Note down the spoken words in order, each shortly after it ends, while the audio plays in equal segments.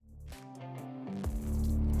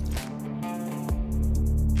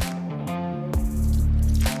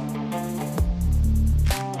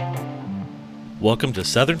Welcome to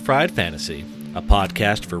Southern Fried Fantasy, a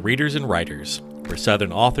podcast for readers and writers, where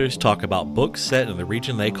Southern authors talk about books set in the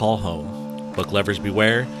region they call home. Book lovers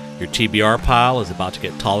beware, your TBR pile is about to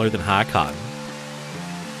get taller than high cotton.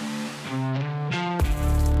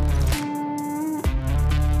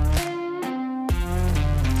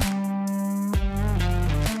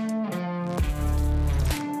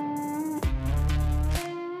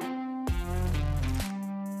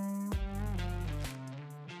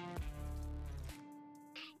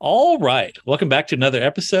 All right. Welcome back to another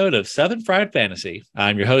episode of Southern Fried Fantasy.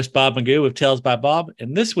 I'm your host, Bob Magoo with Tales by Bob.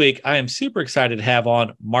 And this week, I am super excited to have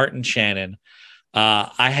on Martin Shannon.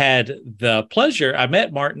 I had the pleasure, I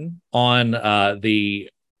met Martin on the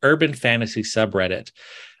Urban Fantasy subreddit,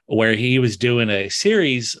 where he was doing a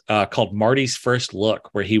series called Marty's First Look,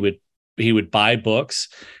 where he would buy books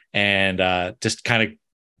and just kind of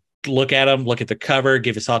look at them, look at the cover,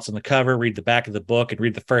 give his thoughts on the cover, read the back of the book, and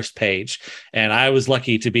read the first page. And I was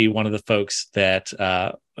lucky to be one of the folks that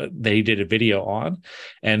he did a video on.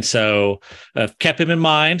 And so I've kept him in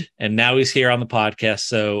mind, and now he's here on the podcast.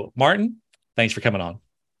 So Martin, thanks for coming on.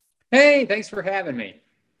 Hey, thanks for having me.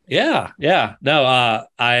 Yeah. No,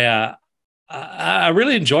 I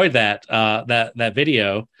really enjoyed that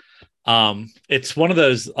video. It's one of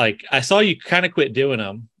those, like, I saw you kind of quit doing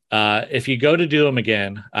them. If you go to do them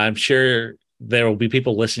again, I'm sure there will be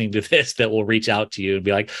people listening to this that will reach out to you and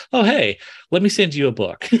be like, "Oh, hey, let me send you a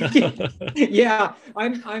book." Yeah,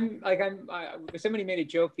 somebody made a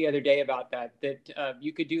joke the other day about that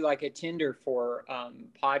you could do like a Tinder for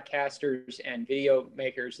podcasters and video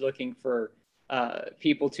makers looking for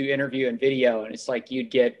people to interview and video, and it's like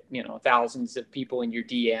you'd get thousands of people in your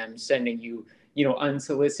DM sending you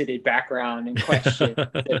unsolicited background and questions.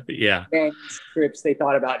 Yeah. Manuscripts they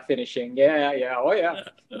thought about finishing. Yeah. Oh, yeah.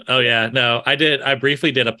 Oh, yeah. No, I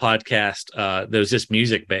briefly did a podcast that was just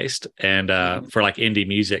music based and for like indie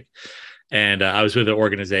music. And I was with an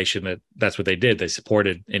organization that's what they did. They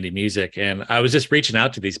supported indie music. And I was just reaching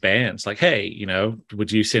out to these bands like, hey,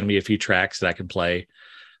 would you send me a few tracks that I can play?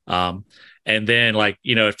 And then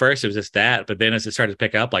at first it was just that, but then as it started to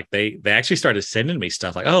pick up, like they actually started sending me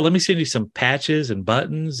stuff like, oh, let me send you some patches and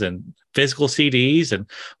buttons and physical CDs. And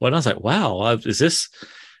I was like, wow, is this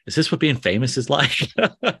what being famous is like?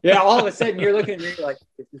 Yeah. All of a sudden you're looking at me like,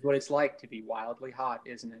 this is what it's like to be wildly hot,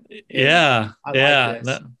 isn't it? Yeah.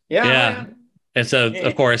 Yeah. And so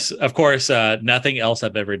of course, nothing else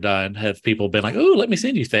I've ever done have people been like, oh, let me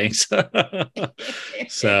send you things.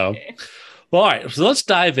 So, well, all right. So let's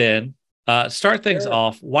dive in. Start things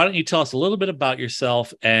off. Why don't you tell us a little bit about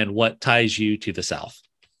yourself and what ties you to the South?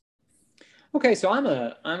 Okay, so I'm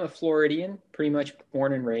a Floridian, pretty much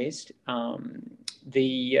born and raised. I've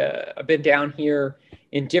been down here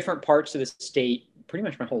in different parts of the state pretty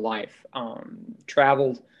much my whole life.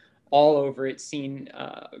 Traveled all over it, seen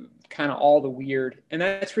kind of all the weird, and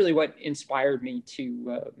that's really what inspired me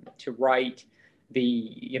to write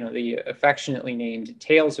the affectionately named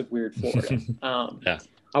Tales of Weird Florida. Yeah.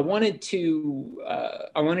 I wanted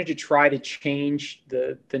to try to change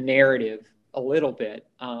the narrative a little bit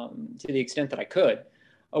to the extent that I could,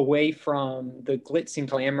 away from the glitz and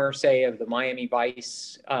glamour, say, of the Miami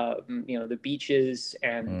Vice, the beaches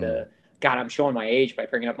and God, I'm showing my age by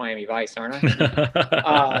bringing up Miami Vice, aren't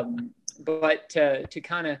I? But to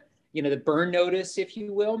kind of the burn notice, if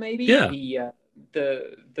you will, maybe. Yeah.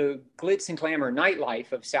 The glitz and glamour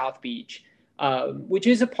nightlife of South Beach, which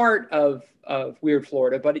is a part of Weird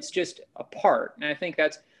Florida, but it's just a part. And I think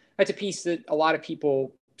that's a piece that a lot of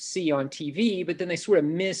people see on TV, but then they sort of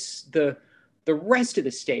miss the rest of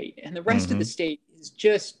the state. And the rest of the state is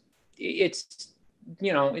just, it's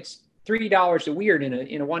 $3 a weird in a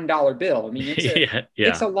 $1 bill. I mean,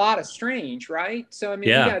 it's a lot of strange, right? So, I mean,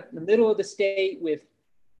 we got the middle of the state with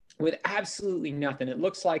absolutely nothing. It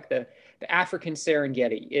looks like the African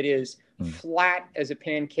Serengeti. It is flat as a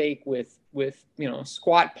pancake with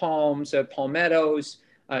squat palms, palmettos,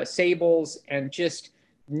 sables, and just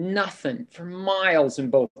nothing for miles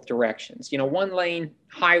in both directions. One lane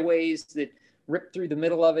highways that rip through the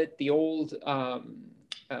middle of it. The old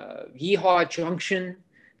Yeehaw Junction.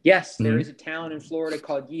 Yes, there is a town in Florida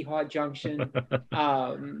called Yeehaw Junction.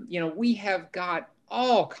 We have got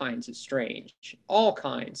all kinds of strange, all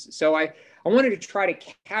kinds. So I wanted to try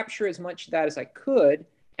to capture as much of that as I could.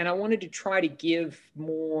 And I wanted to try to give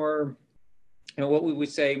more, what we would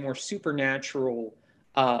say, more supernatural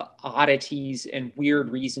oddities and weird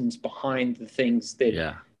reasons behind the things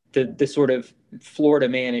that the sort of Florida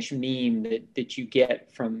manish meme that you get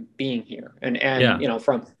from being here and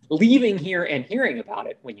from leaving here and hearing about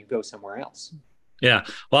it when you go somewhere else. Yeah.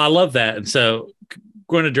 Well, I love that. And so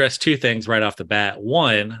we're going to address two things right off the bat.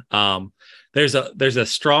 One, there's a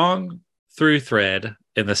strong through thread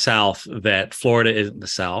in the South that Florida isn't the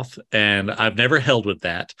South, and I've never held with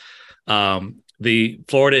that. The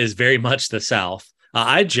Florida is very much the South.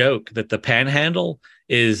 I joke that the Panhandle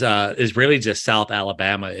is really just South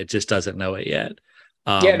Alabama. It just doesn't know it yet.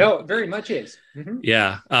 Yeah, no, it very much is.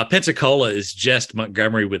 Yeah, Pensacola is just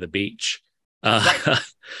Montgomery with a beach. Right.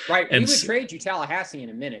 Right. We And would trade you Tallahassee in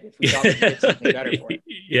a minute if we thought we could get something better for it.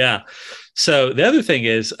 yeah. So the other thing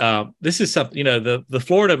is, this is something, the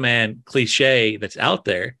Florida man cliche that's out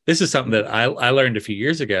there. This is something that I learned a few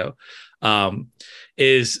years ago.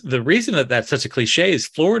 Is the reason that that's such a cliche is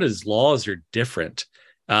Florida's laws are different.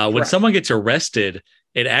 When someone gets arrested,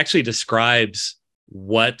 it actually describes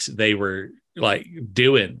what they were like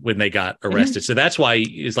doing when they got arrested. So that's why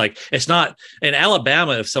it's not in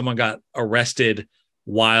Alabama. If someone got arrested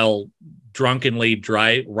while drunkenly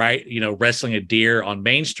wrestling a deer on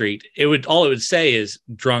Main Street, all it would say is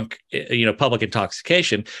drunk, public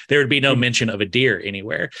intoxication. There would be no mention of a deer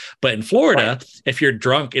anywhere. But in Florida, if you're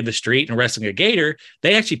drunk in the street and wrestling a gator,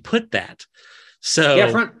 they actually put that. So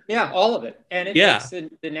all of it. And it makes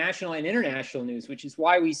the national and international news, which is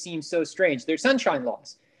why we seem so strange. They're sunshine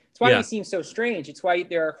laws. It's why we seem so strange. It's why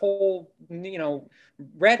there are whole,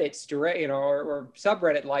 Reddits, or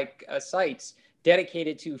subreddit like sites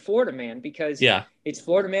dedicated to Florida man, because it's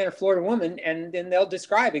Florida man or Florida woman, and then they'll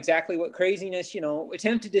describe exactly what craziness,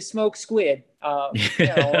 attempted to smoke squid, while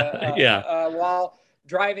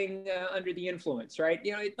driving under the influence, right?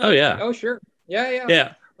 Oh, sure.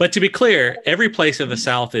 Yeah. But to be clear, every place in the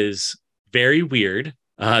South is very weird.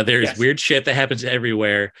 There's weird shit that happens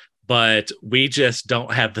everywhere, but we just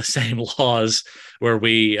don't have the same laws where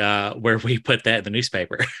we put that in the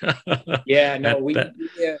newspaper.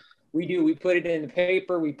 We do. We put it in the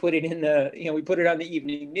paper. We put it in we put it on the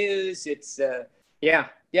evening news. It's And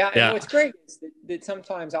what's great is that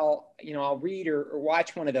sometimes I'll read or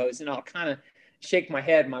watch one of those and I'll kind of shake my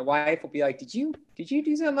head. My wife will be like, did you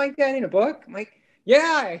do something like that in a book? I'm like,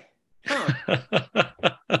 yeah. I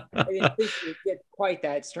didn't think it would get quite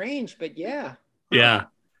that strange, but yeah. Yeah.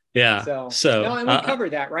 So and we cover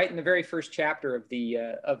that right in the very first chapter of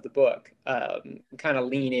the book. Kind of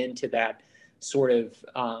lean into that sort of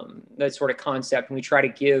concept, and we try to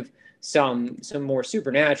give some more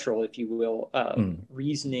supernatural, if you will,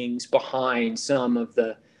 reasonings behind some of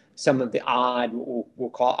the odd,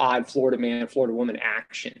 we'll call odd Florida man, Florida woman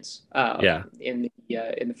actions. In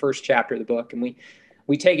the first chapter of the book, and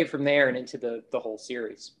we take it from there and into the whole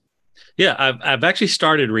series. Yeah, I've actually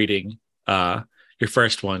started reading your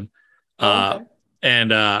first one,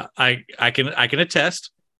 and I can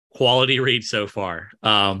attest, quality read so far.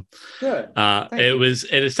 Good.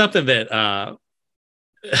 It is something that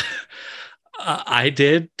I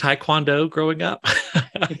did Taekwondo growing up,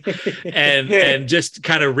 and just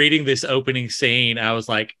kind of reading this opening scene, I was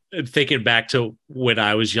like thinking back to when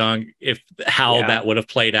I was young, how that would have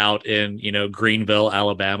played out in Greenville,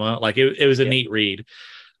 Alabama. Like it was a neat read.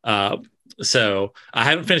 So I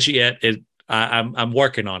haven't finished it yet. I'm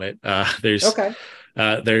working on it. There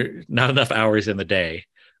are not enough hours in the day.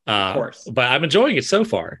 Of course. But I'm enjoying it so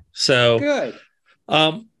far. So good.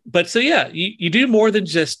 You do more than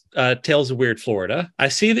just Tales of Weird Florida. I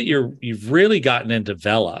see that you've really gotten into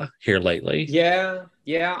Vela here lately. Yeah.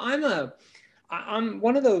 I'm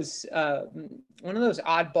one of those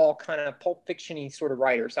oddball kind of pulp fiction-y sort of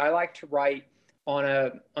writers. I like to write on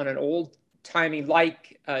an old timey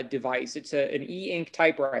device. It's an e-ink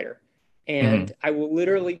typewriter. And I will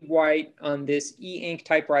literally write on this e-ink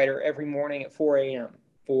typewriter every morning at 4 a.m.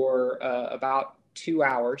 for about 2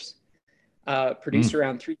 hours, produce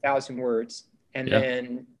around 3,000 words, and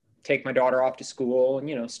then take my daughter off to school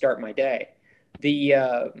and, start my day.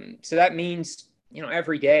 So that means,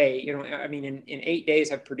 every day, in 8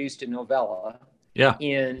 days, I've produced a novella. Yeah.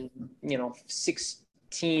 In,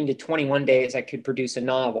 16 to 21 days, I could produce a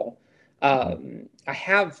novel. I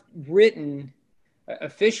have written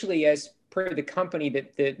officially as per the company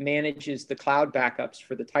that manages the cloud backups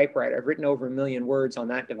for the typewriter. I've written over 1 million words on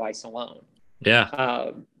that device alone.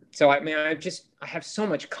 Yeah. So I have so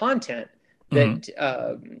much content that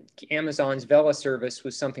Amazon's Vela service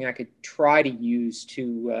was something I could try to use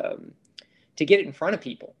to get it in front of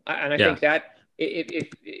people. And I think that if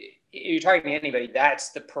you're talking to anybody,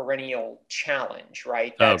 that's the perennial challenge,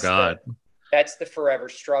 right? That's that's the forever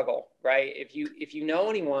struggle, right? If you know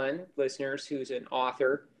anyone, listeners, who's an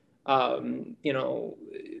author, when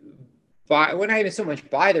not even so much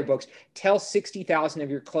buy their books, tell 60,000 of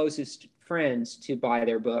your closest friends to buy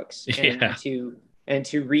their books and to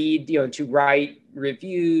read, to write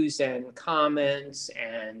reviews and comments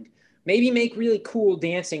and maybe make really cool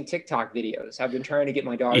dancing TikTok videos. I've been trying to get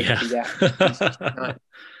my daughter to do that.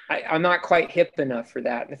 I'm not quite hip enough for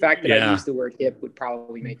that. And the fact that I use the word hip would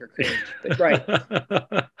probably make her cringe. But right.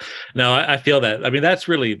 No, I feel that. I mean, that's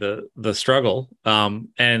really the struggle. And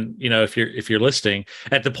if you're listening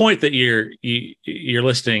at the point that you're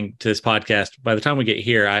listening to this podcast, by the time we get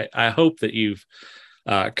here, I hope that you've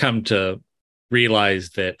come to realize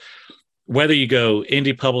that whether you go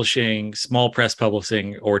indie publishing, small press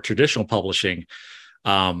publishing, or traditional publishing,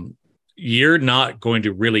 you're not going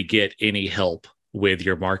to really get any help with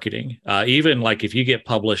your marketing. Even like if you get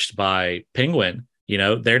published by Penguin,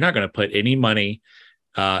 they're not going to put any money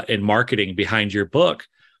in marketing behind your book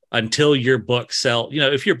until your book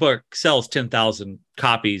if your book sells 10,000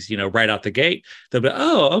 copies, right out the gate, they'll be,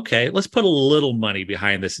 oh, okay, let's put a little money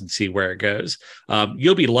behind this and see where it goes.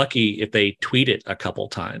 You'll be lucky if they tweet it a couple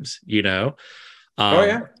times, Oh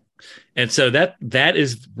yeah. And so that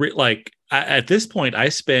is at this point,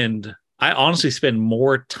 I honestly spend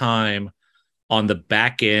more time on the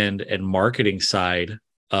back end and marketing side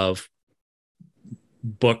of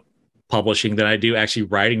book publishing than I do actually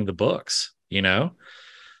writing the books,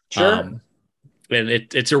 Sure. And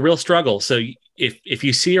it's a real struggle. So if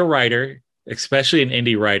you see a writer, especially an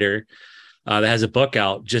indie writer that has a book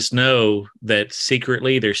out, just know that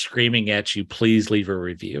secretly they're screaming at you, please leave a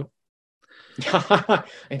review.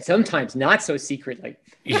 And sometimes not so secretly.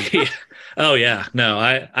 Yeah. Oh yeah. No,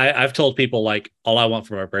 I've told people like, all I want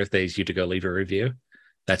for my birthday is you to go leave a review.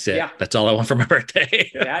 That's it. Yeah. That's all I want for my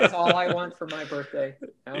birthday. That's all I want for my birthday.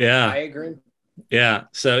 Yeah. I agree. Yeah.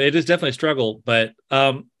 So it is definitely a struggle, but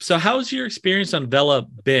so how's your experience on Vella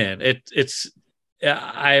been?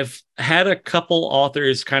 I've had a couple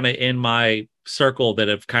authors kind of in my circle that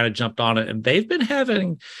have kind of jumped on it, and they've been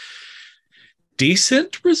having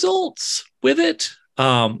decent results with it.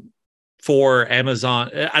 For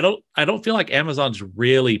Amazon, I don't feel like Amazon's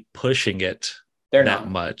really pushing it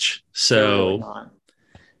much. So they're really not.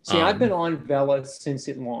 See, I've been on Vella since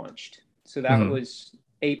it launched. So that was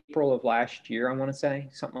April of last year, I want to say,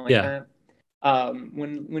 something like that.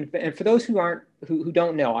 And for those who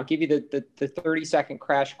don't know, I'll give you the 30-second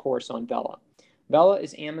crash course on Vella. Vella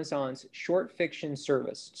is Amazon's short fiction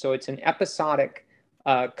service. So it's an episodic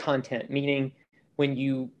content, meaning when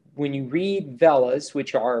you read Vellas,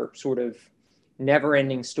 which are sort of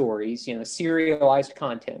never-ending stories, serialized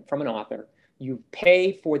content from an author, you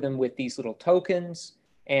pay for them with these little tokens,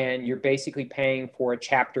 and you're basically paying for a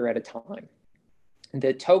chapter at a time.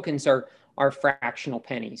 The tokens are fractional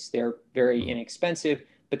pennies. They're very inexpensive,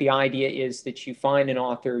 but the idea is that you find an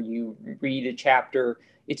author, you read a chapter.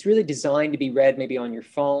 It's really designed to be read maybe on your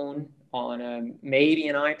phone, on maybe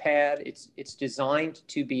an iPad. It's designed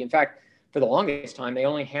to be, in fact, for the longest time, they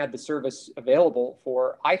only had the service available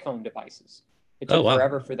for iPhone devices. It took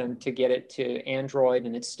forever for them to get it to Android,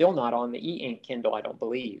 and it's still not on the e-ink Kindle, I don't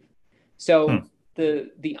believe. So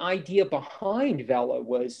the idea behind Vella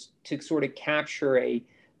was to sort of capture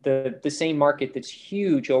the same market that's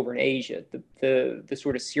huge over in Asia, the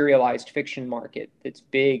sort of serialized fiction market that's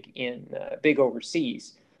big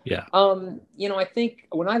overseas. Yeah. I think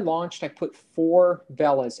when I launched, I put 4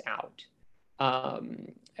 Vellas out.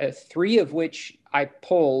 3 of which I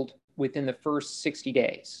pulled within the first 60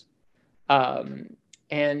 days.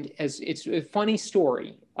 And as it's a funny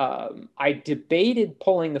story, I debated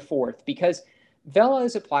pulling the 4th because Vella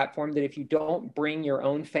is a platform that if you don't bring your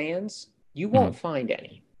own fans, you won't find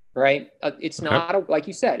any, right? It's not, like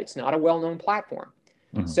you said, it's not a well-known platform.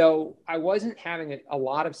 So I wasn't having a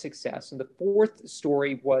lot of success. And the 4th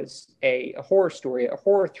story was a horror story, a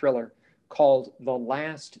horror thriller called The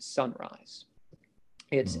Last Sunrise.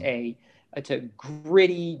 It's a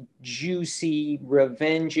gritty, juicy,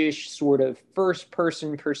 revenge-ish sort of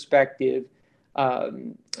first-person perspective.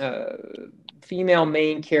 Female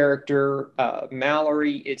main character,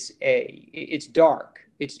 Mallory. It's dark.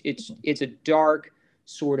 It's a dark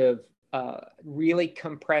sort of really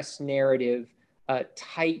compressed narrative,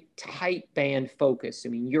 tight band focus. I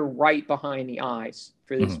mean, you're right behind the eyes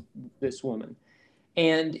for this woman.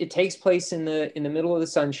 And it takes place in the middle of the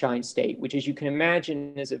Sunshine State, which, as you can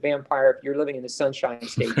imagine, as a vampire, if you're living in the Sunshine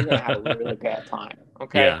State, you're going to have a really bad time.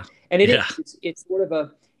 Okay, yeah. And it's sort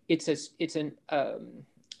of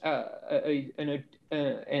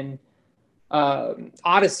an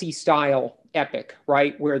Odyssey style epic,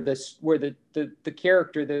 right? Where the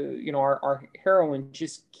character, our heroine,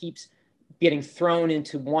 just keeps getting thrown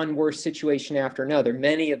into one worse situation after another,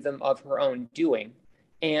 many of them of her own doing,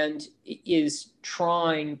 and is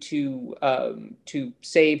trying to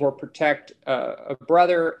save or protect a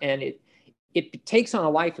brother, and it takes on a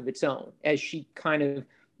life of its own as she kind of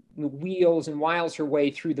wheels and wiles her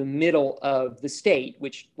way through the middle of the state,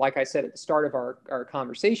 which, like I said at the start of our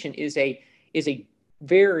conversation, is a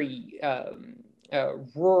very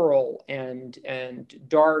rural and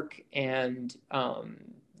dark and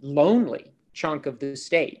lonely chunk of the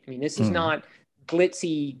state. I mean, this is not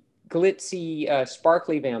glitzy,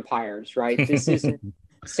 sparkly vampires, right? This isn't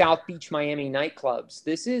South Beach, Miami nightclubs.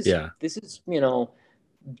 This is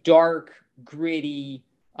dark, gritty,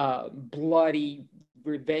 bloody,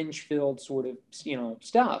 revenge-filled sort of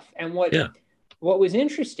stuff. And what was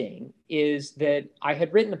interesting is that I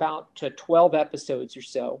had written about 12 episodes or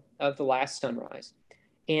so of The Last Sunrise,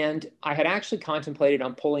 and I had actually contemplated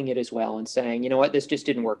on pulling it as well and saying, you know what, this just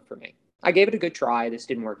didn't work for me. I gave it a good try. This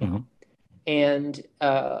didn't work out. And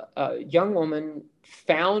a young woman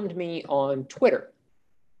found me on Twitter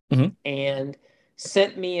and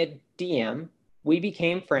sent me a DM. We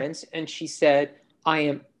became friends, and she said, I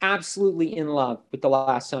am absolutely in love with The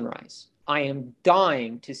Last Sunrise. I am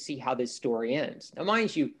dying to see how this story ends. Now,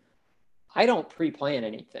 mind you, I don't pre-plan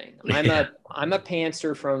anything. I'm a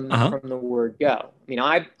pantser from the word go. I mean,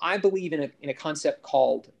 I believe in a concept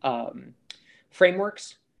called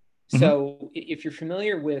frameworks. So if you're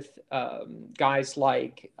familiar with guys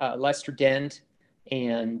like Lester Dent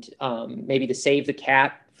and maybe the Save the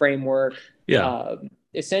Cat framework,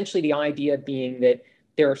 essentially the idea being that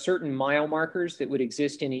there are certain mile markers that would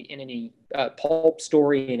exist in any pulp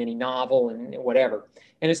story, in any novel, and whatever.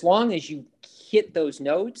 And as long as you hit those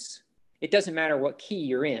notes, it doesn't matter what key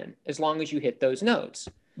you're in, as long as you hit those notes.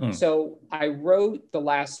 So I wrote The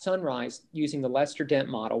Last Sunrise using the Lester Dent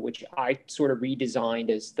model, which I sort of redesigned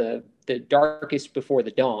as the darkest before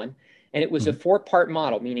the dawn. And it was a 4-part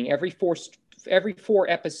model, meaning every four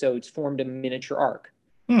episodes formed a miniature arc,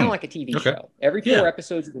 kind of like a TV show. Every 4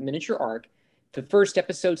 episodes of a miniature arc. The first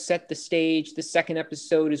episode set the stage. The second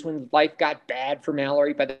episode is when life got bad for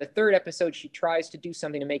Mallory. By the 3rd episode, she tries to do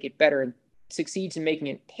something to make it better and succeeds in making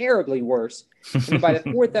it terribly worse. And by the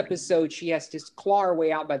 4th episode, she has to claw her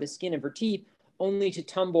way out by the skin of her teeth, only to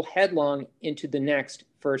tumble headlong into the next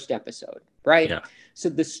first episode, right? Yeah.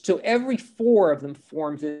 So every 4 of them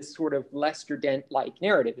forms this sort of Lester Dent-like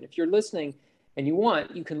narrative. And if you're listening and you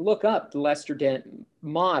want, you can look up the Lester Dent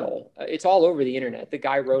model. It's all over the internet. The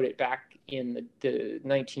guy wrote it back in the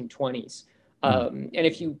 1920s. And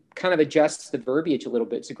if you kind of adjust the verbiage a little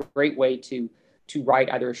bit, it's a great way to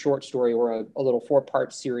write either a short story or a little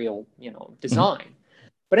 4-part serial, design.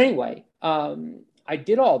 But anyway, I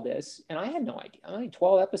did all this, and I had no idea. I'm only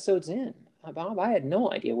 12 episodes in. Bob, I had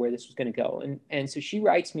no idea where this was going to go. And so she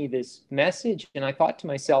writes me this message, and I thought to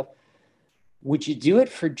myself, would you do it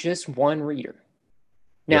for just one reader?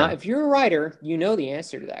 Now, if you're a writer, you know the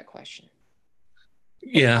answer to that question.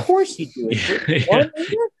 Yeah. Of course you do it for one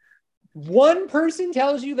reader. One person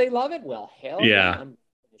tells you they love it. Well, hell yeah, I'm going to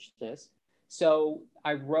finish this. So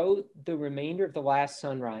I wrote the remainder of The Last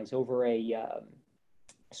Sunrise over a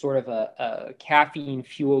sort of a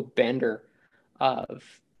caffeine-fueled bender of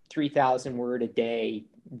 3,000 word a day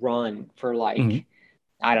run for I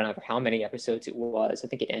don't know how many episodes it was. I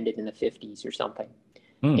think it ended in the 50s or something.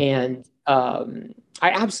 And I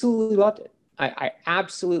absolutely loved it. I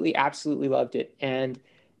absolutely, absolutely loved it. And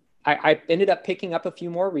I ended up picking up a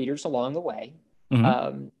few more readers along the way.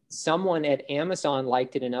 Someone at Amazon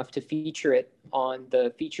liked it enough to feature it on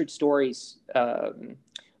the featured stories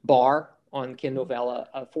bar on Kindle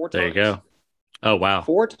Vella 4 times. There you go. Oh, wow.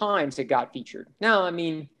 4 times it got featured. Now, I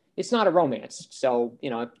mean, it's not a romance. So,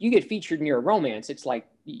 if you get featured near a romance, it's like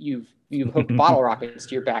you've hooked bottle rockets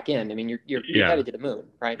to your back end. I mean, you're headed to the moon,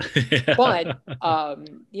 right? But,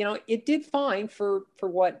 it did fine for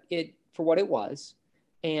what it was.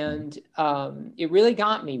 And it really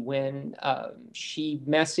got me when she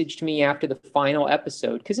messaged me after the final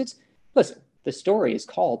episode, because the story is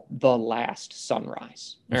called The Last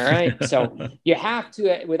Sunrise. All right. So you have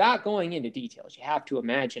to, without going into details, you have to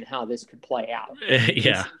imagine how this could play out.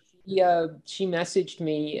 Yeah. So she messaged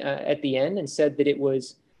me at the end and said that it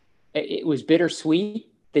was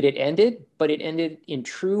bittersweet that it ended, but it ended in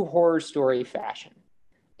true horror story fashion.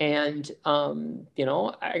 And,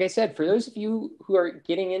 like I said, for those of you who are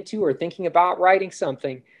getting into or thinking about writing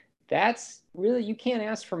something, that's really, you can't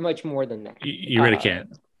ask for much more than that. You really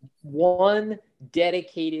can't. One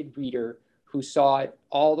dedicated reader who saw it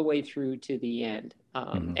all the way through to the end,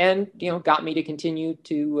 and, got me to continue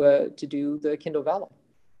to do the Kindle Vella.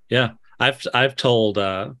 Yeah. I've told,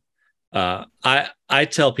 I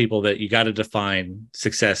tell people that you got to define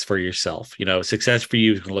success for yourself. Success for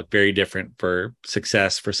you can look very different for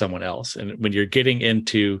success for someone else. And when you're getting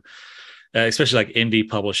into, especially like indie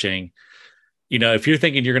publishing, if you're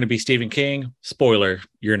thinking you're going to be Stephen King, spoiler,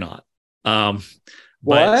 you're not.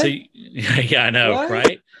 But so What? yeah, I know, What?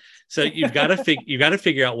 right? So you got to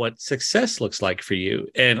figure out what success looks like for you.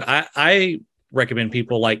 And I recommend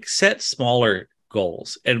people like set smaller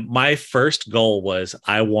goals. And my first goal was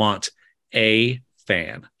I want a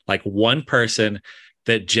fan, like one person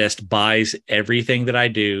that just buys everything that I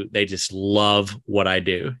do. They just love what I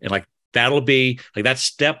do. And like that'll be like that's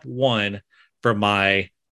step one for my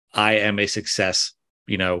I am a success,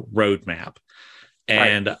 roadmap. Right.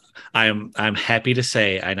 And I'm happy to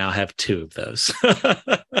say I now have two of those.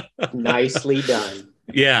 Nicely done.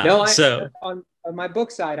 Yeah. No, So on my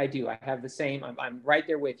book side, I do. I have the same. I'm right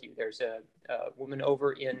there with you. There's a woman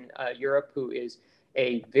over in Europe who is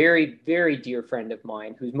a very, very dear friend of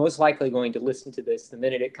mine who's most likely going to listen to this the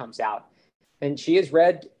minute it comes out. And she has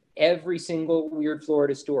read every single Weird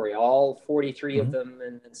Florida story, all 43 of mhm, them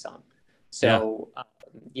and then some. yeah. So,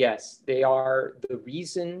 yes, they are the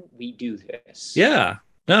reason we do this. Yeah.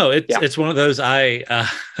 No, it's Yeah. it's one of those I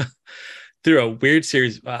through a weird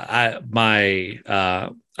series a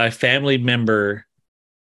family member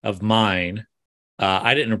of mine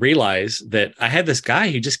I didn't realize that I had this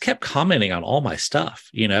guy who just kept commenting on all my stuff,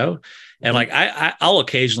 and like Mhm. I'll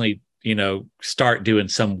occasionally, start doing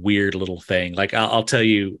some weird little thing. Like I'll tell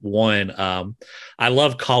you one. I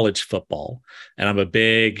love college football, and I'm a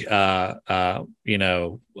big,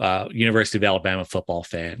 University of Alabama football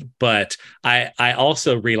fan. But I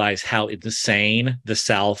also realize how insane the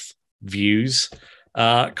South views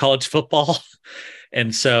college football.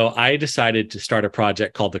 And so I decided to start a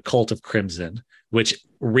project called the Cult of Crimson, which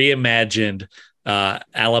reimagined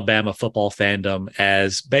Alabama football fandom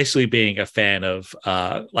as basically being a fan of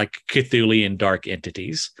like Cthulhian dark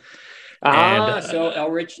entities. And So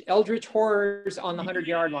Eldritch horrors on the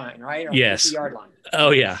 100-yard line, right? Or the yes, 50-yard line.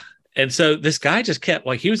 oh yeah. Yes. And so this guy just kept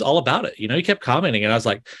like he was all about it, he kept commenting, and I was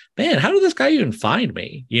like, man, how did this guy even find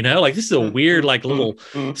me? Like this is a weird like little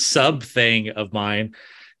sub thing of mine.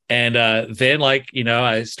 And then, like,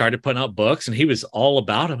 I started putting out books and he was all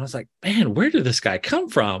about him. I was like, man, where did this guy come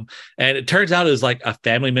from? And it turns out it was like a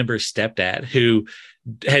family member's stepdad who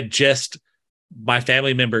had just, my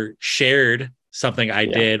family member shared something I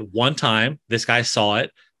Yeah. did one time. This guy saw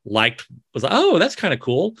it, liked, was like, oh, that's kind of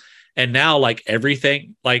cool. And now, like,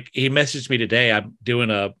 everything, like, he messaged me today. I'm doing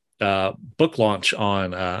a book launch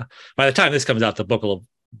on, by the time this comes out, the book will have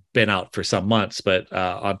been out for some months, but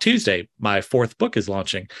on Tuesday, my fourth book is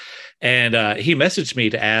launching. And he messaged me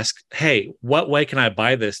to ask, hey, what way can I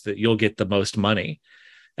buy this that you'll get the most money?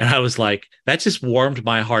 And I was like, that just warmed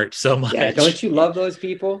my heart so Yeah. much. Don't you love those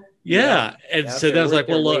people? Yep. Yeah. And Yep. so then They're I was worth like,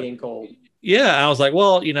 their well, weight look, in gold. yeah. I was like,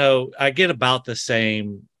 well, I get about the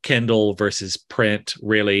same Kindle versus print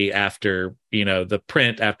really after, the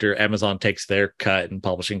print after Amazon takes their cut and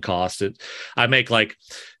publishing costs. I make like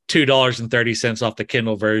 $2.30 off the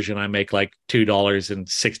Kindle version. I make like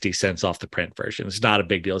 $2.60 off the print version. It's not a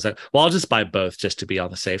big deal. It's like, well, I'll just buy both just to be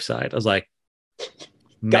on the safe side. I was like,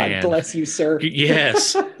 God man, bless you, sir.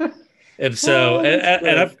 yes. And so, Oh, that's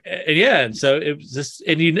great. and yeah, and so it was just,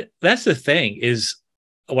 and that's the thing is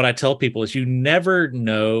what I tell people is you never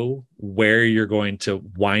know where you're going to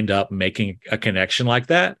wind up making a connection like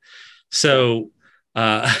that. Yeah. So,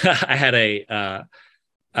 I had uh,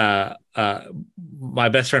 uh, my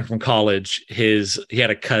best friend from college, he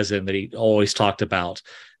had a cousin that he always talked about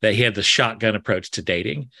that he had the shotgun approach to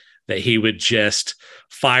dating, that he would just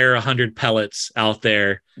fire 100 pellets out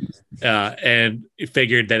there and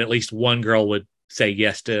figured that at least one girl would say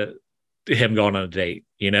yes to him going on a date,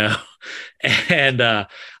 and I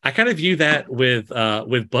kind of view that with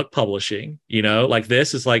book publishing, like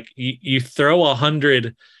this is like you throw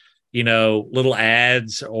 100 little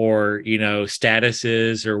ads or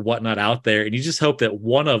statuses or whatnot out there, and you just hope that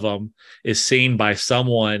one of them is seen by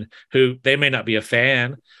someone who they may not be a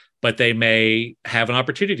fan, but they may have an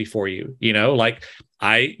opportunity for you. Like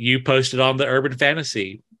you posted on the urban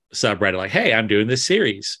fantasy subreddit, like, hey, I'm doing this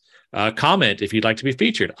series, comment if you'd like to be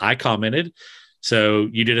featured. I commented, so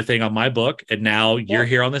you did a thing on my book and now you're Yeah.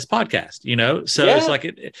 here on this podcast, so it's Yeah. like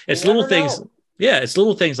You it's little never things. know. Yeah, it's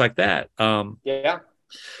little things like that. Yeah.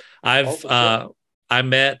 Oh, I've for sure. I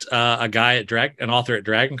met a guy an author at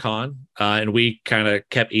Dragon Con, and we kind of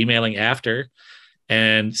kept emailing after.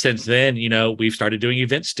 And since then, we've started doing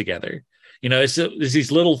events together. It's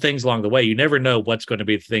these little things along the way. You never know what's going to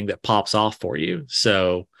be the thing that pops off for you.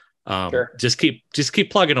 So Sure. just keep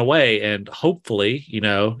plugging away, and hopefully,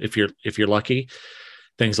 if you're lucky,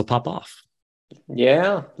 things will pop off.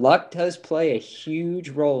 Yeah. Luck does play a huge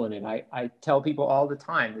role in it. I tell people all the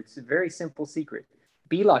time, it's a very simple secret.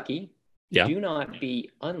 Be lucky. Yeah. Do not be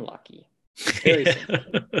unlucky. Very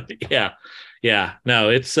simple. Yeah. Yeah. No,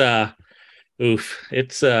 it's Oof.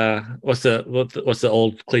 It's what's the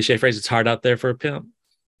old cliche phrase? It's hard out there for a pimp.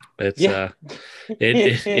 It's Yeah.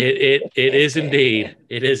 it is indeed.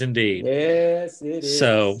 It is indeed. Yes, it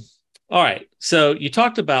So, is. all right. So you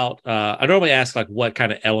talked about. I normally ask like, what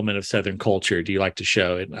kind of element of Southern culture do you like to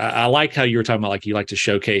show? And I like how you were talking about like you like to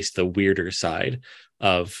showcase the weirder side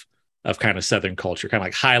of kind of Southern culture, kind of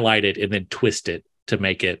like highlight it and then twist it to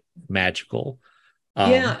make it magical.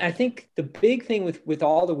 Yeah, Um, I think the big thing with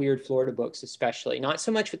all the weird Florida books, especially, not so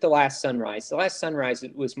much with The Last Sunrise. The Last Sunrise,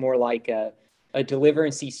 it was more like a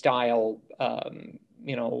Deliverancy style,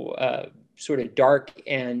 sort of dark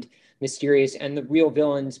and mysterious. And the real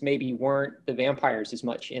villains maybe weren't the vampires as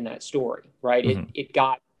much in that story, right? It mhm, it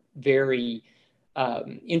got very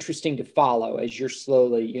interesting to follow as you're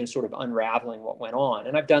slowly, sort of unraveling what went on.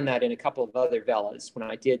 And I've done that in a couple of other Vellas when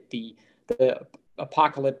I did the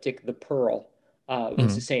apocalyptic The Pearl.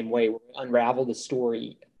 Was the mhm. same way. We unravel the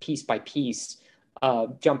story piece by piece,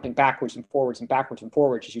 jumping backwards and forwards and backwards and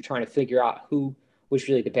forwards as you're trying to figure out who was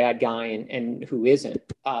really the bad guy and who isn't.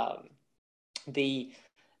 The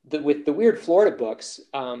with the weird Florida books,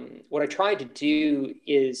 what I tried to do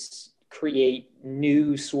is create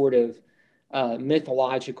new sort of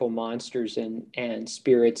mythological monsters and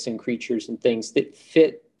spirits and creatures and things that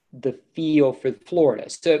fit the feel for Florida.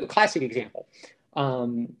 So, a classic example.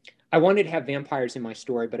 Um, I wanted to have vampires in my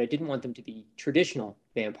story, but I didn't want them to be traditional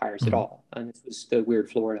vampires at Mhm. all. And this was the weird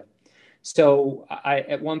Florida. So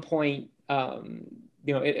at one point,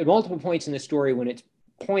 at multiple points in the story, when it's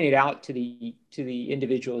pointed out to the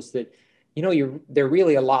individuals that, they're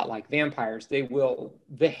really a lot like vampires, they will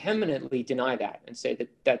vehemently deny that and say that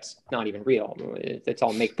that's not even real. That's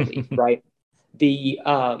all make believe, right? The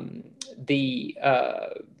um,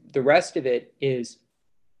 the rest of it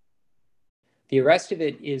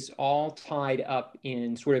is all tied up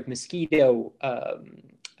in sort of mosquito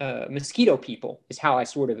people is how I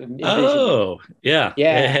sort of envision them. Oh, yeah,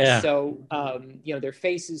 Yeah, yeah. so their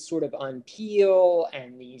faces sort of unpeel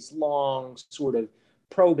and these long sort of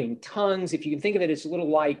probing tongues. If you can think of it, it's a little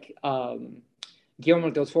like Guillermo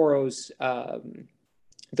del Toro's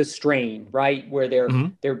The Strain, right, where they're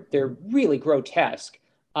Mhm. they're they're really grotesque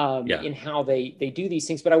Yeah. in how they do these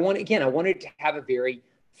things. But I wanted to have a very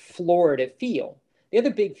Florida feel. The other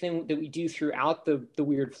big thing that we do throughout the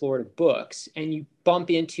weird Florida books, and you bump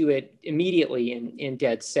into it immediately in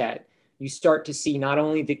Dead Set, you start to see not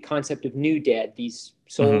only the concept of new dead, these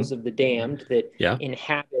souls Mhm. of the damned that Yeah.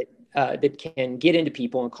 inhabit, that can get into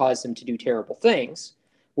people and cause them to do terrible things,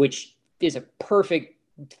 which is a perfect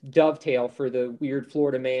dovetail for the weird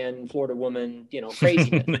Florida man, Florida woman,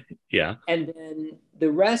 craziness. Yeah. And then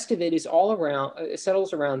the rest of it is all around,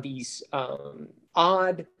 settles around these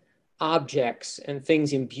odd objects and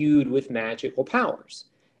things imbued with magical powers.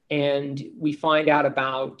 And we find out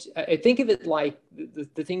about, I think of it like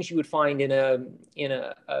the things you would find in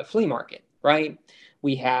a flea market, right?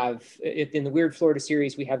 We have, in the Weird Florida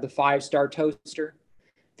series, we have the 5-star toaster,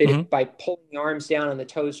 that Mhm. by pulling the arms down on the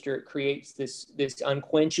toaster, it creates this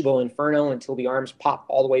unquenchable inferno until the arms pop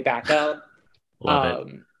all the way back up. Love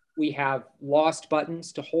it. Um, we have lost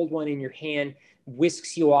buttons. To hold one in your hand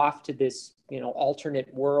whisks you off to this,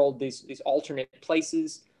 alternate world, these alternate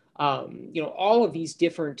places. All of these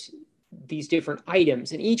different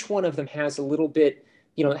items, and each one of them has a little bit,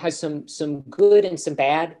 it has some good and some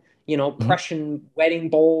bad. Mhm. Prussian wedding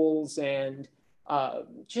bowls and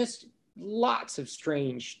just lots of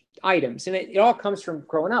strange items, and it all comes from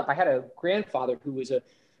growing up. I had a grandfather who was a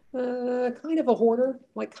kind of a hoarder,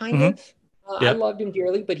 like kind Mhm. of. I Yep. loved him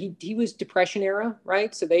dearly, but he was Depression era,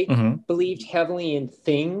 right? So they Mhm. believed heavily in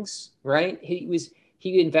things, right?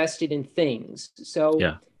 He invested in things. So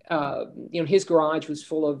Yeah. his garage was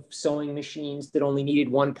full of sewing machines that only needed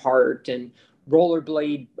one part and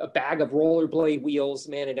a bag of rollerblade wheels.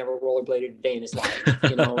 The man had never rollerbladed a day in his life. He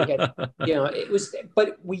had, it was,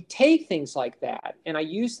 but we take things like that, and I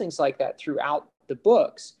use things like that throughout the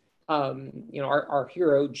books. Our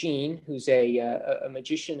hero Gene, who's a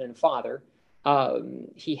magician and father,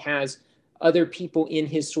 he has other people in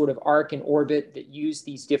his sort of arc and orbit that use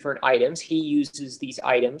these different items. He uses these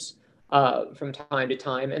items from time to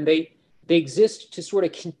time, and they exist to sort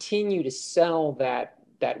of continue to sell that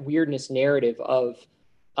weirdness narrative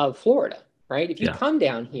of Florida, right? If you Yeah. come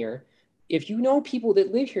down here, if you know people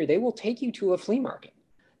that live here, they will take you to a flea market.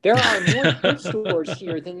 There are more thrift stores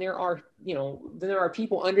here than there are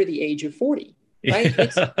people under the age of 40, right?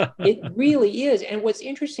 It really is. And what's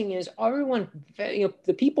interesting is everyone,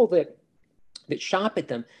 the people that shop at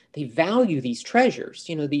them, they value these treasures,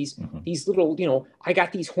 Mhm. these little, I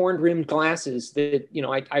got these horn rimmed glasses that,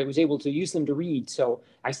 I was able to use them to read. So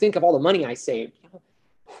I think of all the money I saved.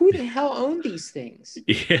 who the hell owned these things?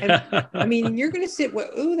 And I Yeah. mean, you're going to sit, well,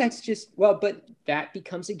 oh, that's just, well, but that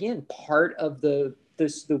becomes, again, part of the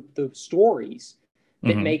stories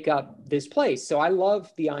that Hmm. make up this place. So I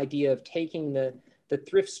love the idea of taking the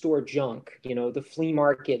thrift store junk, the flea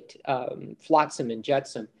market, flotsam and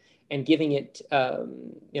jetsam, and giving it,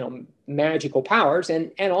 magical powers,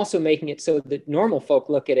 and also making it so that normal folk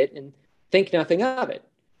look at it and think nothing of it,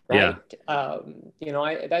 Yeah.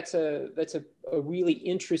 right? That's a really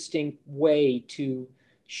interesting way to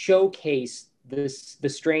showcase the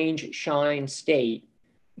strange shine state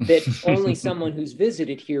that only someone who's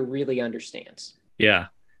visited here really understands. Yeah.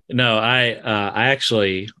 No, I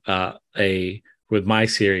actually a with my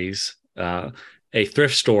series a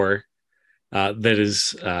thrift store that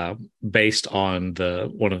is based on the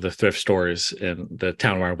one of the thrift stores in the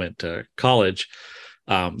town where I went to college.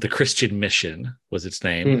 The Christian Mission was its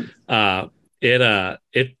name. Mm. Uh,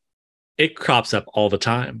 it crops up all the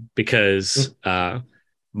time because Mm.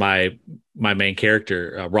 my my main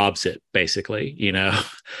character robs it basically.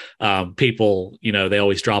 People, they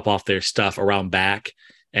always drop off their stuff around back,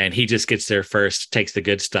 and he just gets there first, takes the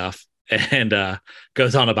good stuff, and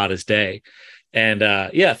goes on about his day. And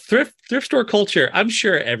yeah, thrift store culture, I'm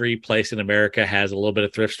sure every place in America has a little bit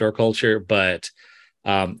of thrift store culture, but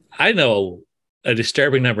I know a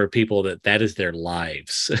disturbing number of people that is their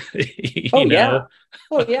lives. Oh you yeah. know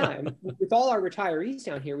Oh yeah. And with all our retirees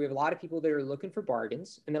down here, we have a lot of people that are looking for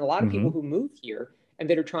bargains, and then a lot of people Hmm. who move here and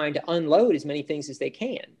that are trying to unload as many things as they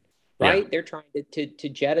can. Yeah. Right? They're trying to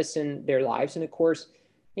jettison their lives, and of course,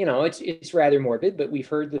 it's rather morbid, but we've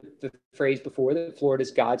heard the phrase before that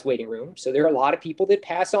Florida's God's waiting room. So there are a lot of people that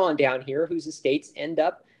pass on down here whose estates end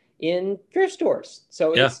up in thrift stores.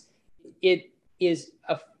 So Yeah. it is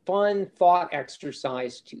a fun thought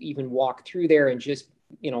exercise to even walk through there and just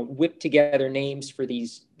whip together names for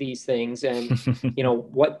these things, and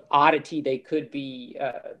what oddity they could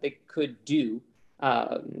do,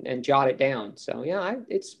 and jot it down. So yeah,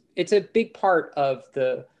 it's a big part of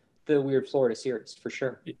the Weird Florida series for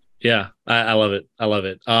sure. Yeah, I love it. I love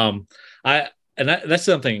it. I and that's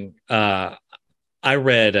something I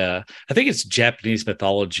read. I think it's Japanese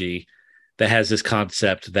mythology that has this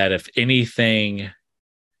concept that if anything,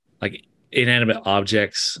 like inanimate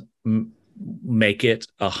objects, make it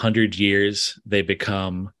 100 years, they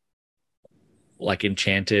become like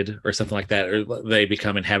enchanted or something like that, or they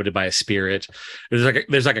become inhabited by a spirit.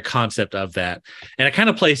 There's like a concept of that, and it kind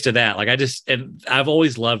of plays to that. Like and I've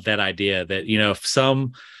always loved that idea that if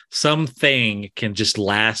something can just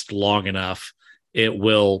last long enough, it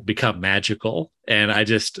will become magical. And I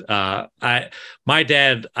joke my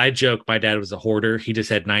dad was a hoarder. He just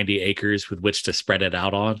had 90 acres with which to spread it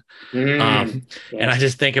out on. Mm, And I yes.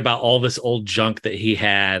 just think about all this old junk that he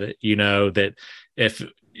had, that if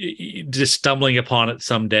just stumbling upon it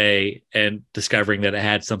someday and discovering that it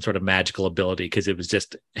had some sort of magical ability because it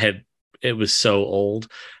was so old.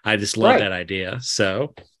 I just love Right. that idea.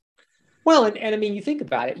 So Well, and I mean, you think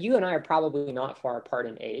about it. You and I are probably not far apart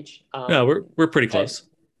in age. no, we're pretty close.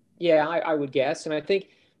 Yeah, I would guess. And I think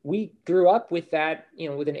we grew up with that,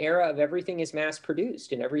 with an era of everything is mass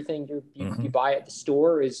produced, and everything you Hmm. buy at the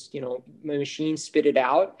store is, machine spit it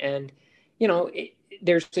out. And, you know, it,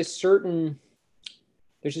 there's a certain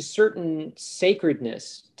there's a certain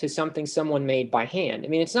sacredness to something someone made by hand. I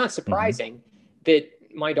mean, it's not Hmm. surprising that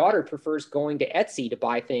my daughter prefers going to Etsy to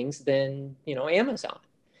buy things than, Amazon.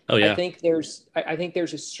 Oh I yeah. think there's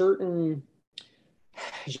a certain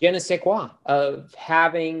je ne sais quoi of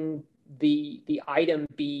having the item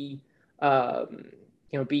be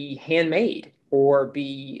be handmade, or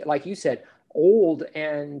be, like you said, old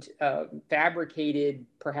and fabricated,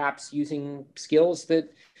 perhaps using skills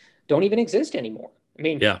that don't even exist anymore. I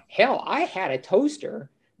mean, Yeah. hell, I had a toaster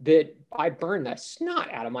that I burned the snot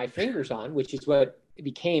out of my fingers on, which is what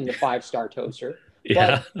became the 5-star toaster.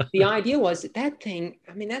 Yeah. But the idea was that thing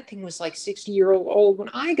was like 60-year old when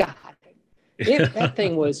I got it. That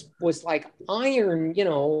thing was like iron,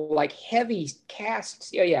 like heavy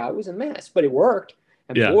casts. Yeah, yeah, it was a mess, but it worked,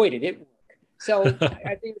 and Yeah. boy did it work. So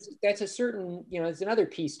I think that's a certain, there's another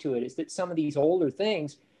piece to it, is that some of these older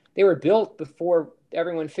things, they were built before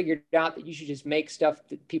everyone figured out that you should just make stuff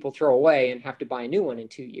that people throw away and have to buy a new one in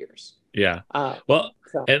 2 years. Yeah. Uh, Well,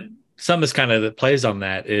 so and some of this kind of that plays on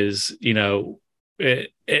that is, and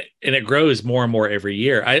it grows more and more every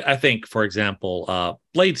year. I think, for example,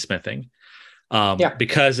 bladesmithing, yeah,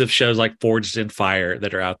 because of shows like Forged in Fire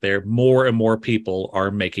that are out there, more and more people are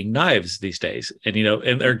making knives these days, and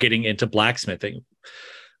and they're getting into blacksmithing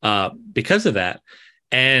because of that.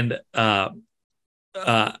 And uh,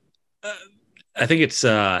 I think it's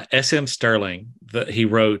SM Sterling he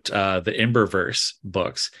wrote the Emberverse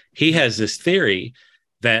books. He has this theory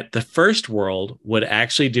that the first world would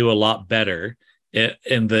actually do a lot better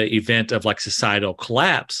in the event of like societal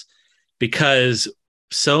collapse, because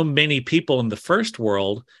so many people in the first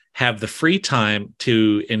world have the free time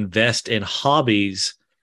to invest in hobbies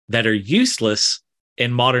that are useless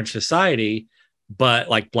in modern society, but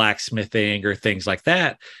like blacksmithing or things like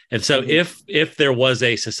that. And so if there was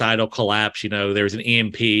a societal collapse, there was an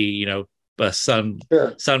EMP, a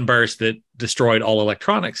sunburst that destroyed all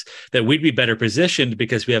electronics, that we'd be better positioned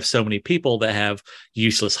because we have so many people that have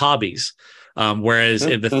useless hobbies. Whereas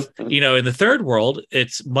in the third world,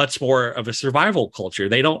 it's much more of a survival culture.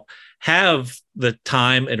 They don't have the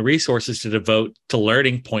time and resources to devote to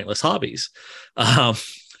learning pointless hobbies.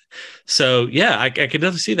 So yeah, I can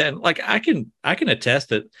definitely see that. And like I can attest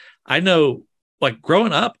that I know, like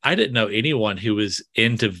growing up, I didn't know anyone who was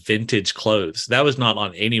into vintage clothes. That was not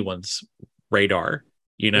on anyone's radar.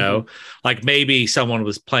 Like maybe someone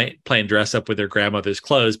was playing dress up with their grandmother's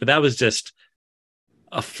clothes, but that was just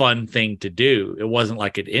a fun thing to do. It wasn't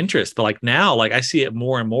like an interest. But like now, like I see it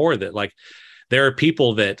more and more that like there are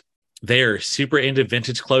people that they're super into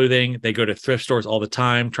vintage clothing. They go to thrift stores all the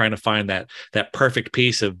time trying to find that perfect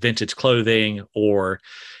piece of vintage clothing, or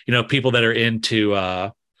people that are into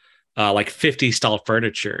like 50s style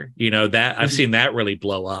furniture. That I've seen that really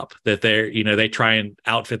blow up, that they try and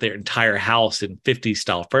outfit their entire house in 50s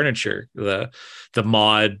style furniture, the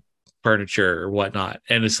mod furniture or whatnot.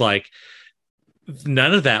 And it's like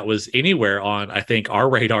none of that was anywhere on, I think, our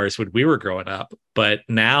radars when we were growing up. But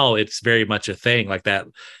now it's very much a thing, like that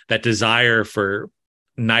desire for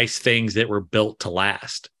nice things that were built to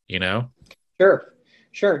last,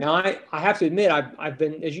 Sure. Now, I have to admit, I've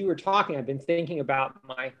been, as you were talking, I've been thinking about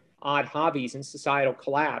my odd hobbies and societal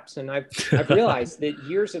collapse. And I've realized that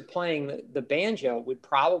years of playing the banjo would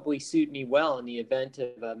probably suit me well in the event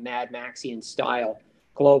of a Mad Maxian style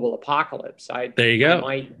global apocalypse. There you go. I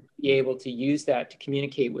might be able to use that to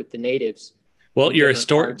communicate with the natives. Well, you're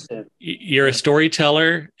a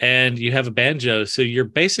storyteller and you have a banjo, so you're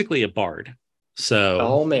basically a bard. So,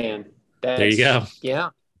 oh man, there you go.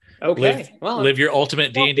 Yeah. Okay. Live your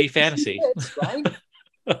ultimate D&D fantasy. Fits, right?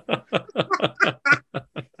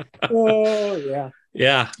 Oh yeah.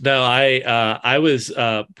 Yeah. No, I was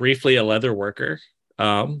briefly a leather worker.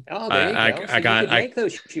 There you go. So you could make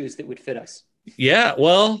those shoes that would fit us. Yeah,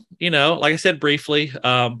 well, like I said briefly,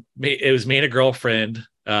 it was me and a girlfriend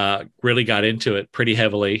really got into it pretty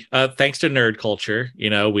heavily, thanks to nerd culture.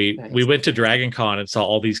 We went to Dragon Con and saw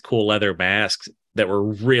all these cool leather masks that were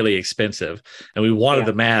really expensive, and we wanted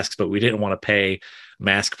the masks, but we didn't want to pay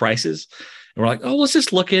mask prices. And we're like, oh, let's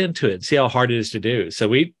just look into it and see how hard it is to do.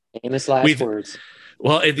 So famous last words.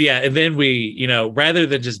 Well, and then we, rather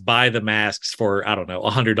than just buy the masks for, I don't know,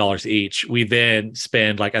 $100 each, we then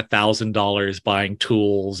spend like $1,000 buying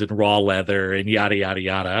tools and raw leather and yada, yada,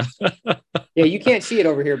 yada. Yeah, you can't see it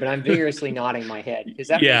over here, but I'm vigorously nodding my head because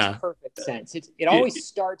that makes perfect sense. It always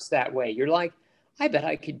starts that way. You're like, I bet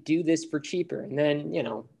I could do this for cheaper. And then,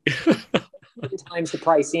 10 times the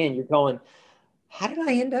price in, you're going, how did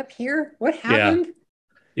I end up here? What happened?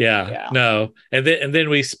 Yeah, no. And then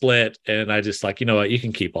we split, and I just like, you know what, you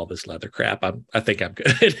can keep all this leather crap. I think I'm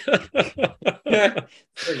good.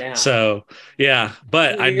 For now. So yeah,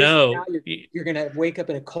 but I know you're gonna wake up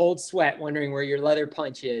in a cold sweat wondering where your leather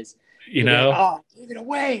punch is. Give it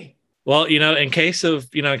away. Well, in case of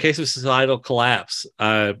societal collapse,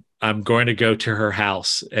 I'm going to go to her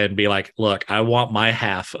house and be like, look, I want my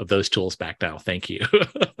half of those tools back now. Thank you.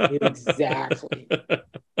 Exactly.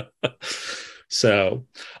 So,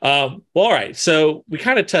 well, all right. So we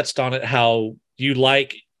kind of touched on it, how you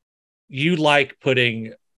like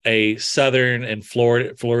putting a Southern and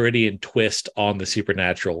Floridian twist on the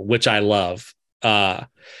supernatural, which I love. And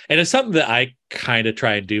it's something that I kind of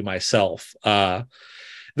try and do myself.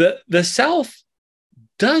 The South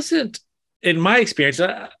doesn't, in my experience,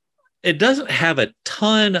 it doesn't have a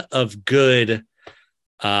ton of good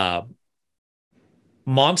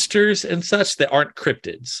monsters and such that aren't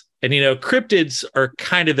cryptids. And, cryptids are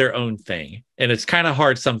kind of their own thing. And it's kind of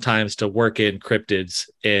hard sometimes to work in cryptids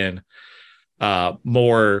in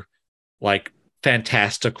more like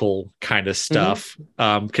fantastical kind of stuff.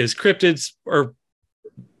 Because cryptids are,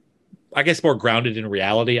 I guess, more grounded in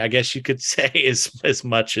reality, I guess you could say, as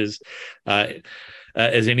much as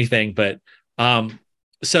anything. But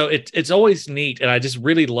so it's always neat, and I just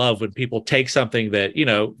really love when people take something that,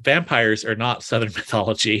 vampires are not Southern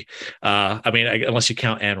mythology. I mean, unless you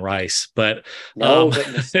count Anne Rice, but but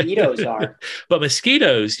mosquitoes are. But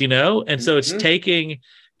mosquitoes, and so it's taking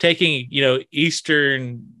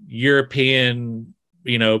Eastern European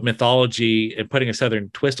mythology and putting a Southern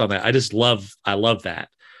twist on that. I love that.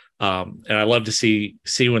 And I love to see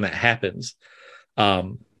when that happens.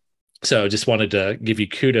 So just wanted to give you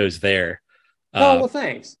kudos there. Oh, Uh, well,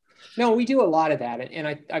 thanks. No, we do a lot of that. And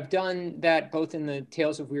I've done that both in the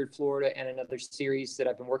Tales of Weird Florida and another series that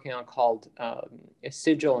I've been working on called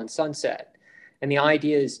Sigil and Sunset. And the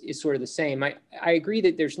idea is sort of the same. I agree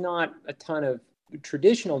that there's not a ton of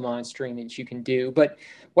traditional monstering that you can do, but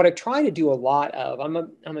what I try to do a lot of,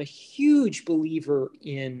 I'm a huge believer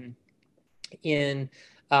in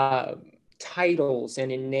uh, titles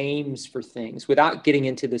and in names for things without getting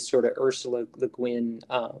into this sort of Ursula Le Guin,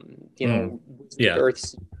 Wizard of yeah.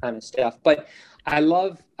 Earth kind of stuff. But I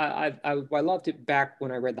loved it back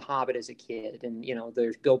when I read The Hobbit as a kid, and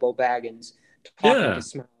there's Bilbo Baggins talking to Yeah.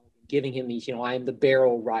 Smaug, giving him these, I am the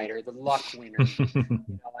barrel rider, the luck winner,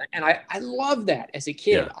 and I love that as a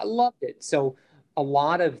kid. Yeah. I loved it. So a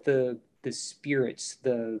lot of the spirits,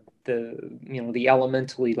 the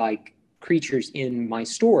elementally like creatures in my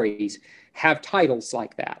stories have titles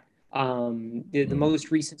like that. The Mm.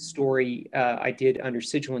 most recent story I did under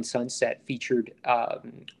Sigil and Sunset featured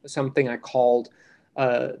something I called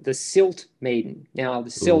the Silt Maiden. Now, the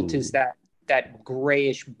silt is Ooh. that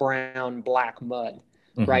grayish brown black mud,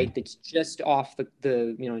 Hmm. right? That's just off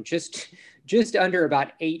just under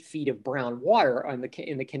about 8 feet of brown water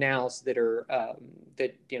in the canals that are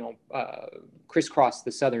crisscross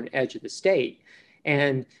the southern edge of the state,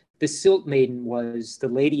 and the Silt Maiden was the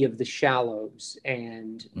Lady of the Shallows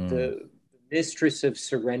and Mm. the mistress of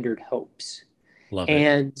surrendered hopes. Love it.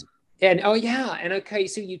 And oh yeah, and okay,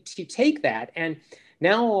 so you take that, and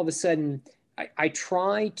now all of a sudden I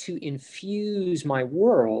try to infuse my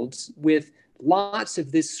worlds with lots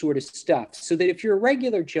of this sort of stuff, so that if you're a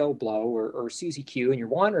regular Joe Blow or Susie Q and you're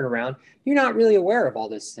wandering around, you're not really aware of all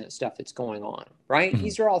this stuff that's going on, right? Mhm.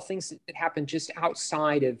 These are all things that happen just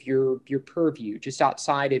outside of your purview, just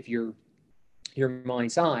outside of your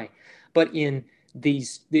mind's eye. But in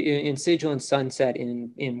Sigil and Sunset,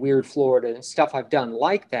 in Weird Florida, and stuff I've done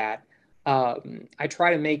like that, I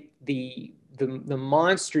try to make the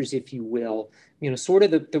monsters, if you will, sort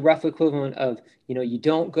of the rough equivalent of, you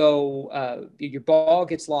don't go, your ball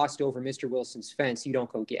gets lost over Mr. Wilson's fence, you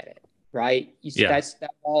don't go get it, right? Yeah.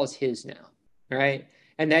 That ball is his now, right?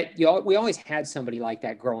 And we always had somebody like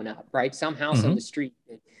that growing up, right? Some house on the Hmm. street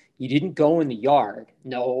that you didn't go in the yard.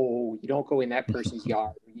 No, you don't go in that person's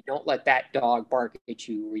yard. Or you don't let that dog bark at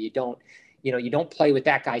you, or you don't play with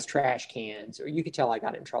that guy's trash cans. Or you could tell I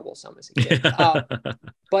got in trouble some as a kid.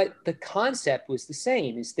 But the concept was the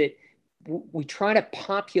same: is that we try to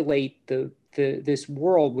populate this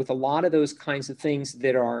world with a lot of those kinds of things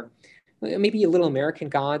that are maybe a little American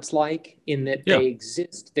Gods like, in that Yeah. they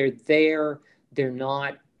exist, they're there, they're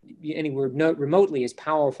not anywhere remotely as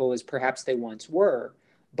powerful as perhaps they once were,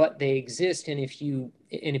 but they exist. And if you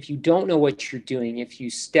don't know what you're doing, if you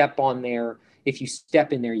step in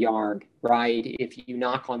their yard, right, if you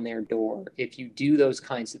knock on their door, if you do those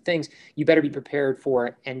kinds of things, you better be prepared for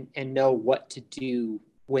it and know what to do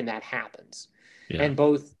when that happens. Yeah. And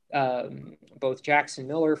both Jackson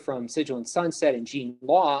Miller from Sigil and Sunset and Gene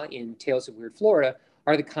Law in Tales of Weird Florida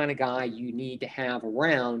are the kind of guy you need to have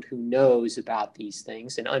around who knows about these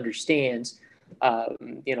things and understands,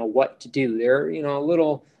 what to do. They're, a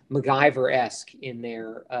little MacGyver-esque in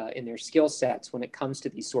their skill sets when it comes to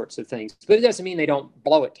these sorts of things. But it doesn't mean they don't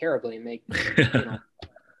blow it terribly and make,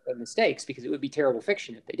 mistakes, because it would be terrible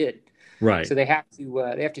fiction if they did. Right. So they have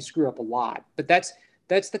to screw up a lot. But that's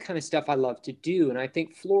the kind of stuff I love to do, and I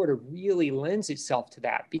think Florida really lends itself to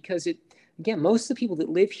that, because again, most of the people that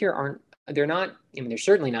live here they're not. I mean, they're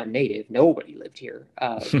certainly not native. Nobody lived here,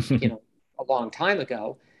 a long time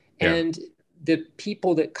ago, Yeah. and the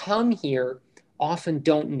people that come here often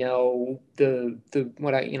don't know the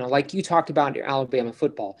what like you talked about your Alabama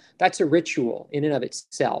football. That's a ritual in and of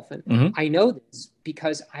itself, and Hmm. I know this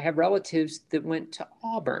because I have relatives that went to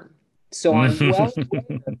Auburn, so I'm well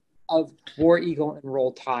aware of War Eagle and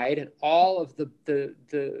Roll Tide and all of the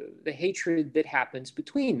hatred that happens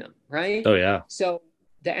between them, right? Oh yeah. So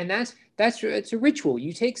and that's it's a ritual.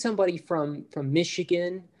 You take somebody from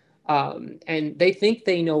Michigan, and they think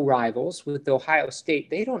they know rivals with Ohio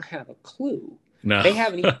State. They don't have a clue. No. They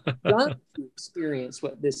haven't even begun to experience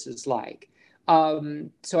what this is like.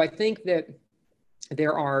 So I think that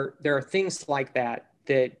there are things like that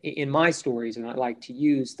in my stories, and I like to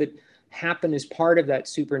use, that happen as part of that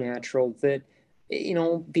supernatural that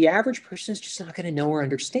the average person is just not going to know or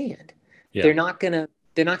understand. Yeah. They're not going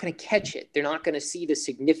to catch it. They're not going to see the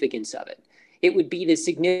significance of it. It would be the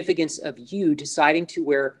significance of you deciding to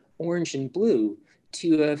wear orange and blue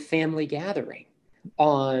to a family gathering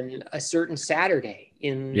on a certain Saturday.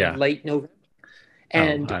 in Yeah. late November. Oh,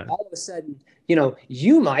 And all of a sudden,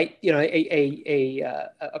 you might,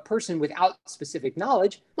 a person without specific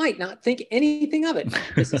knowledge might not think anything of it.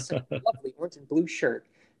 This is such a lovely orange and blue shirt.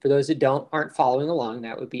 For those that aren't following along,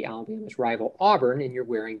 that would be Alabama's rival Auburn, and you're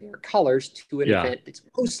wearing their colors to an yeah. event that's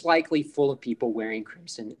most likely full of people wearing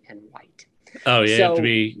crimson and white. Oh, yeah. To So,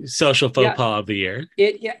 be social faux yeah, pas of the year.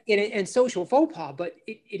 and social faux pas, but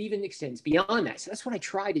it even extends beyond that. So that's what I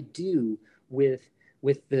try to do with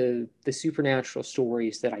the supernatural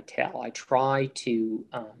stories that I tell. I try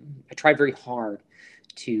very hard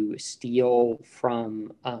to steal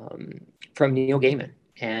from Neil Gaiman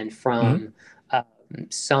and Mm-hmm. from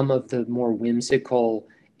some of the more whimsical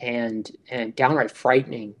and downright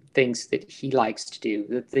frightening things that he likes to do,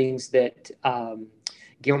 the things that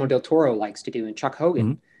Guillermo del Toro likes to do, and Chuck Mm-hmm.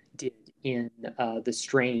 Hogan did in The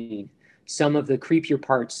Strain. Some of the creepier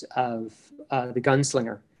parts of The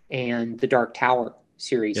Gunslinger and The Dark Tower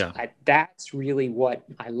series. Yeah. That's really what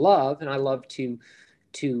I love, and I love to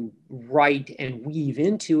write and weave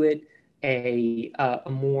into it a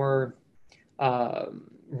more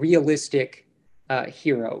realistic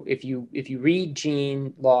hero. If you read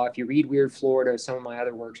Gene Law, if you read Weird Florida, some of my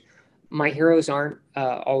other works, my heroes aren't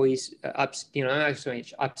always not so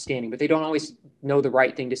much upstanding, but they don't always know the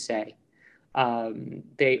right thing to say.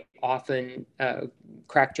 They often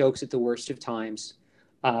crack jokes at the worst of times.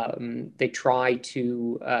 They try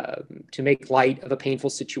to make light of a painful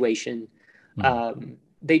situation. Mm-hmm.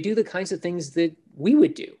 They do the kinds of things that we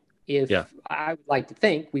would do, Yeah. if I would like to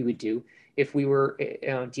think we would do, if we were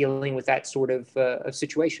dealing with that sort of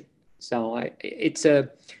situation. So it's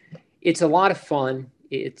a lot of fun.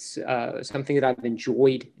 It's something that I've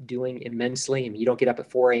enjoyed doing immensely. I mean, you don't get up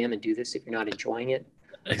at 4 a.m. and do this if you're not enjoying it.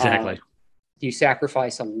 Uh, Exactly. you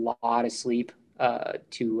sacrifice a lot of sleep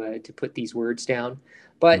to put these words down,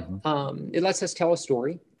 but Mm-hmm. it lets us tell a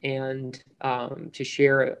story and to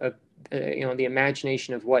share the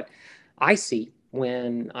imagination of what I see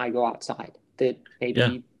when I go outside that Yeah.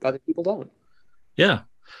 maybe other people don't. Yeah.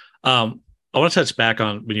 I want to touch back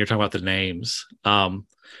on when you're talking about the names.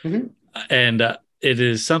 Mm-hmm. And it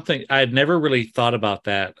is something I'd never really thought about,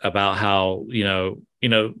 that about how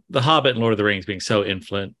The Hobbit and Lord of the Rings being so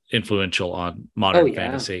influential on Oh modern yeah.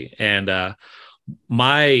 fantasy. And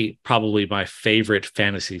probably my favorite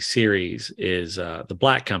fantasy series is The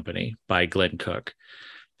Black Company by Glenn Cook.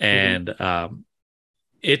 Mm-hmm. And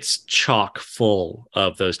it's chock full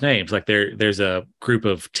of those names. Like there's a group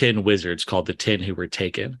of 10 wizards called the 10 Who Were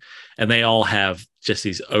Taken, and they all have just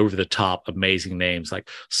these over the top amazing names like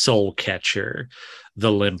Soul Catcher,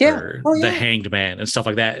 the Yeah. Limper, Oh the yeah. Hanged Man, and stuff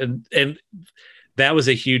like that. And that was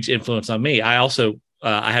a huge influence on me. I also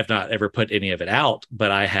I have not ever put any of it out,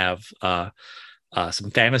 but I have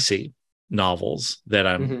some fantasy novels that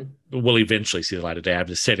I'm Mm-hmm. will eventually see the light of day. I'm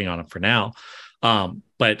just sitting on them for now.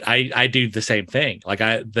 But I do the same thing. Like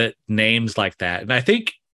the names like that, and I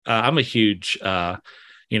think I'm a huge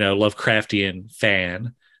Lovecraftian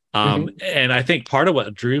fan. Mm-hmm. And I think part of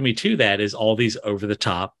what drew me to that is all these over the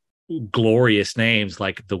top glorious names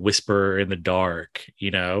like the Whisperer in the Dark,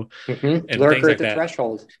 Mm-hmm. and things Lurker at like the that.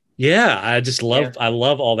 threshold. Yeah, I just Yeah.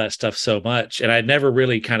 love all that stuff so much, and I never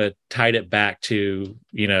really kind of tied it back to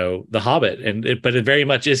The Hobbit, but it very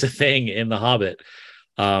much is a thing in The Hobbit.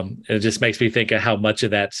 And it just makes me think of how much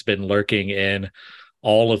of that's been lurking in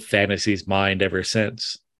all of fantasy's mind ever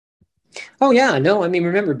since. Oh yeah, no, I mean,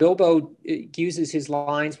 remember Bilbo uses his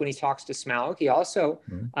lines when he talks to Smaug. He also,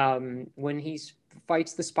 Mm-hmm. when he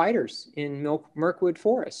fights the spiders in Mirkwood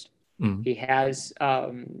Forest, Mm-hmm. he has,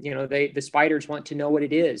 the spiders want to know what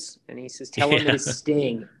it is, and he says, "Tell them it Yeah, is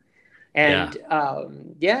sting." yeah,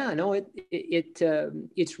 And yeah, no,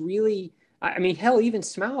 it's really, I mean, hell, even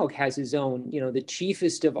Smaug has his own, the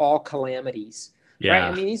chiefest of all calamities, right? I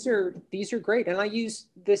yeah, mean, these are great, and I use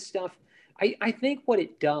this stuff. I think what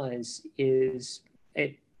it does is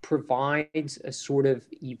it provides a sort of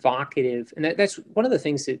evocative, and that's one of the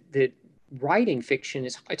things that writing fiction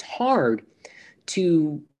is. It's hard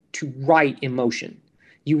to write emotion.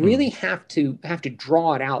 You mm, really have to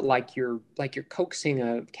draw it out like you're coaxing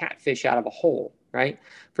a catfish out of a hole, right?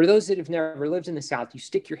 For those that have never lived in the South, you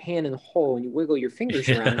stick your hand in the hole and you wiggle your fingers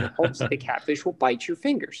around in the hopes that the catfish will bite your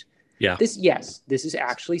fingers. yeah. This is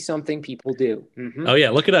actually something people do. Mm-hmm. Oh yeah,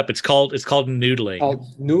 look it up. It's called noodling. Called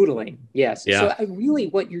noodling. Yes. So Yeah, really,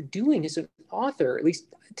 what you're doing as an author, at least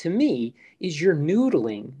to me, is you're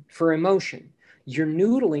noodling for emotion. You're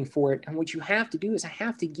noodling for it, and what you have to do is I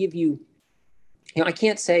have to give you, I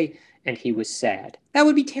can't say, and he was sad. That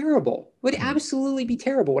would be terrible. It would mm, absolutely be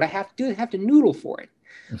terrible. What I have to do is I have to noodle for it.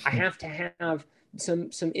 I have to have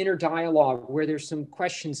some inner dialogue where there's some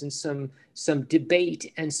questions and some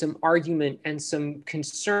debate and some argument and some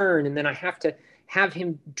concern, and then I have to have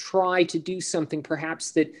him try to do something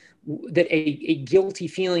perhaps that a guilty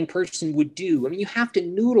feeling person would do. I mean, you have to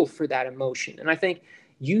noodle for that emotion. And I think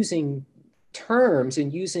using terms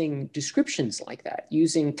and using descriptions like that,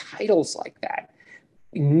 using titles like that,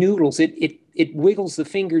 noodles, it wiggles the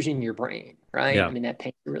fingers in your brain, right? Yeah. I mean, that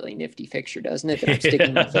paints a really nifty picture, doesn't it? That I'm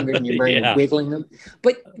sticking my fingers in your brain Yeah. and wiggling them.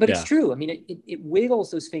 But Yeah. it's true. I mean, it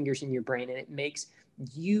wiggles those fingers in your brain and it makes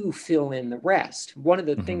you fill in the rest. One of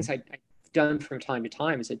the things I've done from time to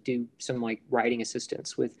time is I do some like writing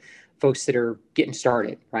assistance with folks that are getting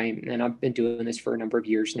started, right? And I've been doing this for a number of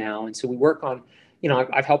years now. And so we work on,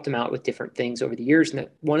 I've helped them out with different things over the years. And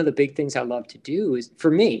one of the big things I love to do is, for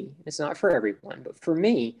me, it's not for everyone, but for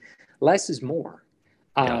me, less is more.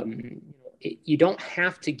 Yeah. You don't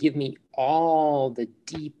have to give me all the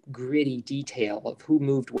deep, gritty detail of who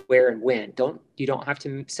moved where and when. You don't have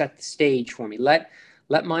to set the stage for me. Let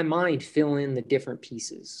my mind fill in the different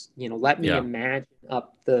pieces. Let me imagine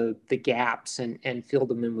up the gaps and fill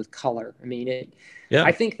them in with color. I mean,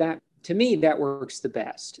 I think that, to me, that works the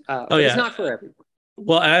best. But it's not for everyone.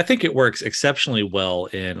 Well, I think it works exceptionally well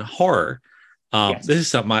in horror. Yes. This is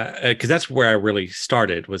something because that's where I really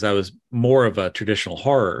started. I was more of a traditional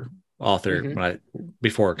horror author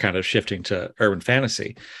before kind of shifting to urban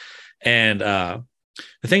fantasy. And the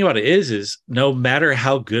thing about it is no matter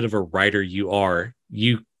how good of a writer you are,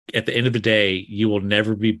 at the end of the day, you will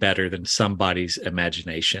never be better than somebody's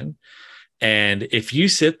imagination. And if you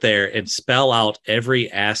sit there and spell out every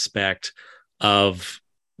aspect of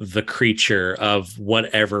the creature, of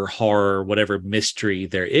whatever horror, whatever mystery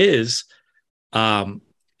there is,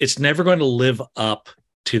 it's never going to live up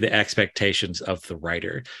to the expectations of the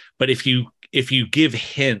writer. But if you give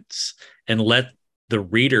hints and let the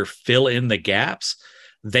reader fill in the gaps,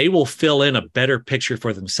 they will fill in a better picture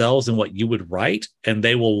for themselves than what you would write, and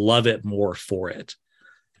they will love it more for it.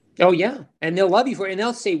 Oh, yeah. And they'll love you for it. And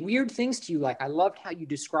they'll say weird things to you like, I loved how you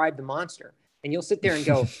described the monster. And you'll sit there and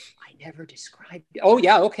go, I never described it. Oh,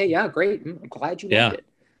 yeah. Okay. Yeah. Great. I'm glad you loved it.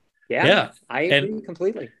 Yeah. I agree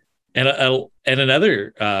completely. And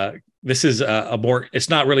another, this is a more, it's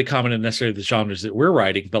not really common in necessarily the genres that we're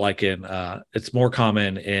writing, but like it's more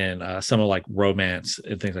common in some of like romance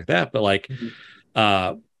and things like that. But like,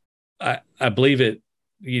 I believe it,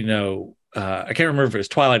 I can't remember if it was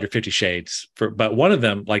Twilight or 50 Shades, but one of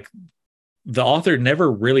them, like the author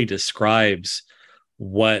never really describes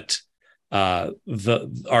what our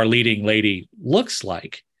leading lady looks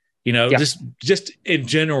like, just in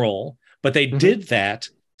general. But they did that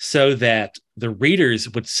so that the readers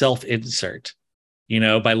would self-insert,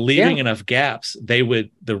 by leaving enough gaps,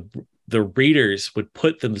 the readers would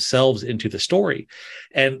put themselves into the story.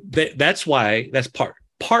 And that's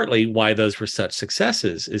partly why those were such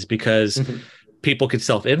successes, is because people could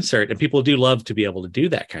self-insert, and people do love to be able to do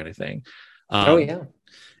that kind of thing.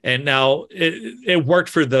 And now it worked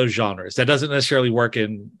for those genres. That doesn't necessarily work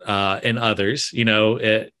in others.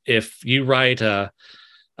 If you write an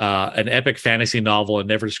epic fantasy novel and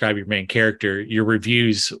never describe your main character, your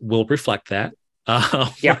reviews will reflect that.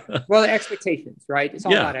 Well, expectations, right? It's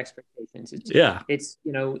all about expectations. It's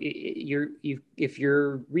if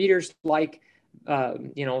your readers like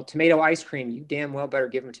tomato ice cream, you damn well better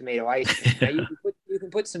give them tomato ice cream. Now you can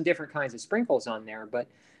put some different kinds of sprinkles on there, but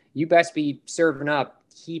you best be serving up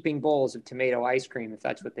heaping bowls of tomato ice cream if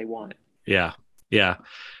that's what they want. Yeah.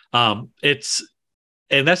 And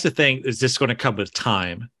that's the thing, is just going to come with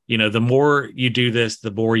time. The more you do this,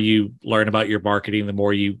 the more you learn about your marketing, the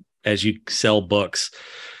more as you sell books,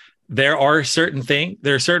 there are certain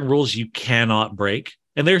rules you cannot break.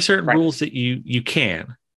 And there are certain rules that you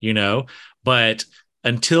can, but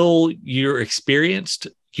until you're experienced,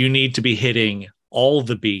 you need to be hitting all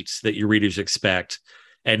the beats that your readers expect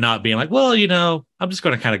and not being like, well, I'm just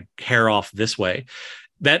going to kind of hair off this way.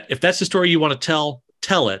 That if that's the story you want to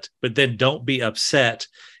tell it, but then don't be upset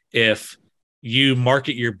if you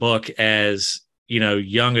market your book as,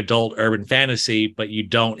 young adult urban fantasy, but you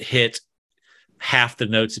don't hit half the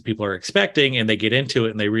notes that people are expecting, and they get into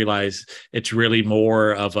it and they realize it's really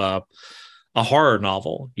more of a horror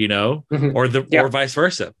novel, or vice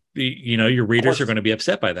versa. Your readers are going to be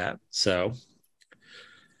upset by that. So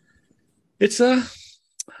it's a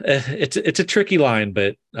tricky line,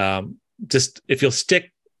 but just if you'll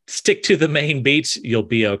stick to the main beats, you'll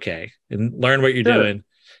be okay, and learn what you're doing,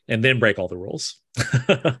 and then break all the rules.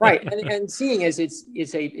 Right. And seeing as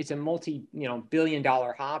it's a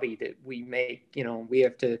multi-billion-dollar hobby that we make, we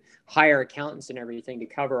have to hire accountants and everything to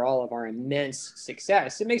cover all of our immense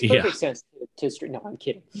success. It makes Yeah. perfect sense to no, I'm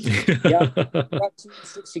kidding. Yeah. Rub two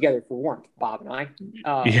sticks together for warmth, Bob and I.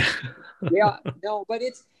 Yeah. Yeah, no,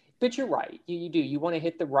 but you're right. You do. You want to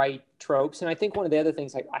hit the right tropes. And I think one of the other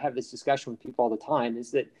things I have this discussion with people all the time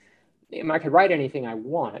is that I could write anything I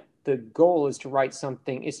want. The goal is to write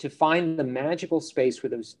something, is to find the magical space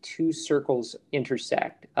where those two circles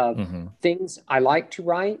intersect of things I like to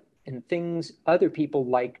write and things other people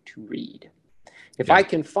like to read. If I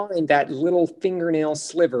can find that little fingernail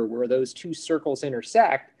sliver where those two circles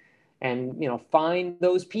intersect and, find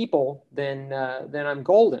those people, then I'm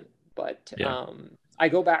golden. But I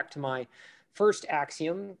go back to my first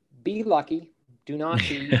axiom: be lucky, do not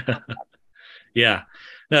be unlucky. Yeah.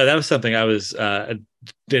 No, that was something I was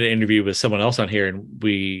did an interview with someone else on here, and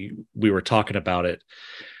we were talking about it.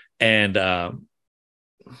 And oh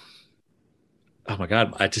my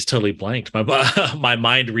God, I just totally blanked. My my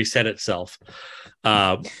mind reset itself.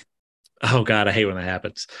 Oh God, I hate when that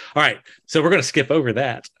happens. All right. So we're gonna skip over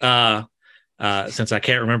that. Since I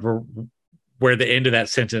can't remember where the end of that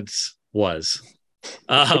sentence was.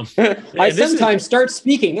 I sometimes start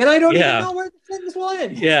speaking and I don't even know where the sentence will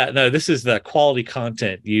end. Yeah, no, this is the quality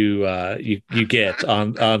content you get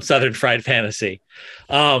on Southern Fried Fantasy.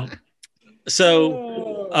 All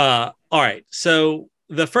right. So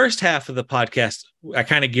the first half of the podcast, I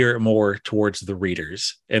kind of gear it more towards the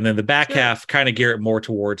readers, and then the back half kind of gear it more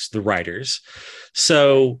towards the writers.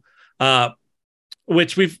 So,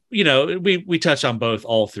 which we touch on both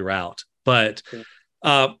all throughout, but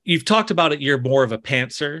you've talked about it. You're more of a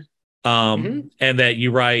pantser, and that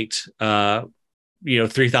you write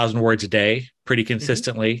 3,000 words a day pretty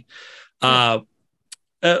consistently.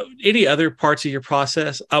 Any other parts of your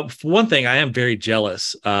process? One thing, I am very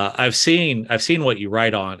jealous. I've seen what you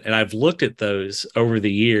write on, and I've looked at those over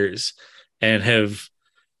the years, and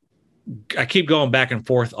I keep going back and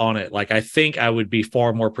forth on it. Like, I think I would be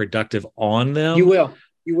far more productive on them. You will.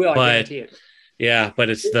 I but, guarantee it. Yeah, but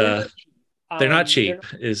it's they're not cheap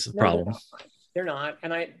is the problem. They're not.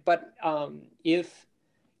 But if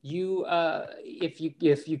you're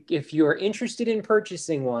interested in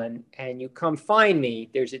purchasing one and you come find me,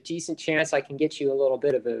 there's a decent chance I can get you a little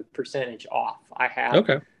bit of a percentage off. I have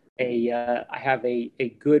a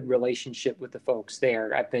good relationship with the folks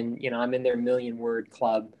there. I'm in their 1,000,000-word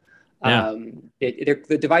club.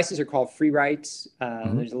 The devices are called free writes.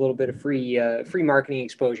 There's a little bit of free marketing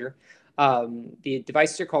exposure. The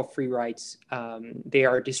devices are called free writes. They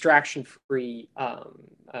are distraction-free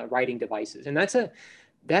writing devices, and that's a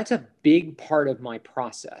big part of my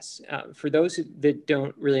process. For those that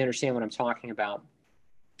don't really understand what I'm talking about,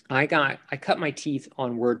 I cut my teeth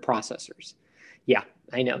on word processors. Yeah,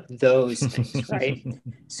 I know those things, right?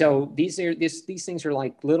 So these things are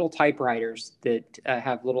like little typewriters that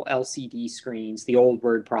have little LCD screens, the old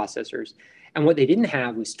word processors. And what they didn't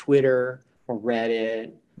have was Twitter or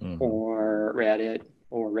Reddit or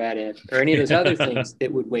any of those other things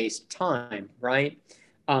that would waste time, right?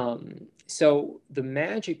 So the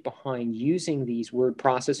magic behind using these word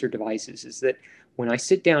processor devices is that when I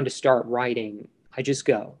sit down to start writing, I just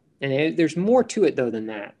go. And there's more to it, though, than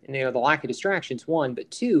that. And the lack of distractions, one, but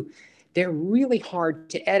two, they're really hard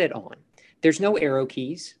to edit on. There's no arrow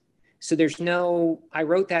keys. So I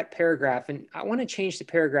wrote that paragraph and I want to change the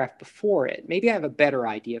paragraph before it. Maybe I have a better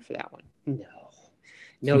idea for that one.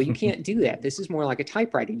 No, you can't do that. This is more like a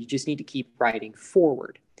typewriter. You just need to keep writing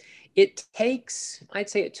forward. I'd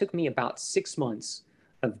say it took me about 6 months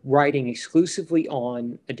of writing exclusively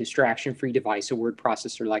on a distraction-free device, a word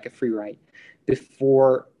processor like a FreeWrite,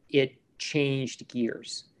 before it changed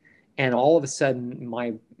gears. And all of a sudden,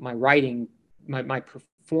 my writing, my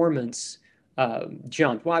performance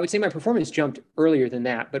jumped. Well, I would say my performance jumped earlier than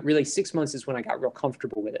that, but really 6 months is when I got real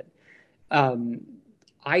comfortable with it.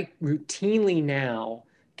 I routinely now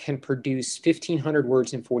can produce 1,500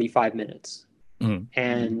 words in 45 minutes.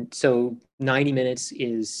 And so 90 minutes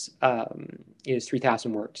is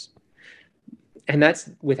 3,000 words. And that's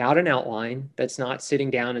without an outline. That's not sitting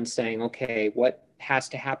down and saying, okay, what has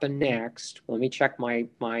to happen next? Let me check my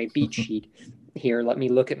beat sheet here. Let me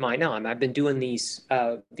look at I've been doing these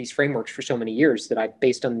frameworks for so many years that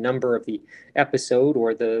based on the number of the episode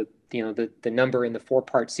or the number in the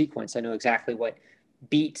 4-part sequence, I know exactly what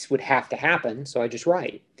beats would have to happen. So I just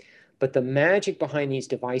write. But the magic behind these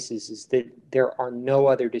devices is that there are no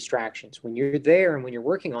other distractions. When you're there and when you're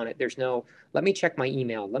working on it, there's no, let me check my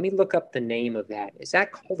email. Let me look up the name of that. Is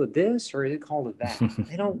that called a this or is it called a that?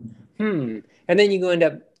 I don't, And then you end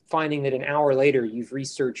up finding that an hour later you've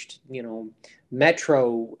researched,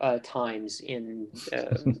 metro times in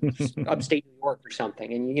upstate New York or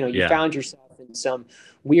something, and you Yeah. found yourself in some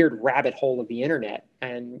weird rabbit hole of the internet,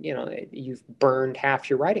 and you've burned half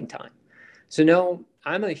your writing time. So no,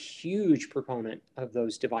 I'm a huge proponent of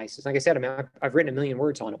those devices. Like I said, I mean, I've written 1 million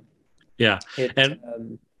words on them. Yeah.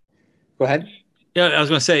 And Go ahead. yeah, I was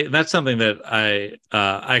going to say that's something that I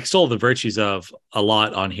extol the virtues of a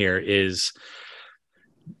lot on here is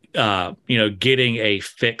getting a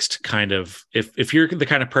fixed kind of, if you're the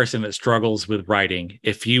kind of person that struggles with writing,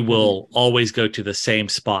 if you will always go to the same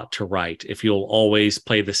spot to write, if you'll always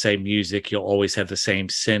play the same music, you'll always have the same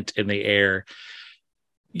scent in the air.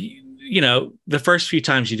 The first few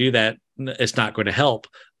times you do that, it's not going to help.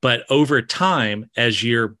 But over time, as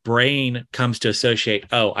your brain comes to associate,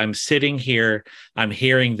 oh, I'm sitting here, I'm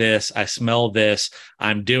hearing this, I smell this,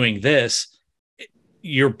 I'm doing this,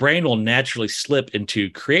 your brain will naturally slip into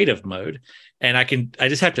creative mode. And I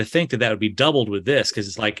just have to think that would be doubled with this, because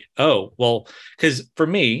it's like, oh, well, because for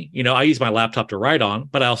me, I use my laptop to write on,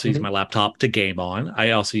 but I also use my laptop to game on.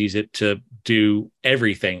 I also use it to do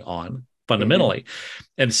everything on fundamentally.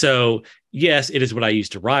 And so, yes, it is what I use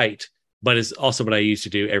to write, but it's also what I use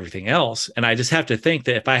to do everything else. And I just have to think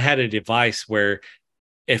that if I had a device where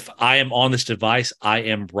if I am on this device, I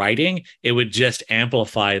am writing, it would just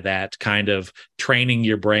amplify that kind of training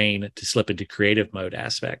your brain to slip into creative mode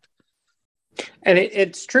aspect. And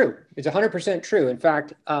it's true. It's 100% true. In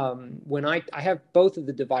fact, when I have both of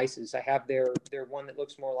the devices, I have their one that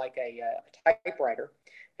looks more like a typewriter.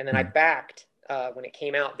 And then I backed, when it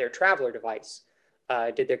came out, their traveler device.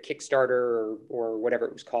 Did their Kickstarter or whatever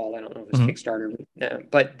it was called. I don't know if it was Kickstarter,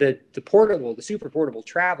 but the portable, the super portable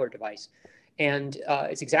traveler device. And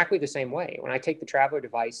it's exactly the same way. When I take the traveler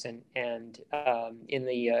device and in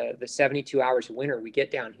the 72 hours of winter we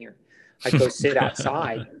get down here, I go sit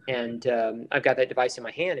outside and I've got that device in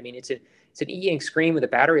my hand. I mean, it's an e-ink screen with a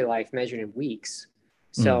battery life measured in weeks.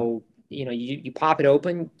 So, you pop it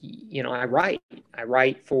open, I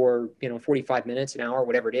write for, 45 minutes, an hour,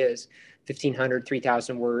 whatever it is, 1,500,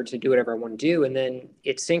 3,000 words, to do whatever I want to do. And then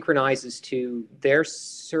it synchronizes to their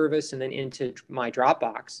service and then into my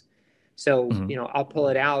Dropbox. So, I'll pull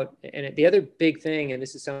it out. And the other big thing, and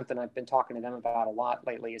this is something I've been talking to them about a lot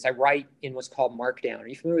lately, is I write in what's called Markdown. Are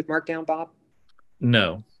you familiar with Markdown, Bob?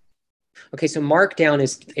 No. Okay, so Markdown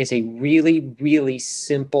is a really, really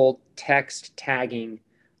simple text tagging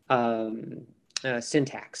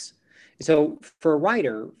syntax. So for a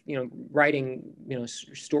writer, writing,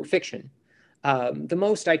 short fiction, the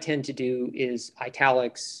most I tend to do is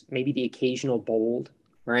italics, maybe the occasional bold,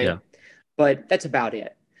 right? Yeah. But that's about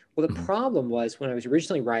it. Well, the problem was when I was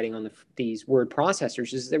originally writing on these word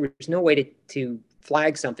processors is there was no way to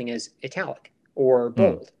flag something as italic or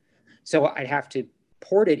bold. So I'd have to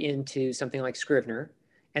port it into something like Scrivener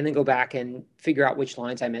and then go back and figure out which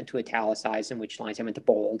lines I meant to italicize and which lines I meant to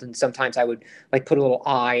bold. And sometimes I would put a little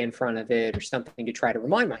I in front of it or something to try to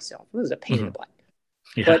remind myself. It was a pain in the butt.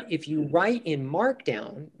 Yeah. But if you write in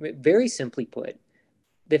Markdown, very simply put,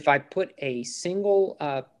 if I put a single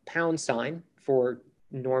pound sign for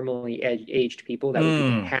normally aged people, that would be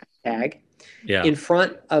the hashtag, in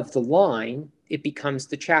front of the line, it becomes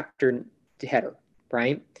the chapter header,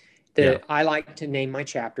 right? I like to name my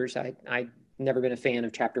chapters. I've never been a fan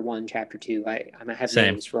of chapter 1, chapter 2. I have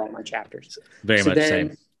names for all my chapters. Very much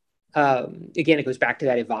same. Again, it goes back to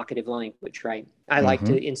that evocative language, right? I like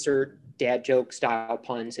to insert dad joke style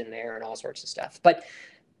puns in there and all sorts of stuff. But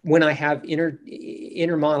when I have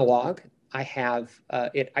inner monologue, I have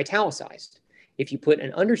it italicized. If you put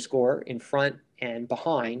an underscore in front and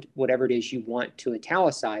behind whatever it is you want to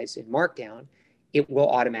italicize in Markdown, it will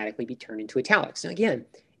automatically be turned into italics. And again,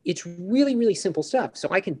 it's really, really simple stuff. So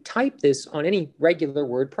I can type this on any regular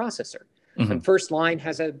word processor. And first line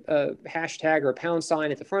has a hashtag or a pound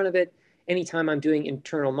sign at the front of it. Anytime I'm doing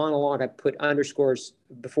internal monologue, I put underscores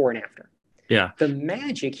before and after. Yeah. The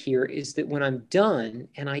magic here is that when I'm done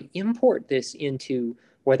and I import this into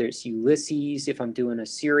whether it's Ulysses, if I'm doing a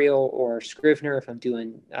serial, or Scrivener, if I'm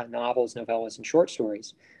doing novels, novellas, and short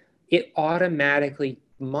stories, it automatically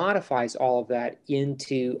modifies all of that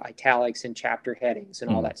into italics and chapter headings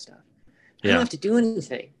and all that stuff. I don't have to do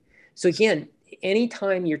anything. So again,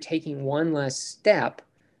 anytime you're taking one less step,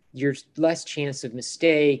 there's less chance of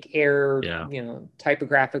mistake, error,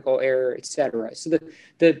 typographical error, etc. So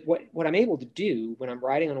what I'm able to do when I'm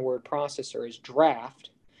writing on a word processor is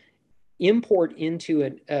draft, import into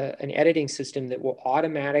an editing system that will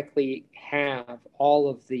automatically have all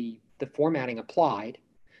of the formatting applied.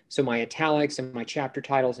 So my italics and my chapter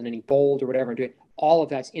titles and any bold or whatever I'm doing, all of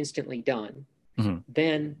that's instantly done.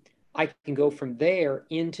 Then I can go from there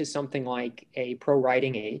into something like a pro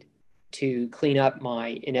writing aid to clean up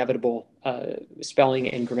my inevitable spelling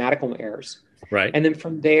and grammatical errors. Right. And then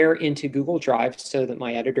from there into Google Drive so that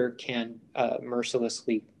my editor can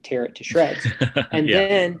mercilessly tear it to shreds. And Yeah.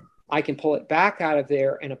 then I can pull it back out of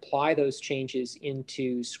there and apply those changes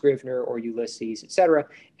into Scrivener or Ulysses, et cetera,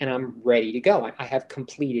 and I'm ready to go. I have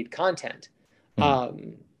completed content.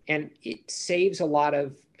 Mm. And it saves a lot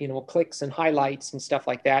of clicks and highlights and stuff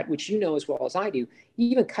like that, which you know as well as I do.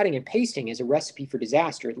 Even cutting and pasting is a recipe for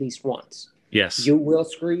disaster at least once. Yes. You will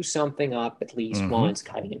screw something up at least Mm-hmm. once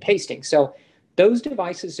cutting and pasting. So those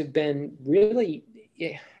devices have been really,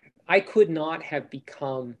 I could not have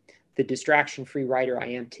become the distraction-free writer I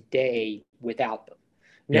am today without them.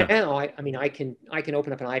 Yeah. Now, I mean, I can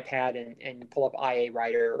open up an iPad and pull up IA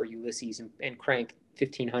Writer or Ulysses and crank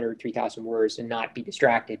 1,500, 3,000 words and not be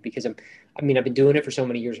distracted because I've been doing it for so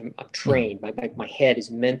many years. I'm trained. My head is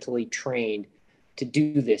mentally trained to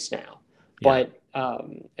do this now. Yeah.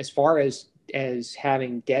 But as far as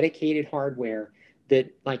having dedicated hardware that,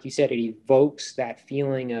 like you said, it evokes that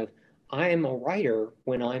feeling of I am a writer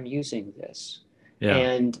when I'm using this. Yeah.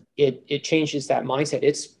 And it changes that mindset.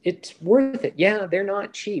 It's worth it. Yeah, they're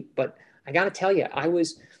not cheap, but I got to tell you,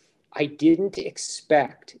 I didn't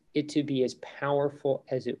expect it to be as powerful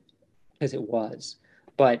as it was.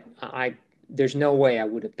 But there's no way I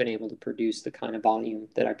would have been able to produce the kind of volume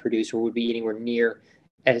that I produce, or would be anywhere near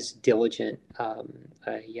as diligent a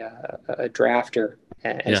drafter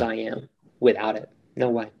as I am without it.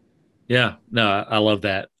 No way. Yeah, no, I love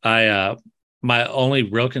that. My only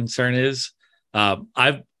real concern is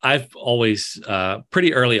I've always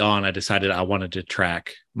pretty early on I decided I wanted to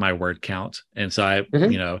track my word count, and so I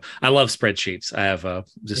love spreadsheets. I have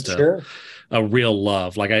a real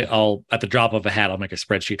love. Like I'll at the drop of a hat I'll make a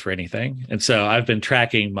spreadsheet for anything, and so I've been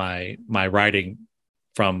tracking my writing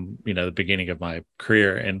from the beginning of my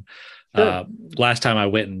career. And last time I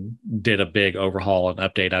went and did a big overhaul and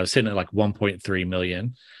update, I was sitting at like 1.3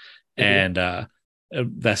 million. And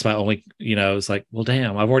that's my only, it's like, well,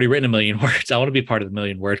 damn, I've already written 1 million words. I want to be part of the 1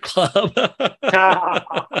 million word club.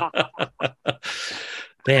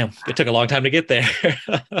 Damn, it took a long time to get there.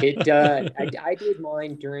 It does. I did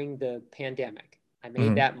mine during the pandemic. I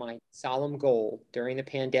made that my solemn goal during the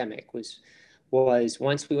pandemic was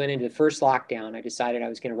once we went into the first lockdown, I decided I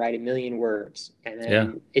was going to write 1 million words. And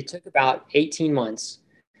then it took about 18 months.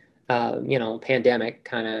 Pandemic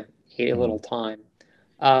kind of ate a little time.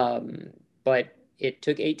 But it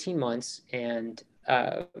took 18 months, and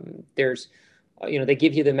there's, they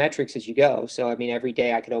give you the metrics as you go. So, I mean, every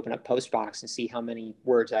day I could open up Postbox and see how many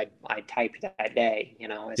words I typed that day,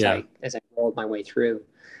 as I rolled my way through.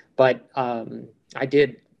 But I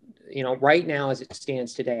did, right now as it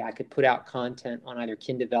stands today, I could put out content on either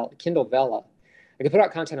Kindle Vella. I could put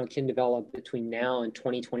out content on Kindle Vella between now and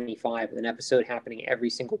 2025 with an episode happening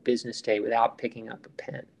every single business day without picking up a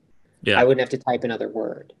pen. Yeah. I wouldn't have to type another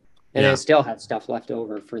word. And then still had stuff left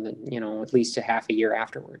over for the, at least a half a year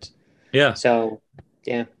afterwards. Yeah. So,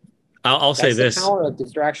 yeah. I'll say this. The power of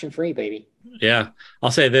distraction-free, baby. Yeah.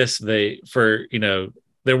 I'll say this. There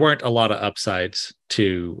weren't a lot of upsides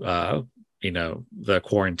to, the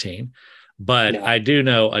quarantine. But I do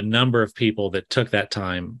know a number of people that took that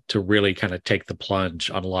time to really kind of take the plunge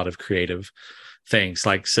on a lot of creative things.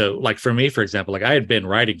 Like for me, for example, like I had been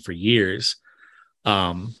writing for years,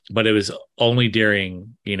 but it was only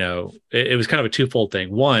during, it was kind of a twofold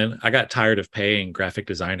thing. One, I got tired of paying graphic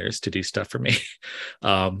designers to do stuff for me.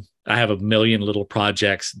 I have 1 million little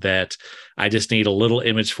projects that I just need a little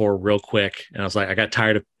image for real quick. And I was like, I got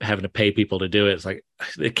tired of having to pay people to do it. It's like,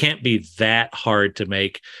 it can't be that hard to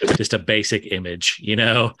make just a basic image,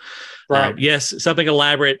 Right. Yes, something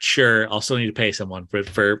elaborate. Sure. I'll still need to pay someone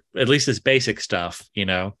for at least this basic stuff,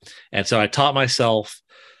 And so I taught myself,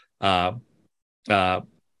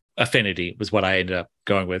 Affinity was what I ended up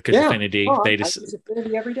going with, because Affinity, I use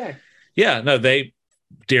Affinity every day. Yeah, no,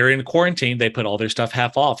 during quarantine they put all their stuff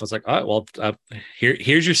half off. I was like, all right, well,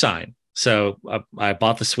 here's your sign. So I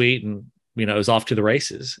bought the suite, and it was off to the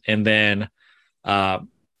races. And then around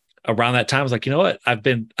that time, I was like, you know what? I've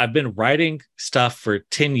been writing stuff for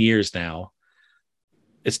 10 years now.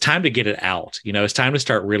 It's time to get it out. It's time to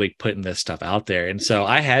start really putting this stuff out there. And so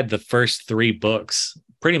I had the first 3 books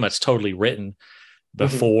pretty much totally written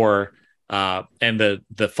before, and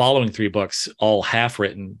the following 3 books all half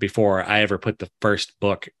written before I ever put the first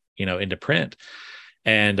book, into print.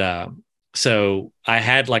 And so I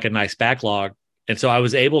had like a nice backlog, and so I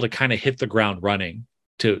was able to kind of hit the ground running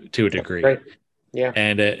to a degree. Right. Yeah.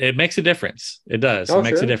 And it makes a difference. It does. It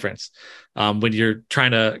makes a difference when you're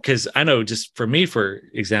trying to, because I know just for me, for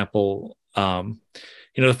example,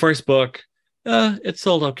 the first book, it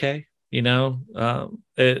sold okay.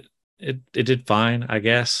 It did fine, I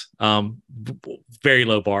guess. Very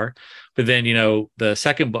low bar. But then, the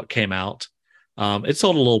second book came out. It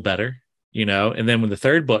sold a little better, and then when the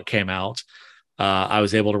third book came out, I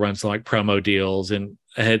was able to run some like promo deals, and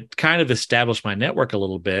I had kind of established my network a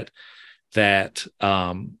little bit that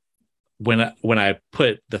when I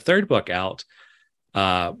put the third book out,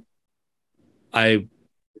 uh, I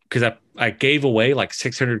because I gave away like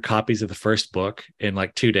 600 copies of the first book in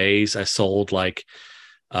like 2 days. I sold like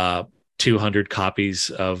uh 200 copies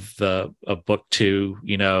of book two,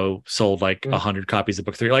 sold like 100 copies of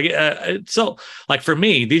book three. Like so like for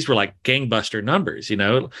me, these were like gangbuster numbers,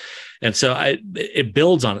 and so it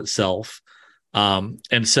builds on itself.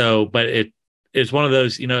 And so, but it's one of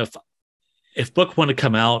those, if book one had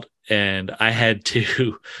come out and I had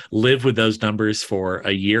to live with those numbers for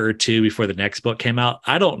a year or two before the next book came out,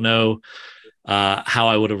 I don't know how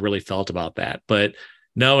I would have really felt about that. But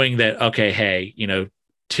knowing that, okay, hey,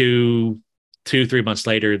 2-3 months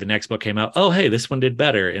later, the next book came out. Oh, hey, this one did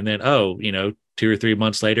better. And then, 2 or 3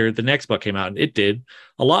 months later, the next book came out and it did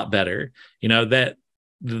a lot better. That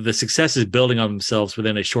the successes building on themselves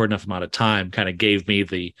within a short enough amount of time kind of gave me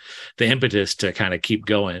the impetus to kind of keep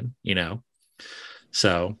going,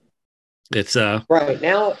 So it's right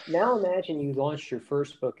now. Now imagine you launched your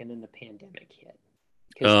first book and then the pandemic hit,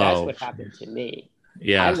 because that's what happened to me.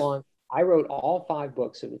 Yeah. I wrote all 5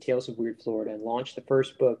 books of the Tales of Weird Florida and launched the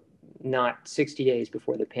first book not 60 days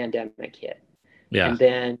before the pandemic hit. Yeah. And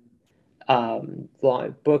then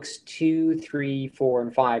books 2, 3, 4,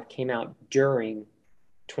 and 5 came out during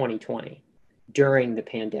 2020, during the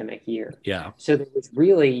pandemic year. Yeah. So there was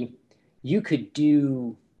really, you could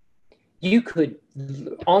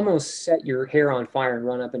almost set your hair on fire and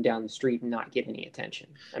run up and down the street and not get any attention.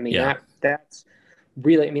 I mean, that's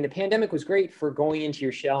really, I mean, the pandemic was great for going into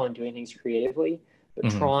your shell and doing things creatively, but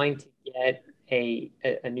trying to get a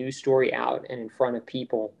news story out and in front of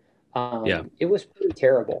people, it was pretty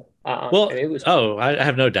terrible. It was. Oh, I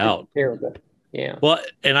have no doubt. Terrible. Yeah. Well,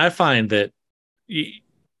 and I find that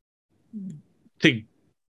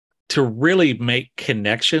to really make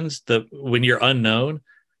connections, when you're unknown,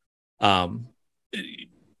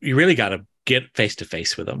 you really got to get face to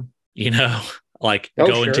face with them, like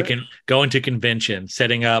going to conventions,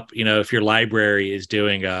 setting up, if your library is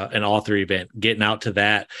doing an author event, getting out to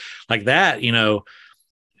that, like that,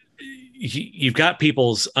 you've got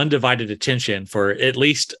people's undivided attention for at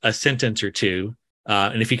least a sentence or two.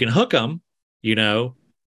 And if you can hook them, you may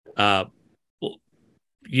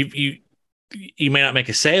not make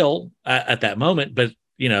a sale at that moment, but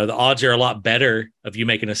the odds are a lot better of you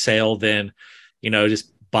making a sale than,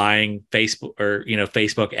 just buying Facebook or,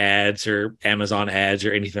 Facebook ads or Amazon ads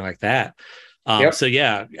or anything like that. So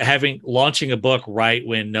yeah, launching a book right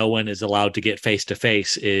when no one is allowed to get face to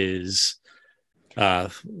face is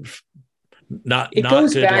not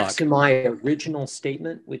goes good back luck. to my original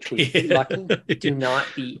statement, which was be lucky, do not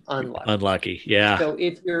be unlucky. Yeah. So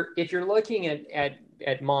if you're looking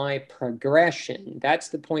at my progression, that's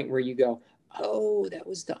the point where you go, oh, that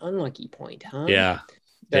was the unlucky point, huh? Yeah.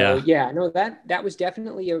 So no, that was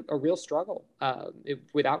definitely a real struggle,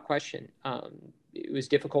 without question. It was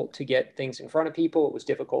difficult to get things in front of people. It was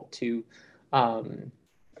difficult to,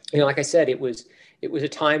 like I said, it was a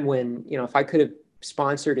time when, if I could have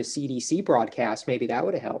sponsored a CDC broadcast, maybe that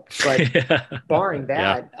would have helped. But barring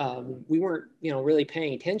that, we weren't, really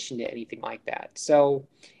paying attention to anything like that. So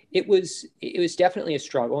it was definitely a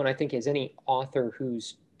struggle. And I think as any author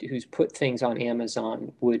who's put things on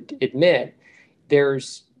Amazon would admit, there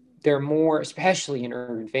are more, especially in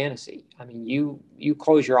urban fantasy. I mean, you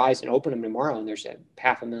close your eyes and open them tomorrow, and there's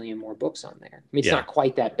 500,000 more books on there. I mean, it's not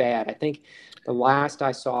quite that bad. I think the last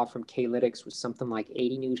I saw from K-Lytics was something like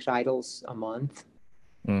 80 new titles a month.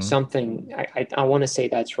 Something, I want to say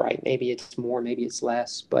that's right. Maybe it's more, maybe it's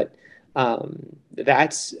less, but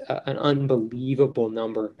that's an unbelievable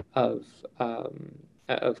number of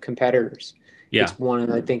competitors. Yeah. It's one of,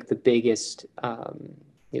 I think, the biggest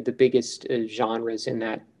genres in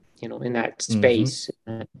that, in that space,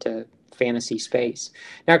 that fantasy space.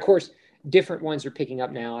 Now, of course, different ones are picking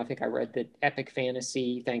up now. I think I read that epic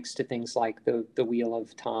fantasy, thanks to things like the Wheel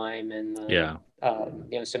of Time and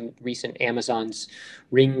some recent Amazon's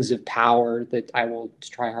Rings of Power that I will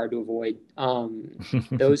try hard to avoid.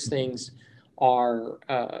 Those things are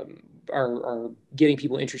getting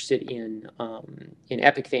people interested in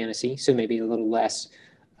epic fantasy, so maybe a little less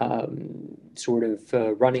sort of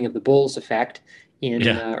running of the bulls effect in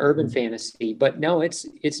urban fantasy. But no, it's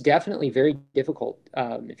definitely very difficult.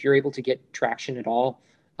 If you're able to get traction at all,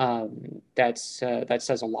 that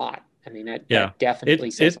says a lot I mean, that Yeah. that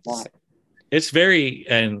definitely says a lot. It's very,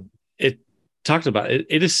 and it talked about it.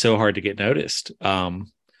 It is so hard to get noticed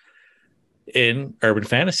in urban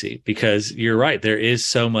fantasy because you're right. There is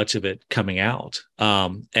so much of it coming out.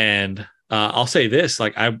 And I'll say this,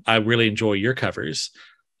 like I really enjoy your covers.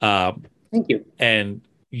 Um, Thank you. and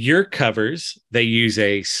your covers, they use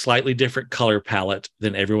a slightly different color palette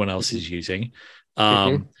than everyone else Mm-hmm. is using.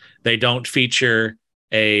 Mm-hmm. They don't feature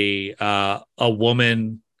a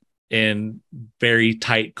woman in very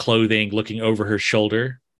tight clothing looking over her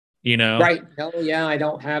shoulder, you know? Right. No, yeah, I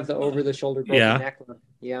don't have the over the shoulder broken Yeah. neckline.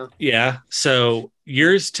 Yeah. Yeah. So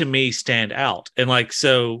yours to me stand out. And like,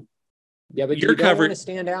 so Yeah, but your you don't want to cover.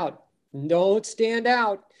 stand out. Don't stand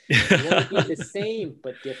out. You want to be the same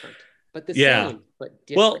but different. But the Yeah. same but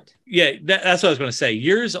Well, different. yeah, that's what I was going to say.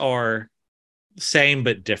 Yours are same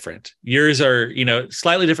but different. Yours are,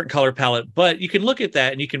 slightly different color palette, but you can look at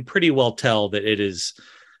that and you can pretty well tell that it is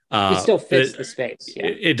It still fits it, the space. Yeah.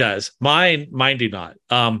 it does. Mine do not.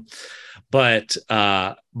 But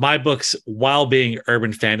my books, while being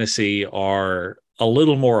urban fantasy, are a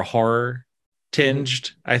little more horror Mm-hmm.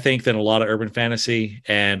 tinged, I think, than a lot of urban fantasy.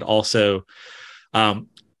 And also, um,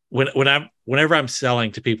 whenever I'm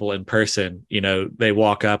selling to people in person, they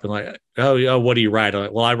walk up and like, oh, yeah, what do you write? I'm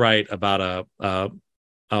like, well, I write about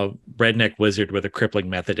a redneck wizard with a crippling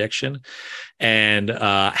meth addiction, and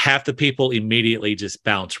half the people immediately just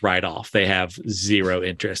bounce right off. They have zero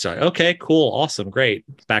interest. They're like, okay, cool, awesome, great.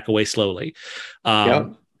 Back away slowly.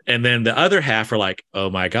 Yep. And then the other half are like, oh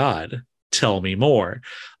my god, tell me more.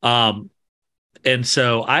 Um, and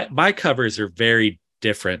so my covers are very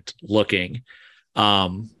different looking,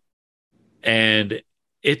 um, and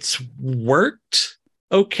it's worked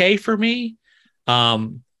okay for me.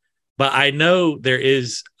 Um, but I know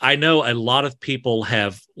a lot of people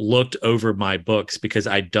have looked over my books because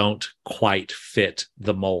I don't quite fit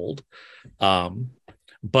the mold. Um,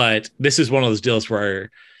 but this is one of those deals where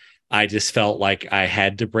I just felt like I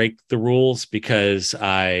had to break the rules because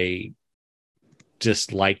I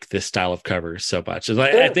just like this style of cover so much.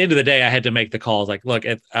 Like, at Sure. the end of the day, I had to make the calls like, look,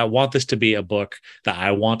 I want this to be a book that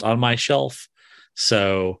I want on my shelf.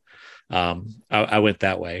 So I went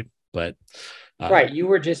that way. But Right. You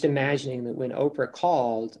were just imagining that when Oprah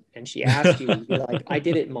called and she asked you, you'd be like, I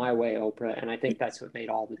did it my way, Oprah. And I think that's what made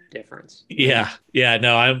all the difference. yeah, yeah,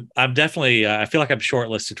 no, I'm definitely. I feel like I'm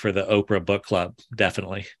shortlisted for the Oprah Book Club.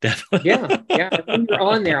 Definitely, definitely. Yeah. Yeah. When you're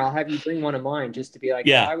on there, I'll have you bring one of mine just to be like,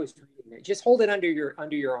 yeah, Yeah. I was reading it. Just hold it under your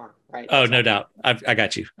arm. Right. Oh, That's no all. doubt. I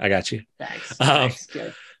got you. I got you. Thanks. Um, Thanks. Good.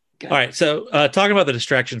 all Good. right. So, talking about the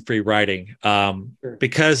distraction-free writing, Sure.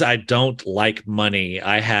 because I don't like money,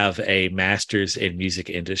 I have a master's in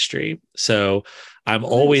music industry. So, I'm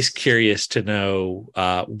always Nice. curious to know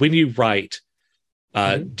when you write.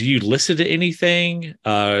 Mhm. Do you listen to anything?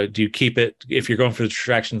 Do you keep it if you're going for the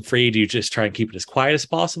distraction free? Do you just try and keep it as quiet as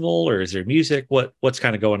possible, or is there music? What's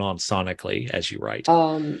kind of going on sonically as you write?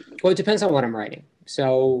 Well, it depends on what I'm writing.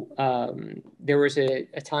 So there was a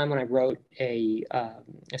time when I wrote a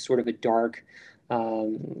sort of a dark,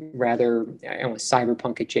 rather, I don't know,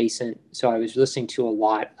 cyberpunk adjacent. So I was listening to a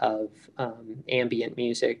lot of ambient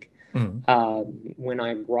music. Mm. When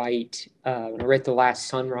I write The Last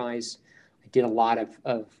Sunrise, I did a lot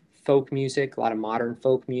of folk music, a lot of modern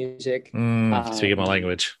folk music. Speaking my Um,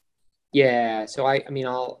 language. yeah, so I mean,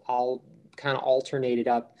 I'll kind of alternate it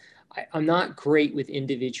up. I'm not great with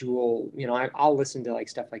individual, I'll listen to like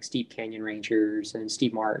stuff like Steep Canyon Rangers and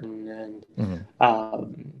Steve Martin, and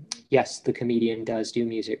Mm. yes, the comedian does do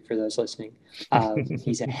music for those listening.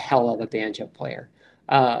 He's a hell of a banjo player.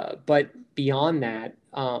 But beyond that,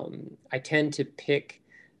 I tend to pick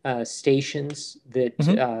stations that,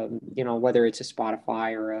 Hmm. whether it's a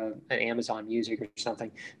Spotify or an Amazon Music or something,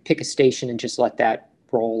 pick a station and just let that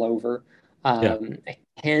roll over. Yeah. I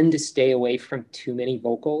tend to stay away from too many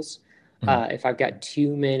vocals. Mm. If I've got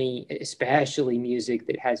too many, especially music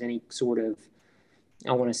that has any sort of,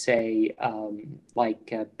 I want to say,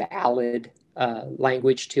 like a ballad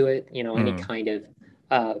language to it, any Mm. kind of,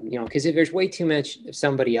 because if there's way too much of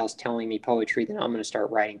somebody else telling me poetry, then I'm going to start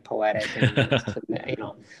writing poetic.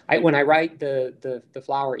 And, when I write the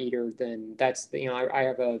Flower Eater, then that's I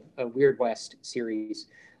have a Weird West series,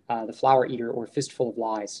 the Flower Eater or Fistful of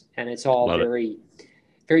Lies, and it's all Love it. very,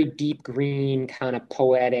 very deep green kind of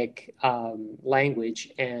poetic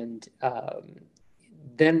language. And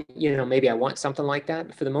then maybe I want something like that,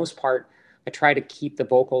 but for the most part I try to keep the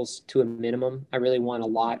vocals to a minimum. I really want a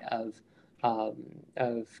lot of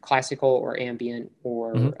classical or ambient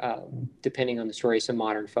or Hmm. depending on the story, some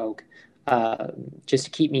modern folk, just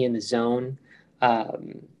to keep me in the zone.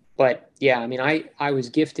 um, But yeah, I mean, I was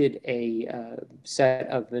gifted a set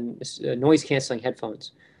of noise canceling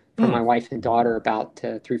headphones from my Hmm. wife and daughter about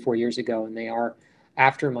 3 4 years ago, and they are,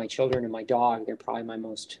 after my children and my dog, they're probably my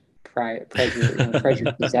most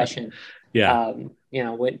treasured possession. Yeah.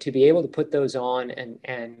 To be able to put those on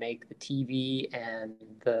and make the TV and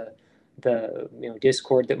the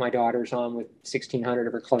Discord that my daughter's on with 1,600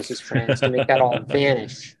 of her closest friends, to make that all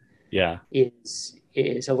vanish Yeah. is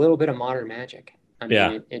a little bit of modern magic. I mean,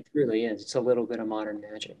 Yeah. it really is. It's a little bit of modern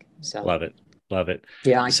magic. So Love it. Love it.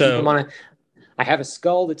 yeah, I keep them So, on I have a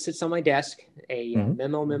skull that sits on my desk, a mhm.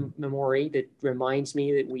 memory that reminds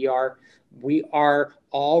me that we are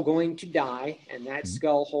all going to die, and that Mhm.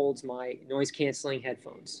 skull holds my noise canceling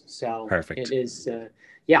headphones. So it Perfect. is,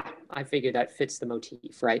 yeah. I figure that fits the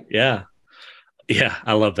motif, right? Yeah. Yeah.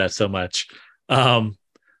 I love that so much. Um,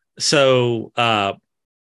 so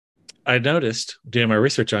I noticed doing my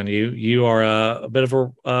research on you, you are a bit of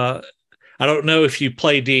I don't know if you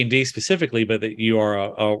play D&D specifically, but that you are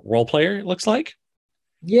a role player, it looks like.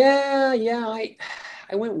 Yeah, yeah.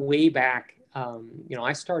 I went way back.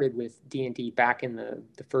 I started with D&D back in the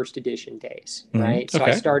first edition days, Mhm. right? So I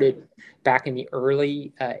Okay. started back in the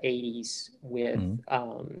early '80s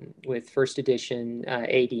Mhm. with first edition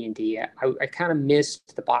AD&D. I kind of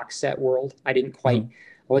missed the box set world. Mhm. I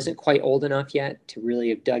wasn't quite old enough yet to really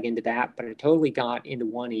have dug into that, but I totally got into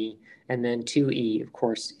 1E and then 2E, of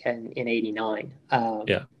course, in '89.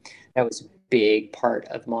 Yeah. That was a big part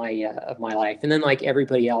of my life. And then, like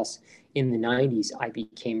everybody else in the '90s, I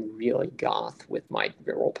became really goth with my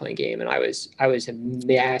role playing game, and I was a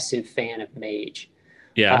massive fan of Mage.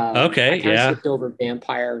 Yeah. I Okay. kind of Yeah. skipped over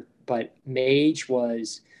Vampire, but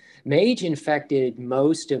Mage infected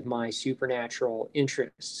most of my supernatural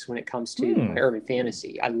interests when it comes to my Hmm. urban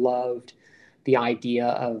fantasy. I loved the idea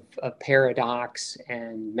of paradox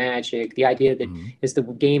and magic, the idea that Mhm. as the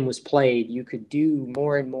game was played, you could do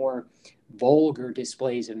more and more vulgar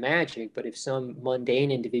displays of magic, but if some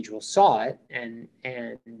mundane individual saw it and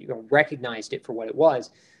recognized it for what it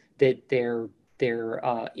was, that their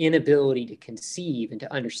inability to conceive and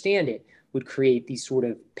to understand it would create these sort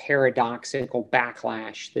of paradoxical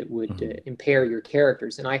backlash that would Mhm. impair your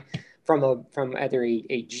characters. And from either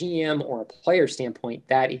a GM or a player standpoint,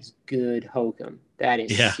 that is good hokum. That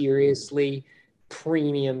is Yeah. seriously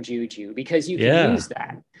premium juju because you can Yeah. use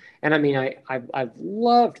that. And I mean, I've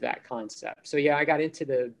loved that concept. So yeah, I got into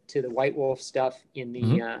the White Wolf stuff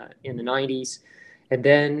Mhm. in the '90s, and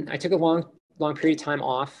then I took a long period of time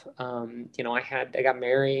off. I got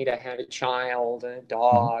married, I had a child, a Mhm.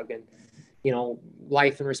 dog, and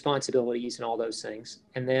life and responsibilities and all those things.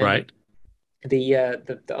 And then Right.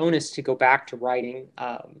 the onus to go back to writing,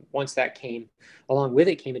 once that came along with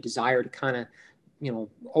it, came a desire to kind of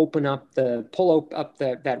open up up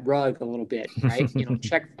that rug a little bit, right?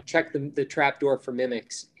 Check the trap door for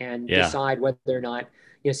mimics and Yeah. decide whether or not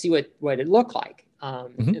see what it looked like.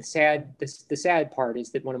 Mhm. The sad part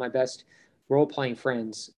is that one of my best role playing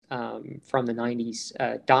friends from the '90s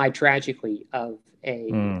died tragically of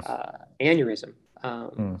a Mm. aneurysm.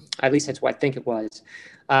 Mm. At least that's what I think it was,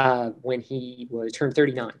 when he was turned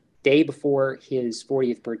 39, day before his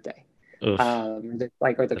 40th birthday, Oof. or the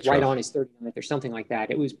That's right on rough. his 39th or something like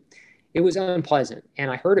that. It was unpleasant,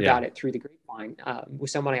 and I heard Yeah. about it through the grapevine,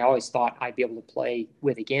 with someone I always thought I'd be able to play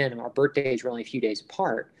with again. And our birthdays were only a few days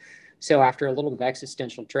apart, so after a little bit of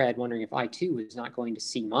existential dread, wondering if I too was not going to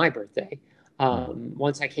see my birthday, Mm.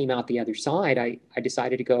 once I came out the other side, I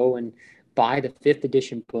decided to go and buy the fifth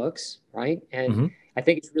edition books, right? And Mhm. I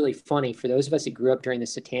think it's really funny for those of us that grew up during the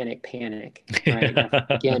Satanic Panic, right? Now,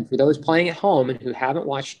 again, for those playing at home and who haven't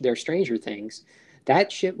watched their Stranger Things,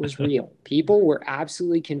 that shit was real. People were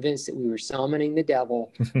absolutely convinced that we were summoning the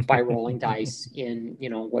devil by rolling dice in,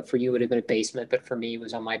 what for you would have been a basement, but for me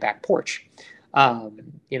was on my back porch. I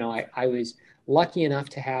was lucky enough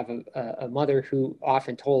to have a mother who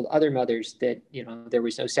often told other mothers that, there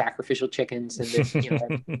was no sacrificial chickens and that,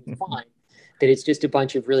 everything was fine, that it's just a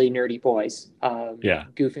bunch of really nerdy boys Yeah.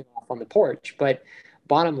 goofing off on the porch. But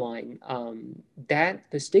bottom line, that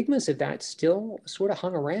the stigmas of that still sort of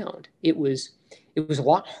hung around. It was a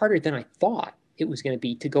lot harder than I thought it was going to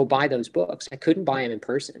be to go buy those books. I couldn't buy them in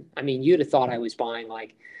person. I mean, you'd have thought I was buying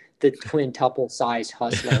like the quintuple size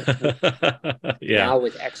Hustler, Yeah. now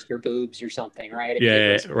with extra boobs or something, right? I mean,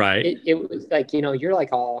 Yeah. Right. it was like, you're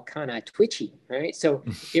like all kind of twitchy, right? So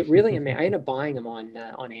it really, I mean, I ended up buying them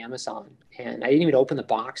on Amazon, and I didn't even open the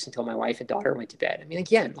box until my wife and daughter went to bed. I mean,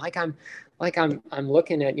 again, I'm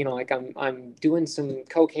looking at, like I'm doing some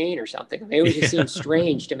cocaine or something. I mean, it was just Yeah. seemed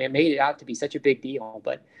strange to me. It made it out to be such a big deal,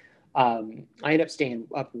 but I ended up staying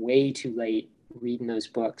up way too late reading those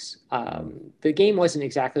books. The game wasn't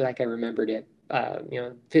exactly like I remembered it.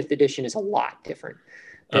 Fifth edition is a lot different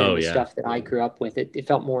than Oh the yeah. stuff that I grew up with. It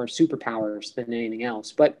felt more superpowers than anything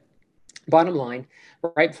else. But bottom line,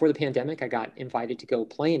 right before the pandemic, I got invited to go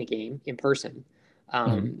play in a game in person.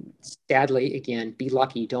 Mhm. Sadly, again, be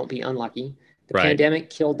lucky, don't be unlucky. The Right. pandemic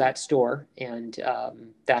killed that store, and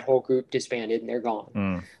that whole group disbanded, and they're gone.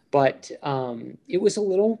 Mm. But it was a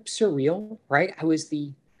little surreal, right? I was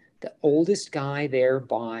the oldest guy there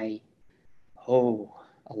by a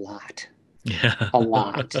lot, Yeah. a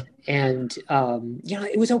lot, and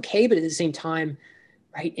it was okay, but at the same time,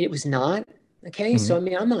 right? It was not okay. So I Mhm.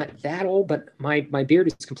 mean, I'm not that old, but my beard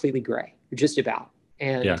is completely gray, just about, Yeah.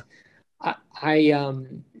 and I I,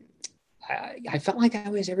 um, I felt like I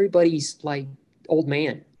was everybody's like old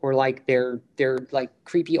man or like their like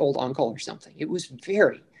creepy old uncle or something. It was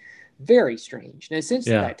very very strange. Now since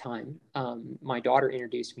Yeah. that time, my daughter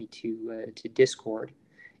introduced me to Discord,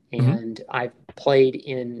 Mhm. and I've played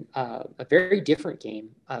in a very different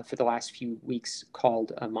game for the last few weeks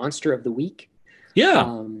called Monster of the Week. Yeah.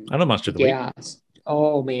 Um, I know Monster of the Week. yeah.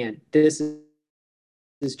 Oh man, this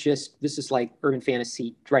is like urban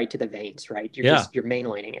fantasy right to the veins, right? Yeah. You're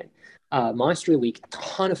mainlining it. Monster of the Week,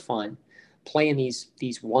 ton of fun playing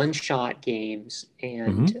these one shot games,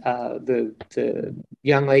 and Mhm. the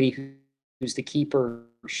young lady who's the keeper,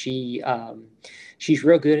 she's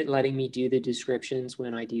real good at letting me do the descriptions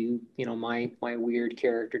when I do, my weird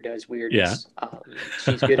character does Yeah. weirdness.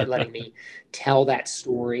 She's good at letting me tell that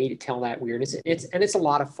story, to tell that weirdness. It's a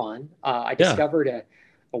lot of fun. I Yeah. discovered a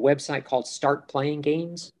website called Start Playing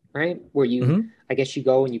Games, right? Where Mhm. I guess you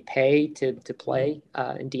go and you pay to play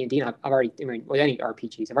in D&D. And I've already, I mean, with any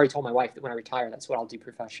RPGs, I've already told my wife that when I retire, that's what I'll do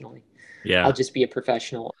professionally. I'll Yeah. just be a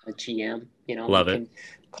professional GM. You Love it. can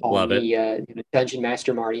call Love it. me Dungeon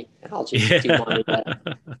Master Marty, and I'll just do my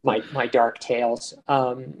Yeah. my dark tales.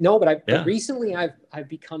 No, but Yeah. recently I've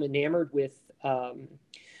become enamored with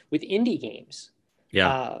indie games.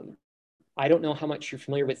 Yeah. Um, I don't know how much you're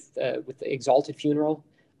familiar with the Exalted Funeral,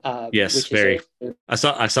 Yes, which is very. I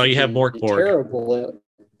saw you which have is a Morkborg. terrible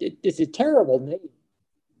it's a terrible name.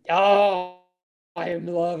 Oh, I am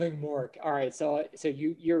loving Mork. All right, so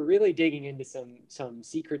you're really digging into some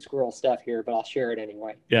secret squirrel stuff here, but I'll share it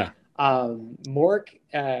anyway. Yeah. Mork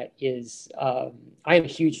is I am a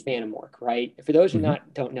huge fan of Mork. Right, for those who Mhm.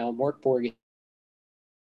 not don't know, Mork Borg.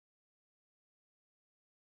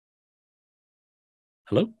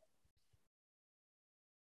 Hello?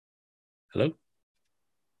 Hello?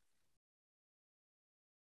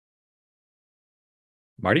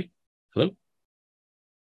 Marty? Hello?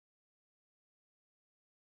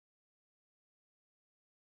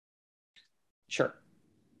 Sure.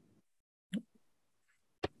 All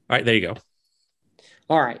right, there you go.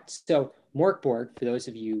 All right. So Morkborg, for those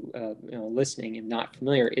of you, listening and not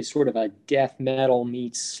familiar, is sort of a death metal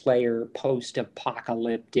meets Slayer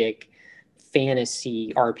post-apocalyptic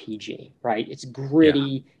fantasy RPG. Right? It's Yeah.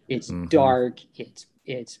 gritty. It's Mhm. dark.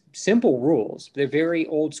 It's simple rules. They're very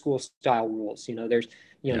old school style rules. There's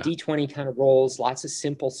Yeah. D20 kind of rolls, lots of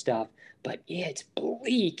simple stuff, but it's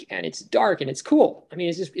bleak and it's dark and it's cool. I mean,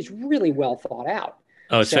 it's really well thought out.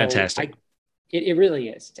 Oh, it's So fantastic. it really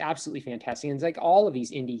is. It's absolutely fantastic. And it's like all of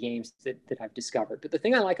these indie games that I've discovered. But the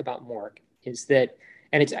thing I like about Mork is that,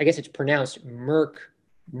 and I guess it's pronounced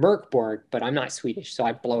Merkborg, but I'm not Swedish, so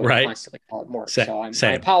I blow it and Right. constantly call it Mork. Same. So I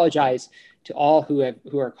Same. apologize to all who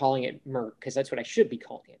are calling it Merk, because that's what I should be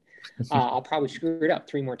calling it. I'll probably screw it up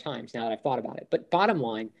 3 more times now that I've thought about it. But bottom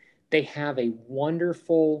line, they have a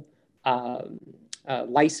wonderful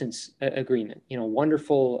license agreement.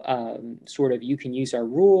 Wonderful sort of, you can use our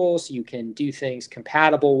rules, you can do things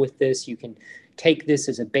compatible with this, you can take this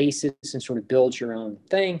as a basis and sort of build your own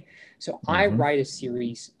thing. So I Mhm. write a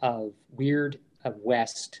series of weird of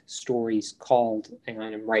West stories called,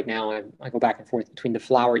 and right now I go back and forth between the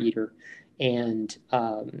Flower Eater and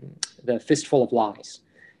the Fistful of Lies.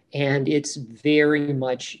 And it's very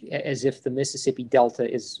much as if the Mississippi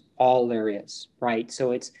Delta is all there is, right?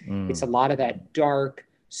 So it's a Mm. lot of that dark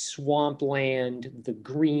swampland, the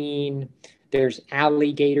green. There's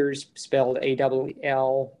alligators spelled Alley.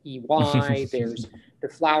 There's the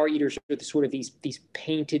flower eaters are the sort of these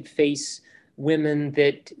painted face women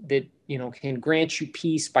that can grant you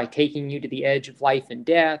peace by taking you to the edge of life and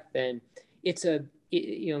death. And it's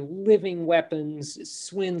living weapons,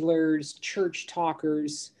 swindlers, church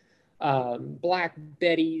talkers, black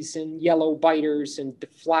betties and yellow biters and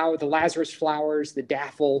the Lazarus flowers, the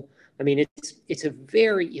daffle. I mean, it's a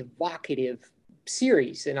very evocative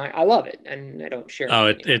series, and I love it, and I don't share it Oh,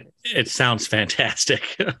 with it anyone. it it sounds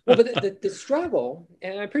fantastic. Well, but the struggle,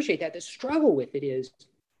 and I appreciate that. The struggle with it is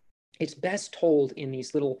it's best told in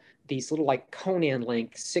these little like Conan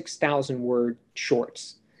length 6,000 word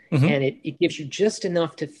shorts. Mm-hmm. And it gives you just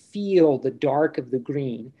enough to feel the dark of the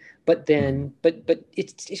green, but Mm-hmm. then but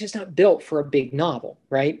it's just not built for a big novel,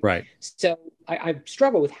 right? Right. So I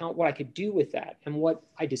struggled with what I could do with that. And what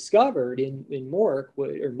I discovered in Merc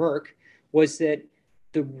was that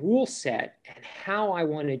the rule set and how I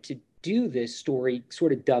wanted to do this story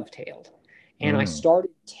sort of dovetailed. And I Mm.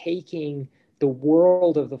 started taking the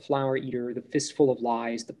world of the flower eater, the fistful of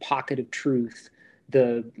lies, the pocket of truth,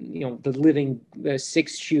 the living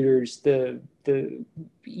six shooters, the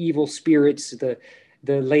evil spirits, the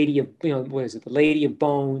lady of what is it, the lady of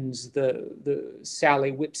bones, the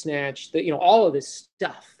Sally Whipsnatch, all of this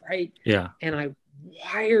stuff, right? Yeah. And I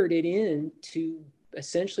wired it into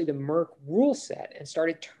essentially the Merc rule set and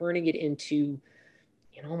started turning it into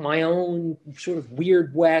my own sort of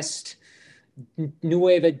weird West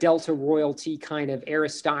Nueva Delta royalty kind of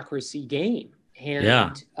aristocracy game.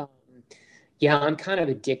 Yeah. And yeah, I'm kind of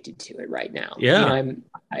addicted to it right now. Yeah.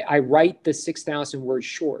 I write the 6,000 word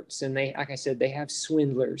shorts, and they, like I said, they have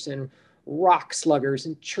swindlers and rock sluggers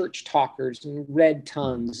and church talkers and red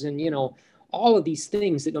tongues and all of these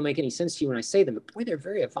things that don't make any sense to you when I say them, but boy, they're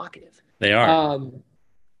very evocative. They are.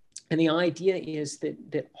 And the idea is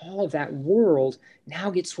that all of that world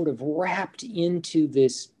now gets sort of wrapped into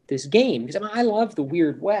this game. Because I love the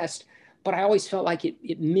Weird West, but I always felt like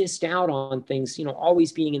it missed out on things,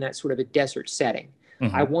 always being in that sort of a desert setting.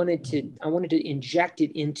 I Mm-hmm. wanted to inject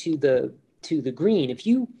it into the green. If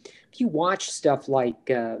you watch stuff like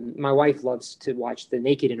my wife loves to watch The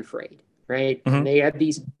Naked and Afraid, right? And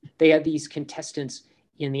Mm-hmm. they have these contestants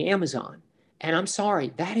in the Amazon, and I'm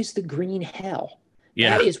sorry, that is the green hell.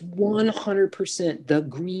 That Yeah. is 100% the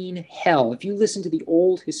green hell. If you listen to the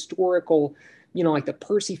old historical, like the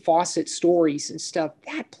Percy Fawcett stories and stuff,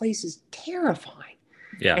 that place is terrifying.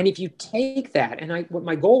 Yeah. And if you take that, and what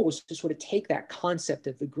my goal was to sort of take that concept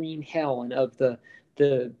of the green hell and of the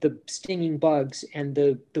stinging bugs and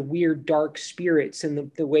the weird dark spirits and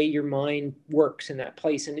the way your mind works in that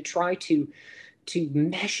place, and to try to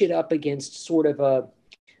mesh it up against sort of a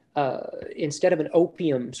instead of an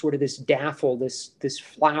opium, sort of this daffle, this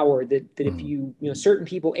flower that if Mm-hmm. certain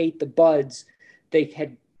people ate the buds, they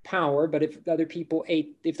had power, but if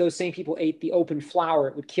those same people ate the open flower,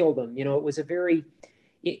 it would kill them. It was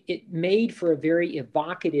it made for a very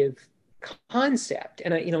evocative concept.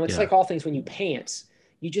 And it's Yeah. like all things when you pants,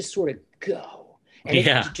 you just sort of go, and it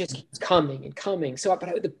Yeah. just keeps coming and coming. So,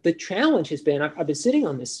 but the challenge has been I've been sitting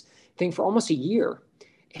on this thing for almost a year,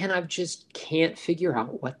 and I just can't figure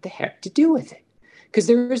out what the heck to do with it, because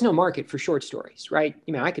there is no market for short stories, right?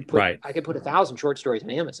 I could put Right. 1,000 short stories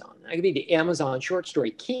on Amazon. I could be the Amazon short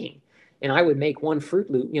story king, and I would make one fruit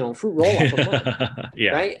roll up a month,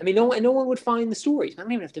 Yeah. right? I mean, no one would find the stories. I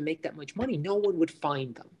don't even have to make that much money. No one would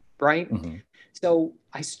find them, right? Mm-hmm. So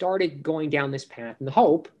I started going down this path, and the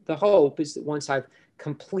hope is that once I've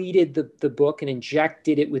completed the book and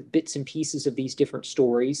injected it with bits and pieces of these different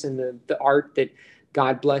stories and the art that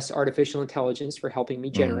God bless artificial intelligence for helping me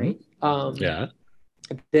Mm-hmm. generate, Yeah.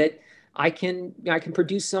 that I can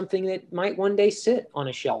produce something that might one day sit on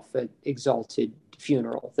a shelf at Exalted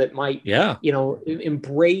Funeral, that might Yeah.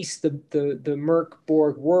 embrace the Merc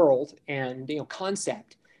Borg world and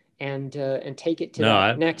concept, and take it to No,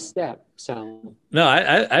 that I next step. So no,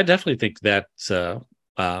 I definitely think that's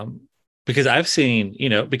um because I've seen,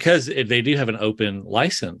 because they do have an open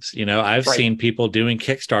license, I've right. seen people doing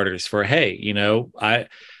Kickstarters for, hey,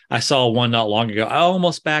 I saw one not long ago. I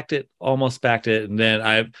almost backed it, and then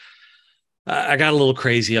I got a little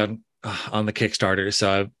crazy on the Kickstarter,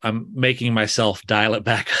 so I'm making myself dial it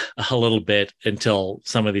back a little bit until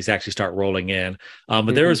some of these actually start rolling in.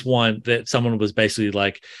 But there Mm-hmm. was one that someone was basically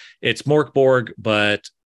like, it's Morkborg, but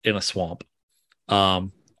in a swamp.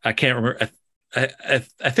 I can't remember.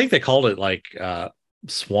 I think they called it like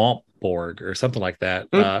Swamp Borg or something like that.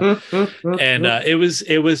 And it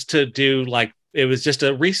was to do like, it was just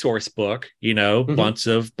a resource book, Mm-hmm. bunch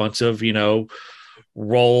of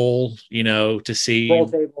roll, to see. Roll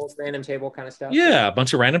tables, random table kind of stuff. Yeah. Yeah, a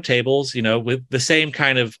bunch of random tables, with the same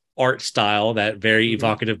kind of art style, that very Mm-hmm.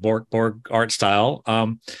 evocative Borg art style.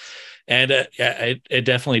 And yeah, it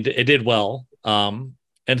definitely it did well.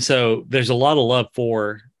 And so there's a lot of love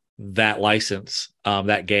for that license,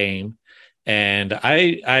 that game, and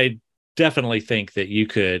I definitely think that you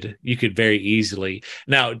could very easily.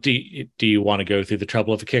 Now, do you want to go through the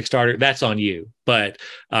trouble of a Kickstarter? That's on you, but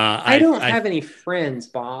I don't I have any friends,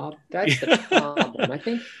 Bob. That's the problem. I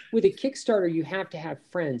think with a Kickstarter, you have to have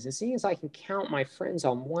friends. And seeing as I can count my friends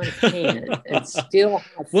on one hand and still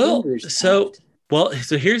have well, fingers so left.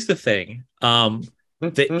 so here's the thing.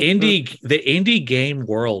 the indie game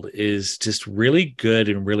world is just really good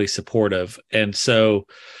and really supportive. And so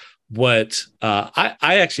what I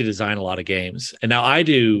actually design a lot of games, and now I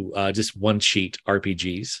do just one sheet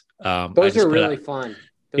RPGs. I Those just are put really out, fun.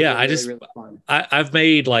 Those yeah, are really, really fun. I've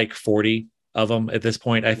made like 40 of them at this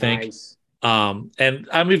point, I think. Nice. And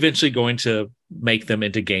I'm eventually going to make them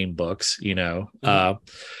into game books, Mhm.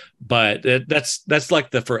 but that's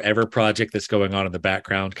like the forever project that's going on in the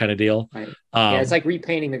background kind of deal. Right. Yeah, it's Um, like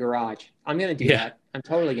repainting the garage. I'm gonna do yeah, that. I'm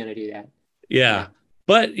totally gonna do that. yeah. Yeah.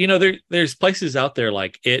 But there's places out there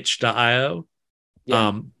like itch.io.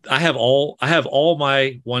 Yeah. I have all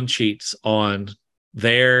my one sheets on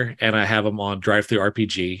there, and I have them on Drive Through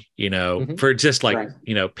RPG, Hmm. for just like,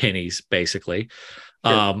 Right. pennies basically.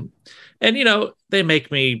 Sure. Um, and they make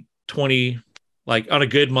me 20, like on a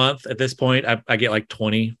good month at this point, I get like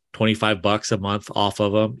 20, $25 a month off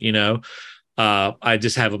of them. I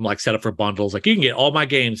just have them like set up for bundles. Like you can get all my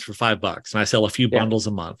games for $5 and I sell a few Yeah. bundles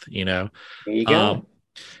a month. There you go. Um,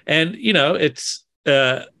 and it's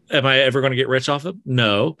am I ever going to get rich off them?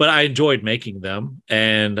 No, but I enjoyed making them,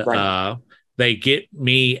 and Right. they get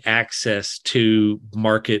me access to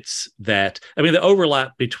markets that, I mean, the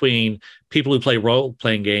overlap between people who play role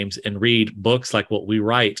playing games and read books like what we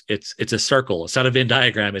write, it's a circle. It's not a Venn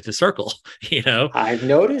diagram, it's a circle. you know I've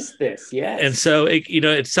noticed this. and Yes. so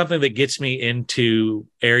it's something that gets me into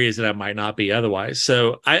areas that I might not be otherwise.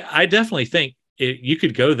 So I definitely think you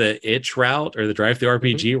could go the itch route or the drive through Hmm.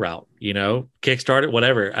 RPG route, Kickstarter,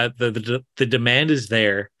 whatever. The demand is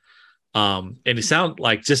there. And it sounds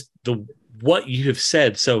like just what you have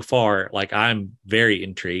said so far, like I'm very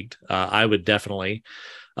intrigued. I would definitely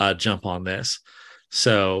jump on this.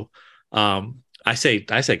 So I say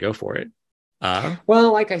go for it.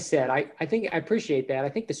 Well, like I said, I think I appreciate that. I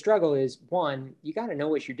think the struggle is one, you got to know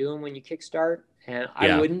what you're doing when you kickstart. And I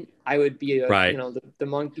Yeah, wouldn't. I would be right. the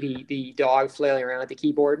monkey, the dog flailing around at the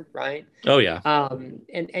keyboard, right? Oh yeah.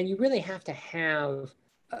 And you really have to have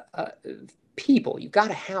people. You got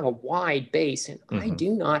to have a wide base, and I Mhm. do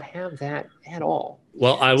not have that at all.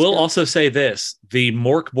 Well, I will So also say this: the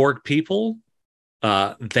Morkborg people,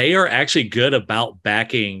 they are actually good about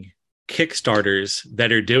backing Kickstarters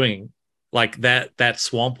that are doing like that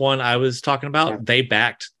swamp one I was talking yeah, about. They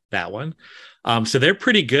backed that one. So they're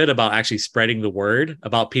pretty good about actually spreading the word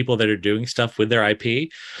about people that are doing stuff with their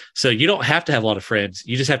IP. So you don't have to have a lot of friends.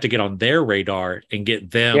 You just have to get on their radar and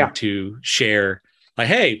get them yeah. to share, like,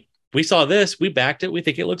 hey, we saw this, we backed it, we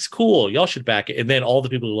think it looks cool. Y'all should back it. And then all the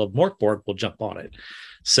people who love Morkborg will jump on it.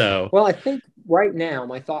 So Well, I think right now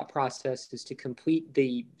my thought process is to complete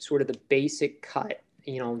the sort of the basic cut,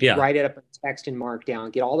 yeah, write it up in text and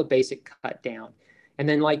markdown, get all the basic cut down. And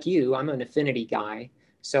then like you, I'm an affinity guy.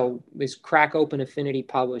 So just crack open Affinity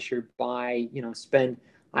Publisher, buy, spend,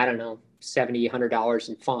 I don't know, $70, $100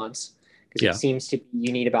 in fonts, because it yeah. seems to be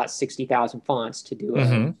you need about 60,000 fonts to do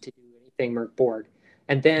Mm-hmm. anything Merc board.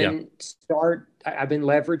 And Yeah. then I've been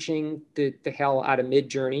leveraging the hell out of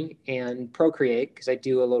Midjourney and Procreate because I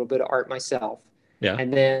do a little bit of art myself. Yeah.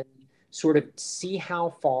 And then sort of see how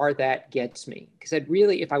far that gets me. Because I'd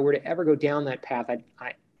really, if I were to ever go down that path,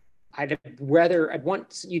 I'd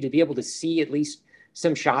want you to be able to see at least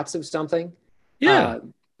some shots of something, Yeah. uh,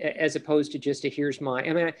 as opposed to just a here's my.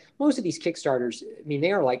 I mean, most of these Kickstarters, I mean,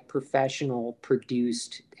 they are like professional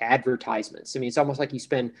produced advertisements. I mean, it's almost like you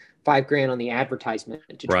spend $5,000 on the advertisement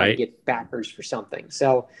to try to Right. get backers for something.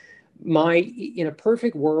 So, in a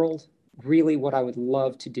perfect world, really, what I would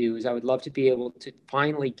love to do is I would love to be able to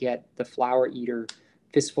finally get the Flower Eater,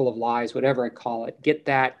 Fistful of Lies, whatever I call it, get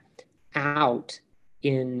that out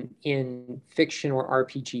in fiction or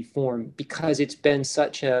RPG form because it's been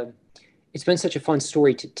such a fun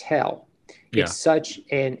story to tell. It's Yeah. such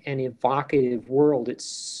an evocative world. It's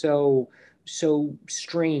so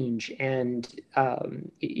strange and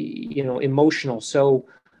emotional, so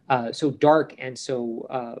dark and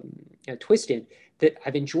so twisted that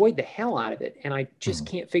I've enjoyed the hell out of it, and I just Mhm.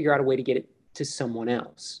 can't figure out a way to get it to someone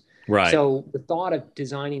else. Right. So the thought of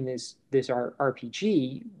designing this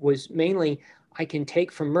RPG was mainly I can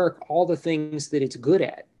take from Merck all the things that it's good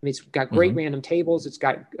at. I mean, it's got great Hmm. random tables. It's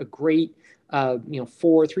got a great,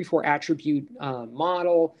 4 attribute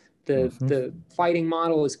model. The Hmm. the fighting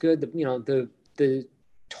model is good. The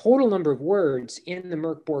total number of words in the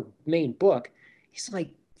Merc main book is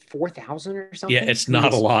like 4,000 or Yeah. something. It's I mean,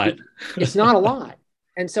 not a lot. it's not a lot.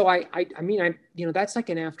 And so that's like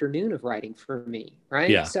an afternoon of writing for me, right?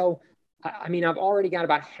 Yeah. So I mean, I've already got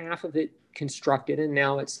about half of it constructed, and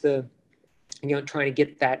now it's trying to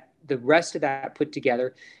get the rest of that put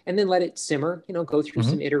together, and then let it simmer, go through Hmm.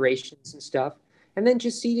 some iterations and stuff, and then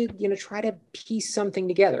just see to try to piece something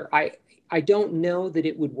together. I don't know that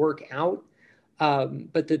it would work out.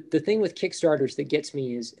 But the thing with Kickstarters that gets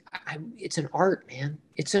me is it's an art, man.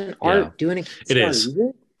 It's an Yeah, art doing a it Kickstarter. is.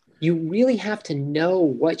 You really have to know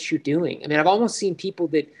what you're doing. I mean, I've almost seen people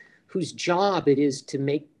that whose job it is to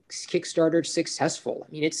make Kickstarter successful.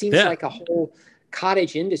 I mean, it seems Yeah. like a whole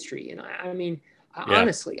cottage industry. And I mean, Yeah.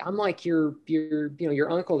 honestly, I'm like your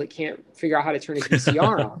uncle that can't figure out how to turn his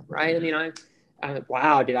VCR on, right? I mean,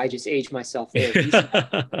 wow, did I just age myself there?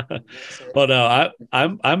 VCR. Well, no,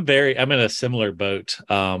 I'm in a similar boat.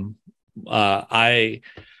 I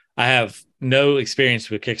have no experience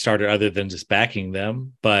with Kickstarter other than just backing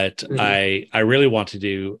them, but Mhm. I really want to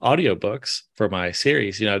do audiobooks for my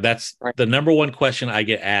series. That's Right. the number one question I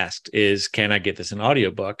get asked is, can I get this in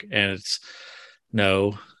audiobook? And it's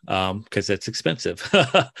no, because it's expensive.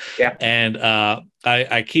 Yeah. And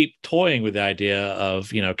I keep toying with the idea of,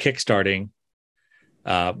 kickstarting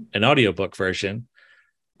an audiobook version.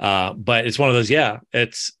 But it's one of those, yeah,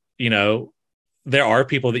 it's, there are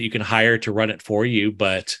people that you can hire to run it for you,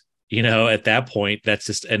 but at that point, that's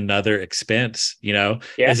just another expense. Yeah.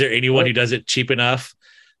 Is there anyone who does it cheap enough?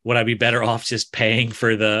 Would I be better off just paying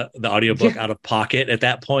for the audiobook Yeah. out of pocket at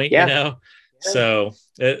that point? Yeah. Yeah. So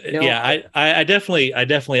No, yeah, I definitely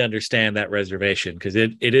understand that reservation because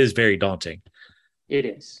it is very daunting. it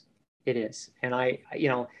is. It is. And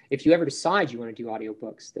if you ever decide you want to do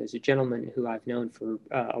audiobooks, there's a gentleman who I've known for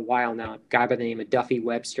a while now, a guy by the name of Duffy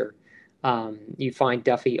Webster. You find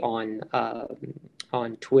Duffy on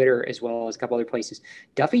Twitter as well as a couple other places.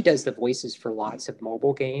 Duffy does the voices for lots of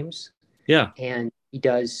mobile games, Yeah. and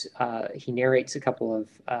he narrates a couple of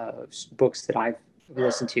books that I've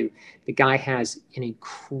listened to. The guy has an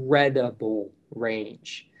incredible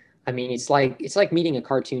range. I mean, it's like meeting a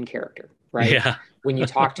cartoon character, right? Yeah. When you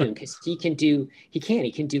talk to him, because he can do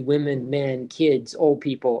women, men, kids, old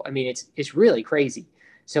people. I mean, it's really crazy.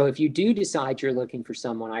 So if you do decide you're looking for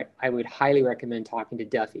someone, I would highly recommend talking to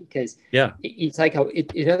Duffy, because Yeah. it's like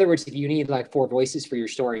in other words, if you need like four voices for your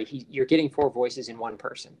story, you're getting four voices in one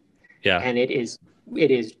person. Yeah. And it is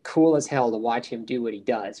cool as hell to watch him do what he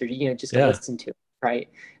does, or just to Yeah. listen to him, right?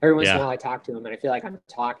 Every once in a Yeah. while I talk to him and I feel like I'm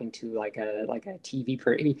talking to like a TV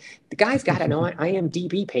person. I mean, the guy's got an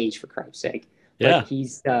IMDb page, for Christ's sake. But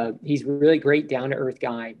Yeah. he's really great, down to earth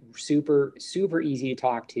guy, super super easy to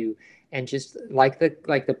talk to, and just like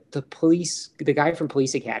the police, the guy from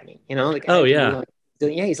Police Academy, the guy Oh that can do yeah. like,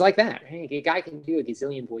 yeah, he's like that. Hey, a guy can do a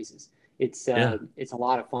gazillion voices. Yeah. It's a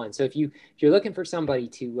lot of fun. So if you're looking for somebody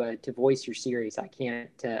to voice your series, I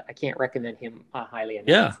can't recommend him highly Yeah.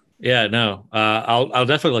 enough. Yeah. No. I'll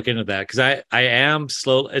definitely look into that because I am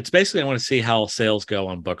slow. It's basically I want to see how sales go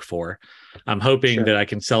on book four. I'm hoping Sure. that I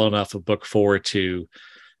can sell enough of book four to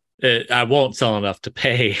I won't sell enough to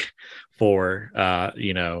pay for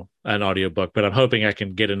an audiobook, but I'm hoping I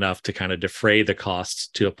can get enough to kind of defray the costs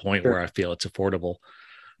to a point Sure. where I feel it's affordable.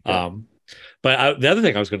 Sure. Um, but the other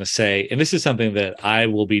thing I was going to say, and this is something that I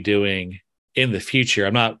will be doing in the future.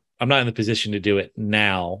 I'm not in the position to do it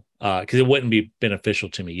now because it wouldn't be beneficial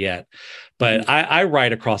to me yet. Mhm. But I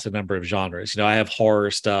write across a number of genres. I have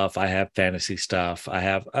horror stuff, I have fantasy stuff, I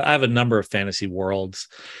have a number of fantasy worlds,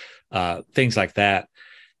 things like that.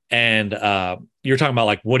 And you're talking about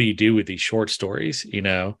like, what do you do with these short stories?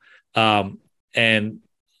 And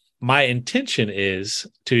my intention is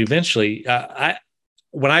to eventually I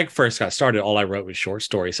when I first got started, all I wrote was short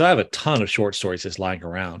stories. So I have a ton of short stories just lying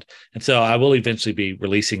around. And so I will eventually be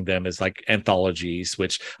releasing them as like anthologies,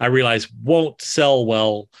 which I realize won't sell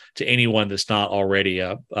well to anyone that's not already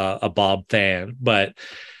a Bob fan. But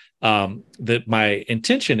that my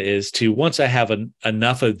intention is to, once I have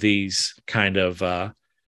enough of these kind of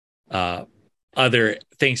uh, other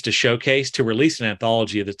things to showcase, to release an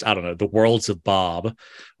anthology that's, I don't know, the Worlds of Bob,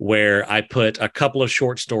 where I put a couple of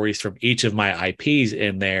short stories from each of my IPs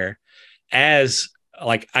in there as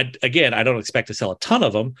like, I don't expect to sell a ton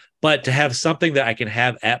of them, but to have something that I can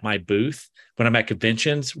have at my booth when I'm at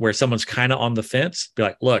conventions where someone's kind of on the fence, be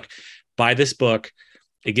like, look, buy this book.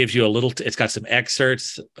 It gives you it's got some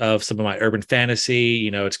excerpts of some of my urban fantasy.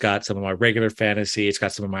 It's got some of my regular fantasy. It's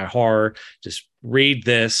got some of my horror. Just read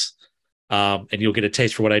this, and you'll get a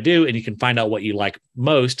taste for what I do, and you can find out what you like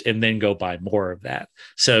most and then go buy more of that.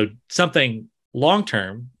 So something long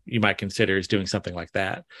term you might consider is doing something like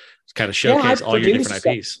that. It's kind of Yeah, showcase I've all your produced different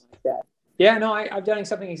something IPs. like that. Yeah, no, I've done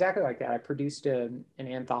something exactly like that. I produced an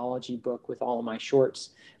anthology book with all of my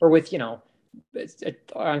shorts, or with,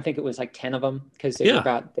 I think it was like 10 of them, because they Yeah,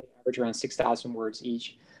 average around 6,000 words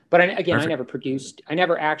each. But again, perfect. I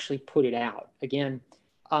never actually put it out. Again,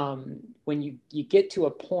 when you get to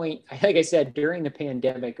a point, like I said, during the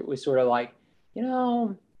pandemic, it was sort of like, you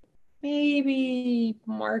know, maybe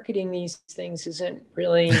marketing these things isn't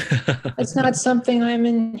really, that's not something I'm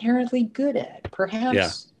inherently good at. Yeah.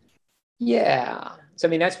 Perhaps, yeah. So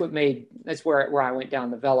I mean, that's where I went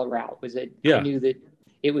down the Vela route. Was that I Yeah. knew that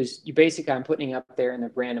it was you basically I'm putting it up there in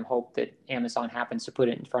the random hope that Amazon happens to put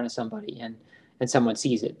it in front of somebody and someone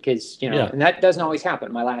sees it, because Yeah. and that doesn't always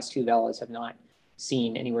happen. My last two Velas have not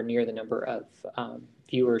seen anywhere near the number of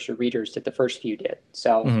viewers or readers that the first few did.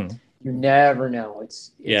 So Mhm. you never know.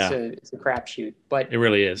 Yeah. It's a crapshoot. But It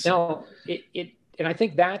really is. no, it and I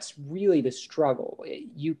think that's really the struggle.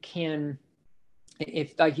 You can,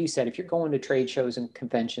 if like you said, if you're going to trade shows and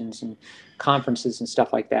conventions and conferences and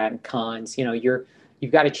stuff like that and cons,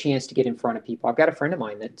 you've got a chance to get in front of people. I've got a friend of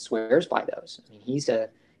mine that swears by those. I mean, he's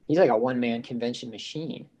like a one-man convention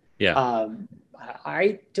machine. Yeah.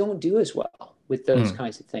 I don't do as well with those Mhm.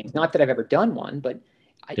 kinds of things. Not that I've ever done one, but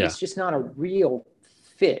Yeah. it's just not a real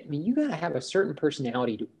fit. I mean, you got to have a certain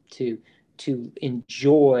personality to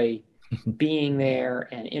enjoy being there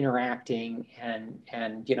and interacting and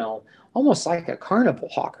almost like a carnival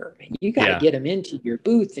hawker. You got to Yeah. get them into your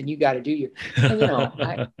booth, and you got to do your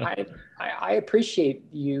and I appreciate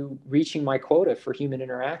you reaching my quota for human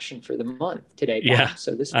interaction for the month today, Yeah. Bob.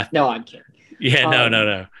 So this I, no, I'm kidding. yeah. No, no, Um,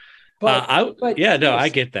 no. but Yeah, no, I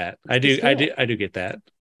yes, get that. it's the skill. I do get that.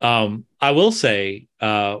 I will say,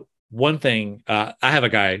 one thing, I have a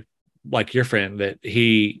guy like your friend that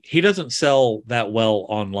he doesn't sell that well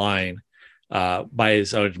online, by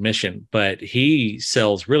his own admission, but he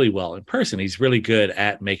sells really well in person. He's really good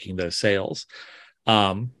at making those sales.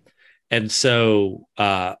 Um, and so,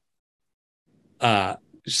 uh,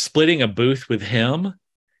 splitting a booth with him,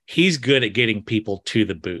 he's good at getting people to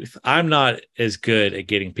the booth. I'm not as good at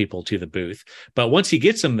getting people to the booth, but once he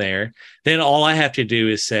gets them there, then all I have to do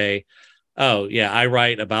is say, "Oh yeah, I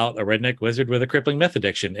write about a redneck wizard with a crippling meth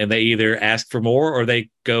addiction," and they either ask for more or they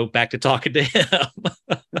go back to talking to him.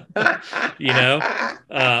 you know,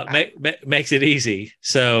 makes it easy.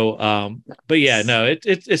 So, but yeah, Nice. no,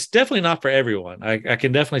 it's definitely not for everyone. I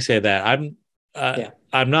can definitely say that. Yeah.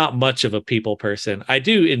 I'm not much of a people person. I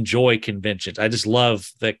do enjoy conventions. I just love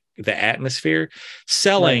the atmosphere. Right.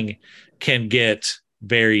 Selling can get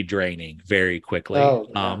very draining very quickly. Oh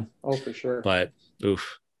yeah. Oh, for sure. But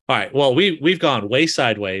oof. All right. Well, we've gone way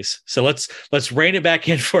sideways. So let's rein it back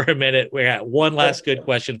in for a minute. We got one last good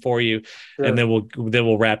question for you, and Sure. then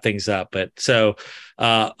we'll wrap things up. But so,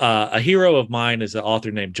 a hero of mine is an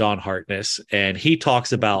author named John Hartness, and he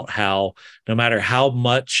talks about how no matter how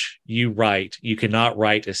much you write, you cannot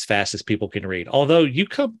write as fast as people can read. Although you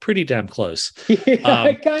come pretty damn close. Yeah, I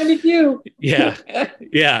Um, kind of do. yeah,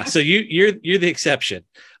 yeah. So you're the exception.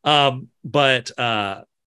 But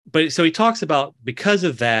so he talks about, because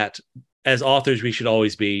of that, as authors we should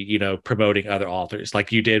always be, promoting other authors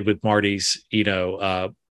like you did with Marty's,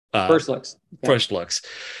 First looks. Yeah. first looks.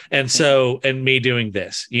 And me doing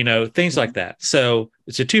this, things like that. So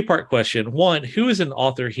it's a two-part question. One, who is an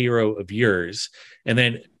author hero of yours? And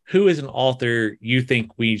then who is an author you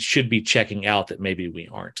think we should be checking out that maybe we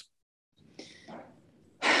aren't?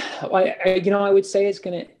 I would say it's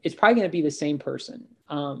probably gonna be the same person.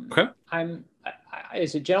 Okay.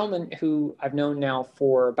 As a gentleman who I've known now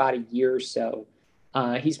for about a year or so.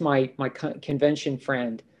 He's my convention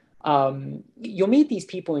friend. You'll meet these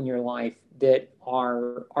people in your life that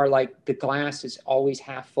are like the glass is always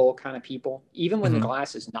half full kind of people, even when the Mm-hmm.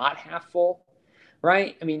 glass is not half full,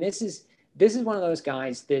 right? I mean, this is one of those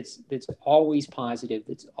guys that's always positive,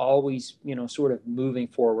 that's always sort of moving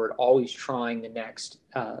forward, always trying the next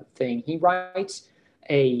thing. He writes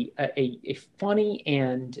a funny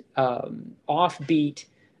and offbeat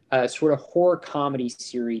sort of horror comedy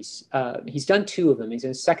series. He's done two of them. He's in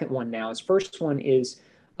his second one now. His first one is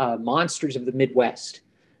Monsters of the Midwest.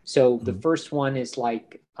 So the Mm-hmm. first one is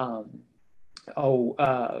like oh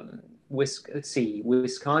let's see,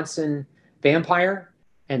 Wisconsin Vampire,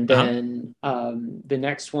 and Uh-huh. then the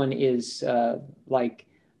next one is to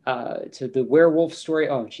the werewolf story.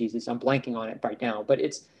 Oh Jesus, I'm blanking on it right now, but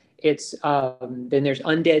it's then there's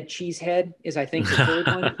Undead Cheesehead is I think the third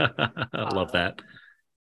one. I love Um, that.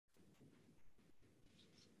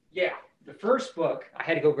 yeah, the first book I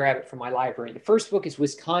had to go grab it from my library. The first book is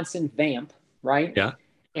Wisconsin Vamp, right? Yeah.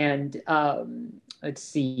 And let's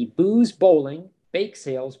see, booze, bowling, bake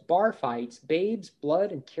sales, bar fights, babes,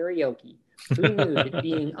 blood, and karaoke. Who knew that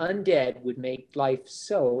being undead would make life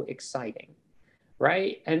so exciting,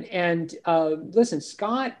 right? And listen,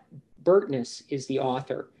 Scott Burtness is the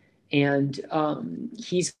author, and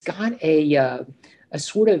he's got a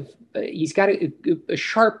sort of he's got a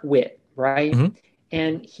sharp wit, right? Mhm.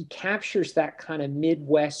 And he captures that kind of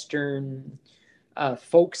midwestern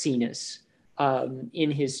folksiness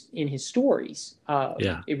in his stories.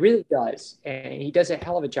 Yeah. It really does, and he does a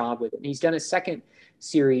hell of a job with it. And he's done a second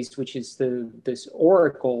series, which is this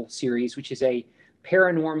Oracle series, which is a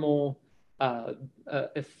paranormal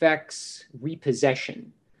effects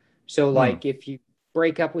repossession. So, like, if you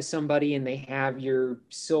break up with somebody and they have your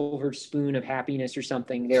silver spoon of happiness or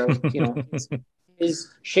something, they're,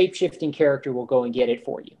 his shape-shifting character will go and get it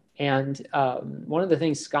for you. And one of the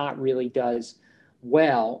things Scott really does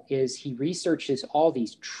well is he researches all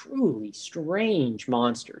these truly strange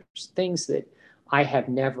monsters, things that I have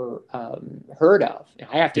never heard of.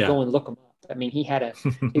 I have to go and look them up. I mean, he had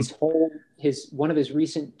one of his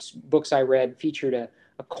recent books I read featured a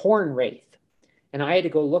corn wraith, and I had to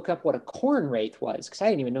go look up what a corn wraith was because I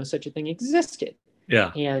didn't even know such a thing existed.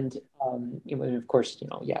 Yeah. And of course,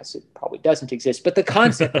 yes, it probably doesn't exist, but the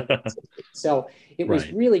concept of it existed. So it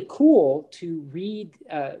was really cool to read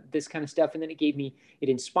this kind of stuff, and then it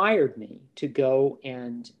inspired me to go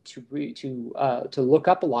and to look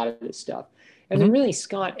up a lot of this stuff. And then really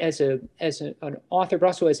Scott, as an author, but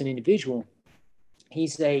also as an individual,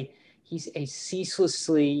 he's a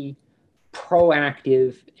ceaselessly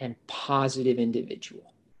proactive and positive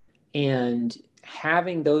individual. And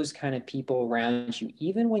having those kind of people around you,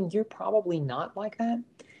 even when you're probably not like that,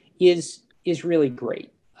 is really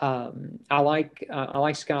great. I like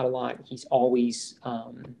Scott a lot. He's always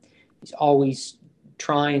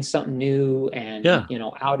trying something new and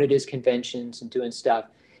out at his conventions and doing stuff.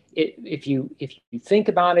 If you think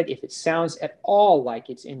about it, if it sounds at all like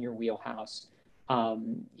it's in your wheelhouse,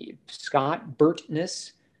 Scott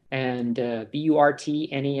Burtness and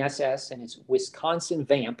Burtness and his Wisconsin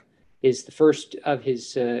Vamp is the first of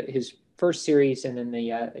his first series, and then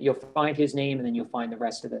you'll find his name, and then you'll find the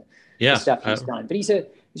rest of the stuff he's done. But he's a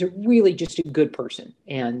really just a good person,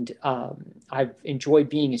 and I've enjoyed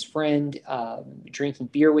being his friend, drinking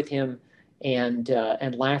beer with him, and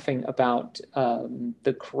laughing about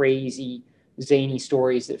the crazy zany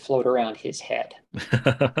stories that float around his head.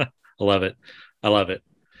 I love it.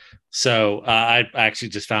 So I actually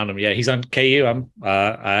just found him. Yeah, he's on KU. I'm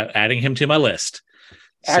adding him to my list.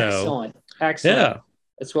 Excellent. Yeah.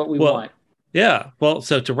 That's what we want. Yeah. Well,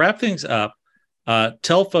 so to wrap things up,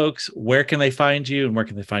 tell folks where can they find you and where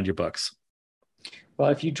can they find your books?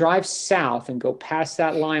 Well, if you drive south and go past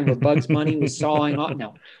that line where Bugs Bunny was sawing off,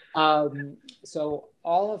 no. So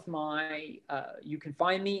all of my, you can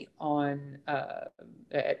find me on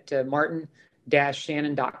at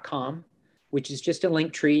martin-shannon.com, which is just a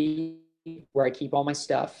link tree where I keep all my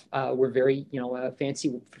stuff. We're very,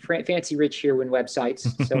 fancy rich here in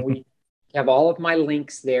websites. So we have all of my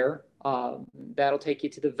links there. That'll take you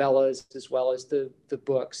to the Velas as well as the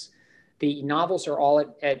books. The novels are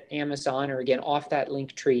all at Amazon, or again, off that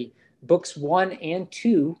link tree. Books 1 and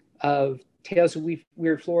 2 of Tales of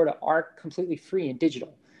Weird Florida are completely free and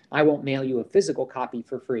digital. I won't mail you a physical copy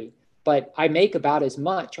for free, but I make about as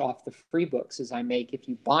much off the free books as I make if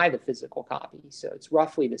you buy the physical copy. So it's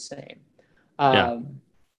roughly the same.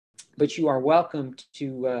 But you are welcome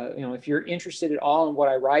to, if you're interested at all in what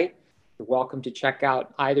I write, you're welcome to check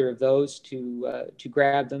out either of those to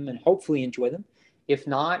grab them and hopefully enjoy them. If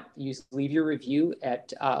not, you leave your review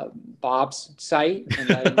at Bob's site and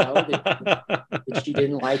let him know that you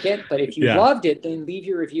didn't like it. But if you loved it, then leave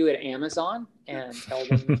your review at Amazon and tell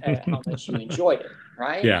them how much you enjoyed it,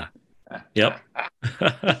 right? Yeah. Yep.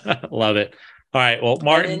 Love it. All right. Well,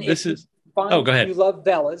 Martin, go ahead. You love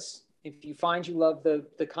Velas. If you find you love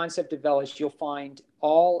the concept of Velas, you'll find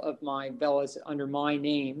all of my Velas under my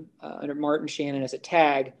name, under Martin Shannon as a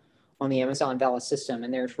tag on the Amazon Velas system.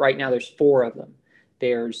 And there's 4 of them.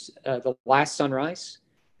 There's The Last Sunrise.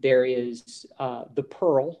 There is The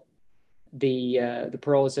Pearl. The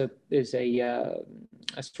Pearl is a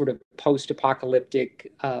sort of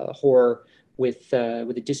post-apocalyptic horror with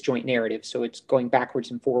a disjoint narrative. So it's going backwards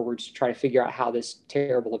and forwards to try to figure out how this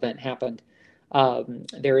terrible event happened.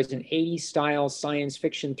 There is an 80s style science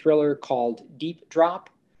fiction thriller called Deep Drop,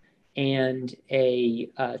 and a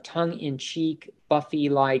tongue-in-cheek Buffy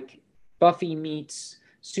meets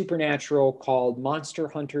Supernatural called Monster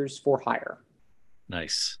Hunters for Hire.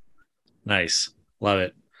 Nice. Love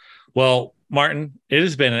it. Well, Martin, it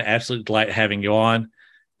has been an absolute delight having you on.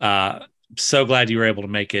 So glad you were able to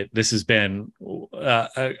make it. This has been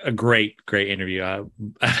a great interview.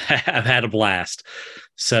 I've had a blast.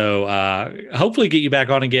 So hopefully get you back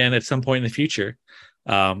on again at some point in the future.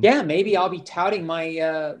 Maybe I'll be touting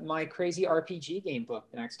my my crazy RPG game book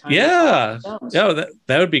the next time.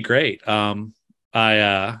 That would be great.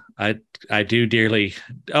 I do dearly.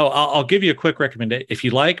 I'll give you a quick recommendation. If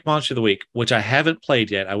you like Monster of the Week, which I haven't played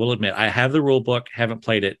yet, I will admit I have the rule book, haven't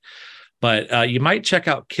played it. but you might check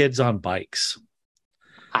out Kids on Bikes.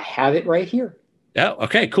 I have it right here. Yeah.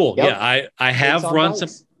 Okay. Cool. Yep. Yeah. I have Kids on run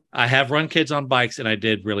Bikes. I have run Kids on Bikes, and I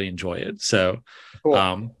did really enjoy it. So,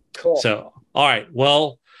 Cool. Cool. So all right.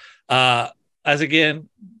 Well, as again,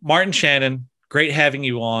 Martin Shannon, great having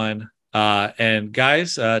you on. And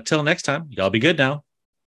guys, till next time, y'all be good now.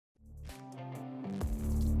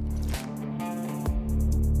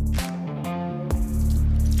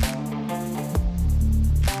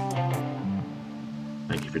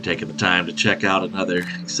 Thank you for taking the time to check out another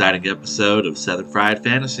exciting episode of Southern Fried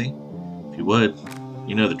Fantasy. If you would,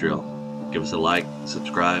 you know the drill. Give us a like,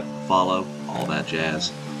 subscribe, follow, all that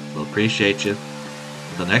jazz. We'll appreciate you.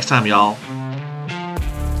 Until next time, y'all.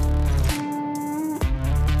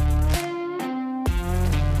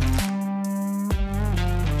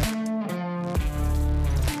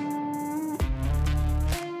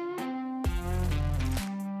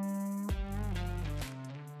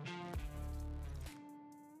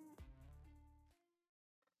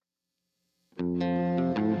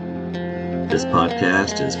 This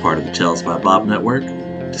podcast is part of the Tales by Bob network.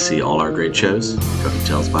 To see all our great shows, go to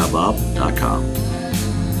talesbybob.com.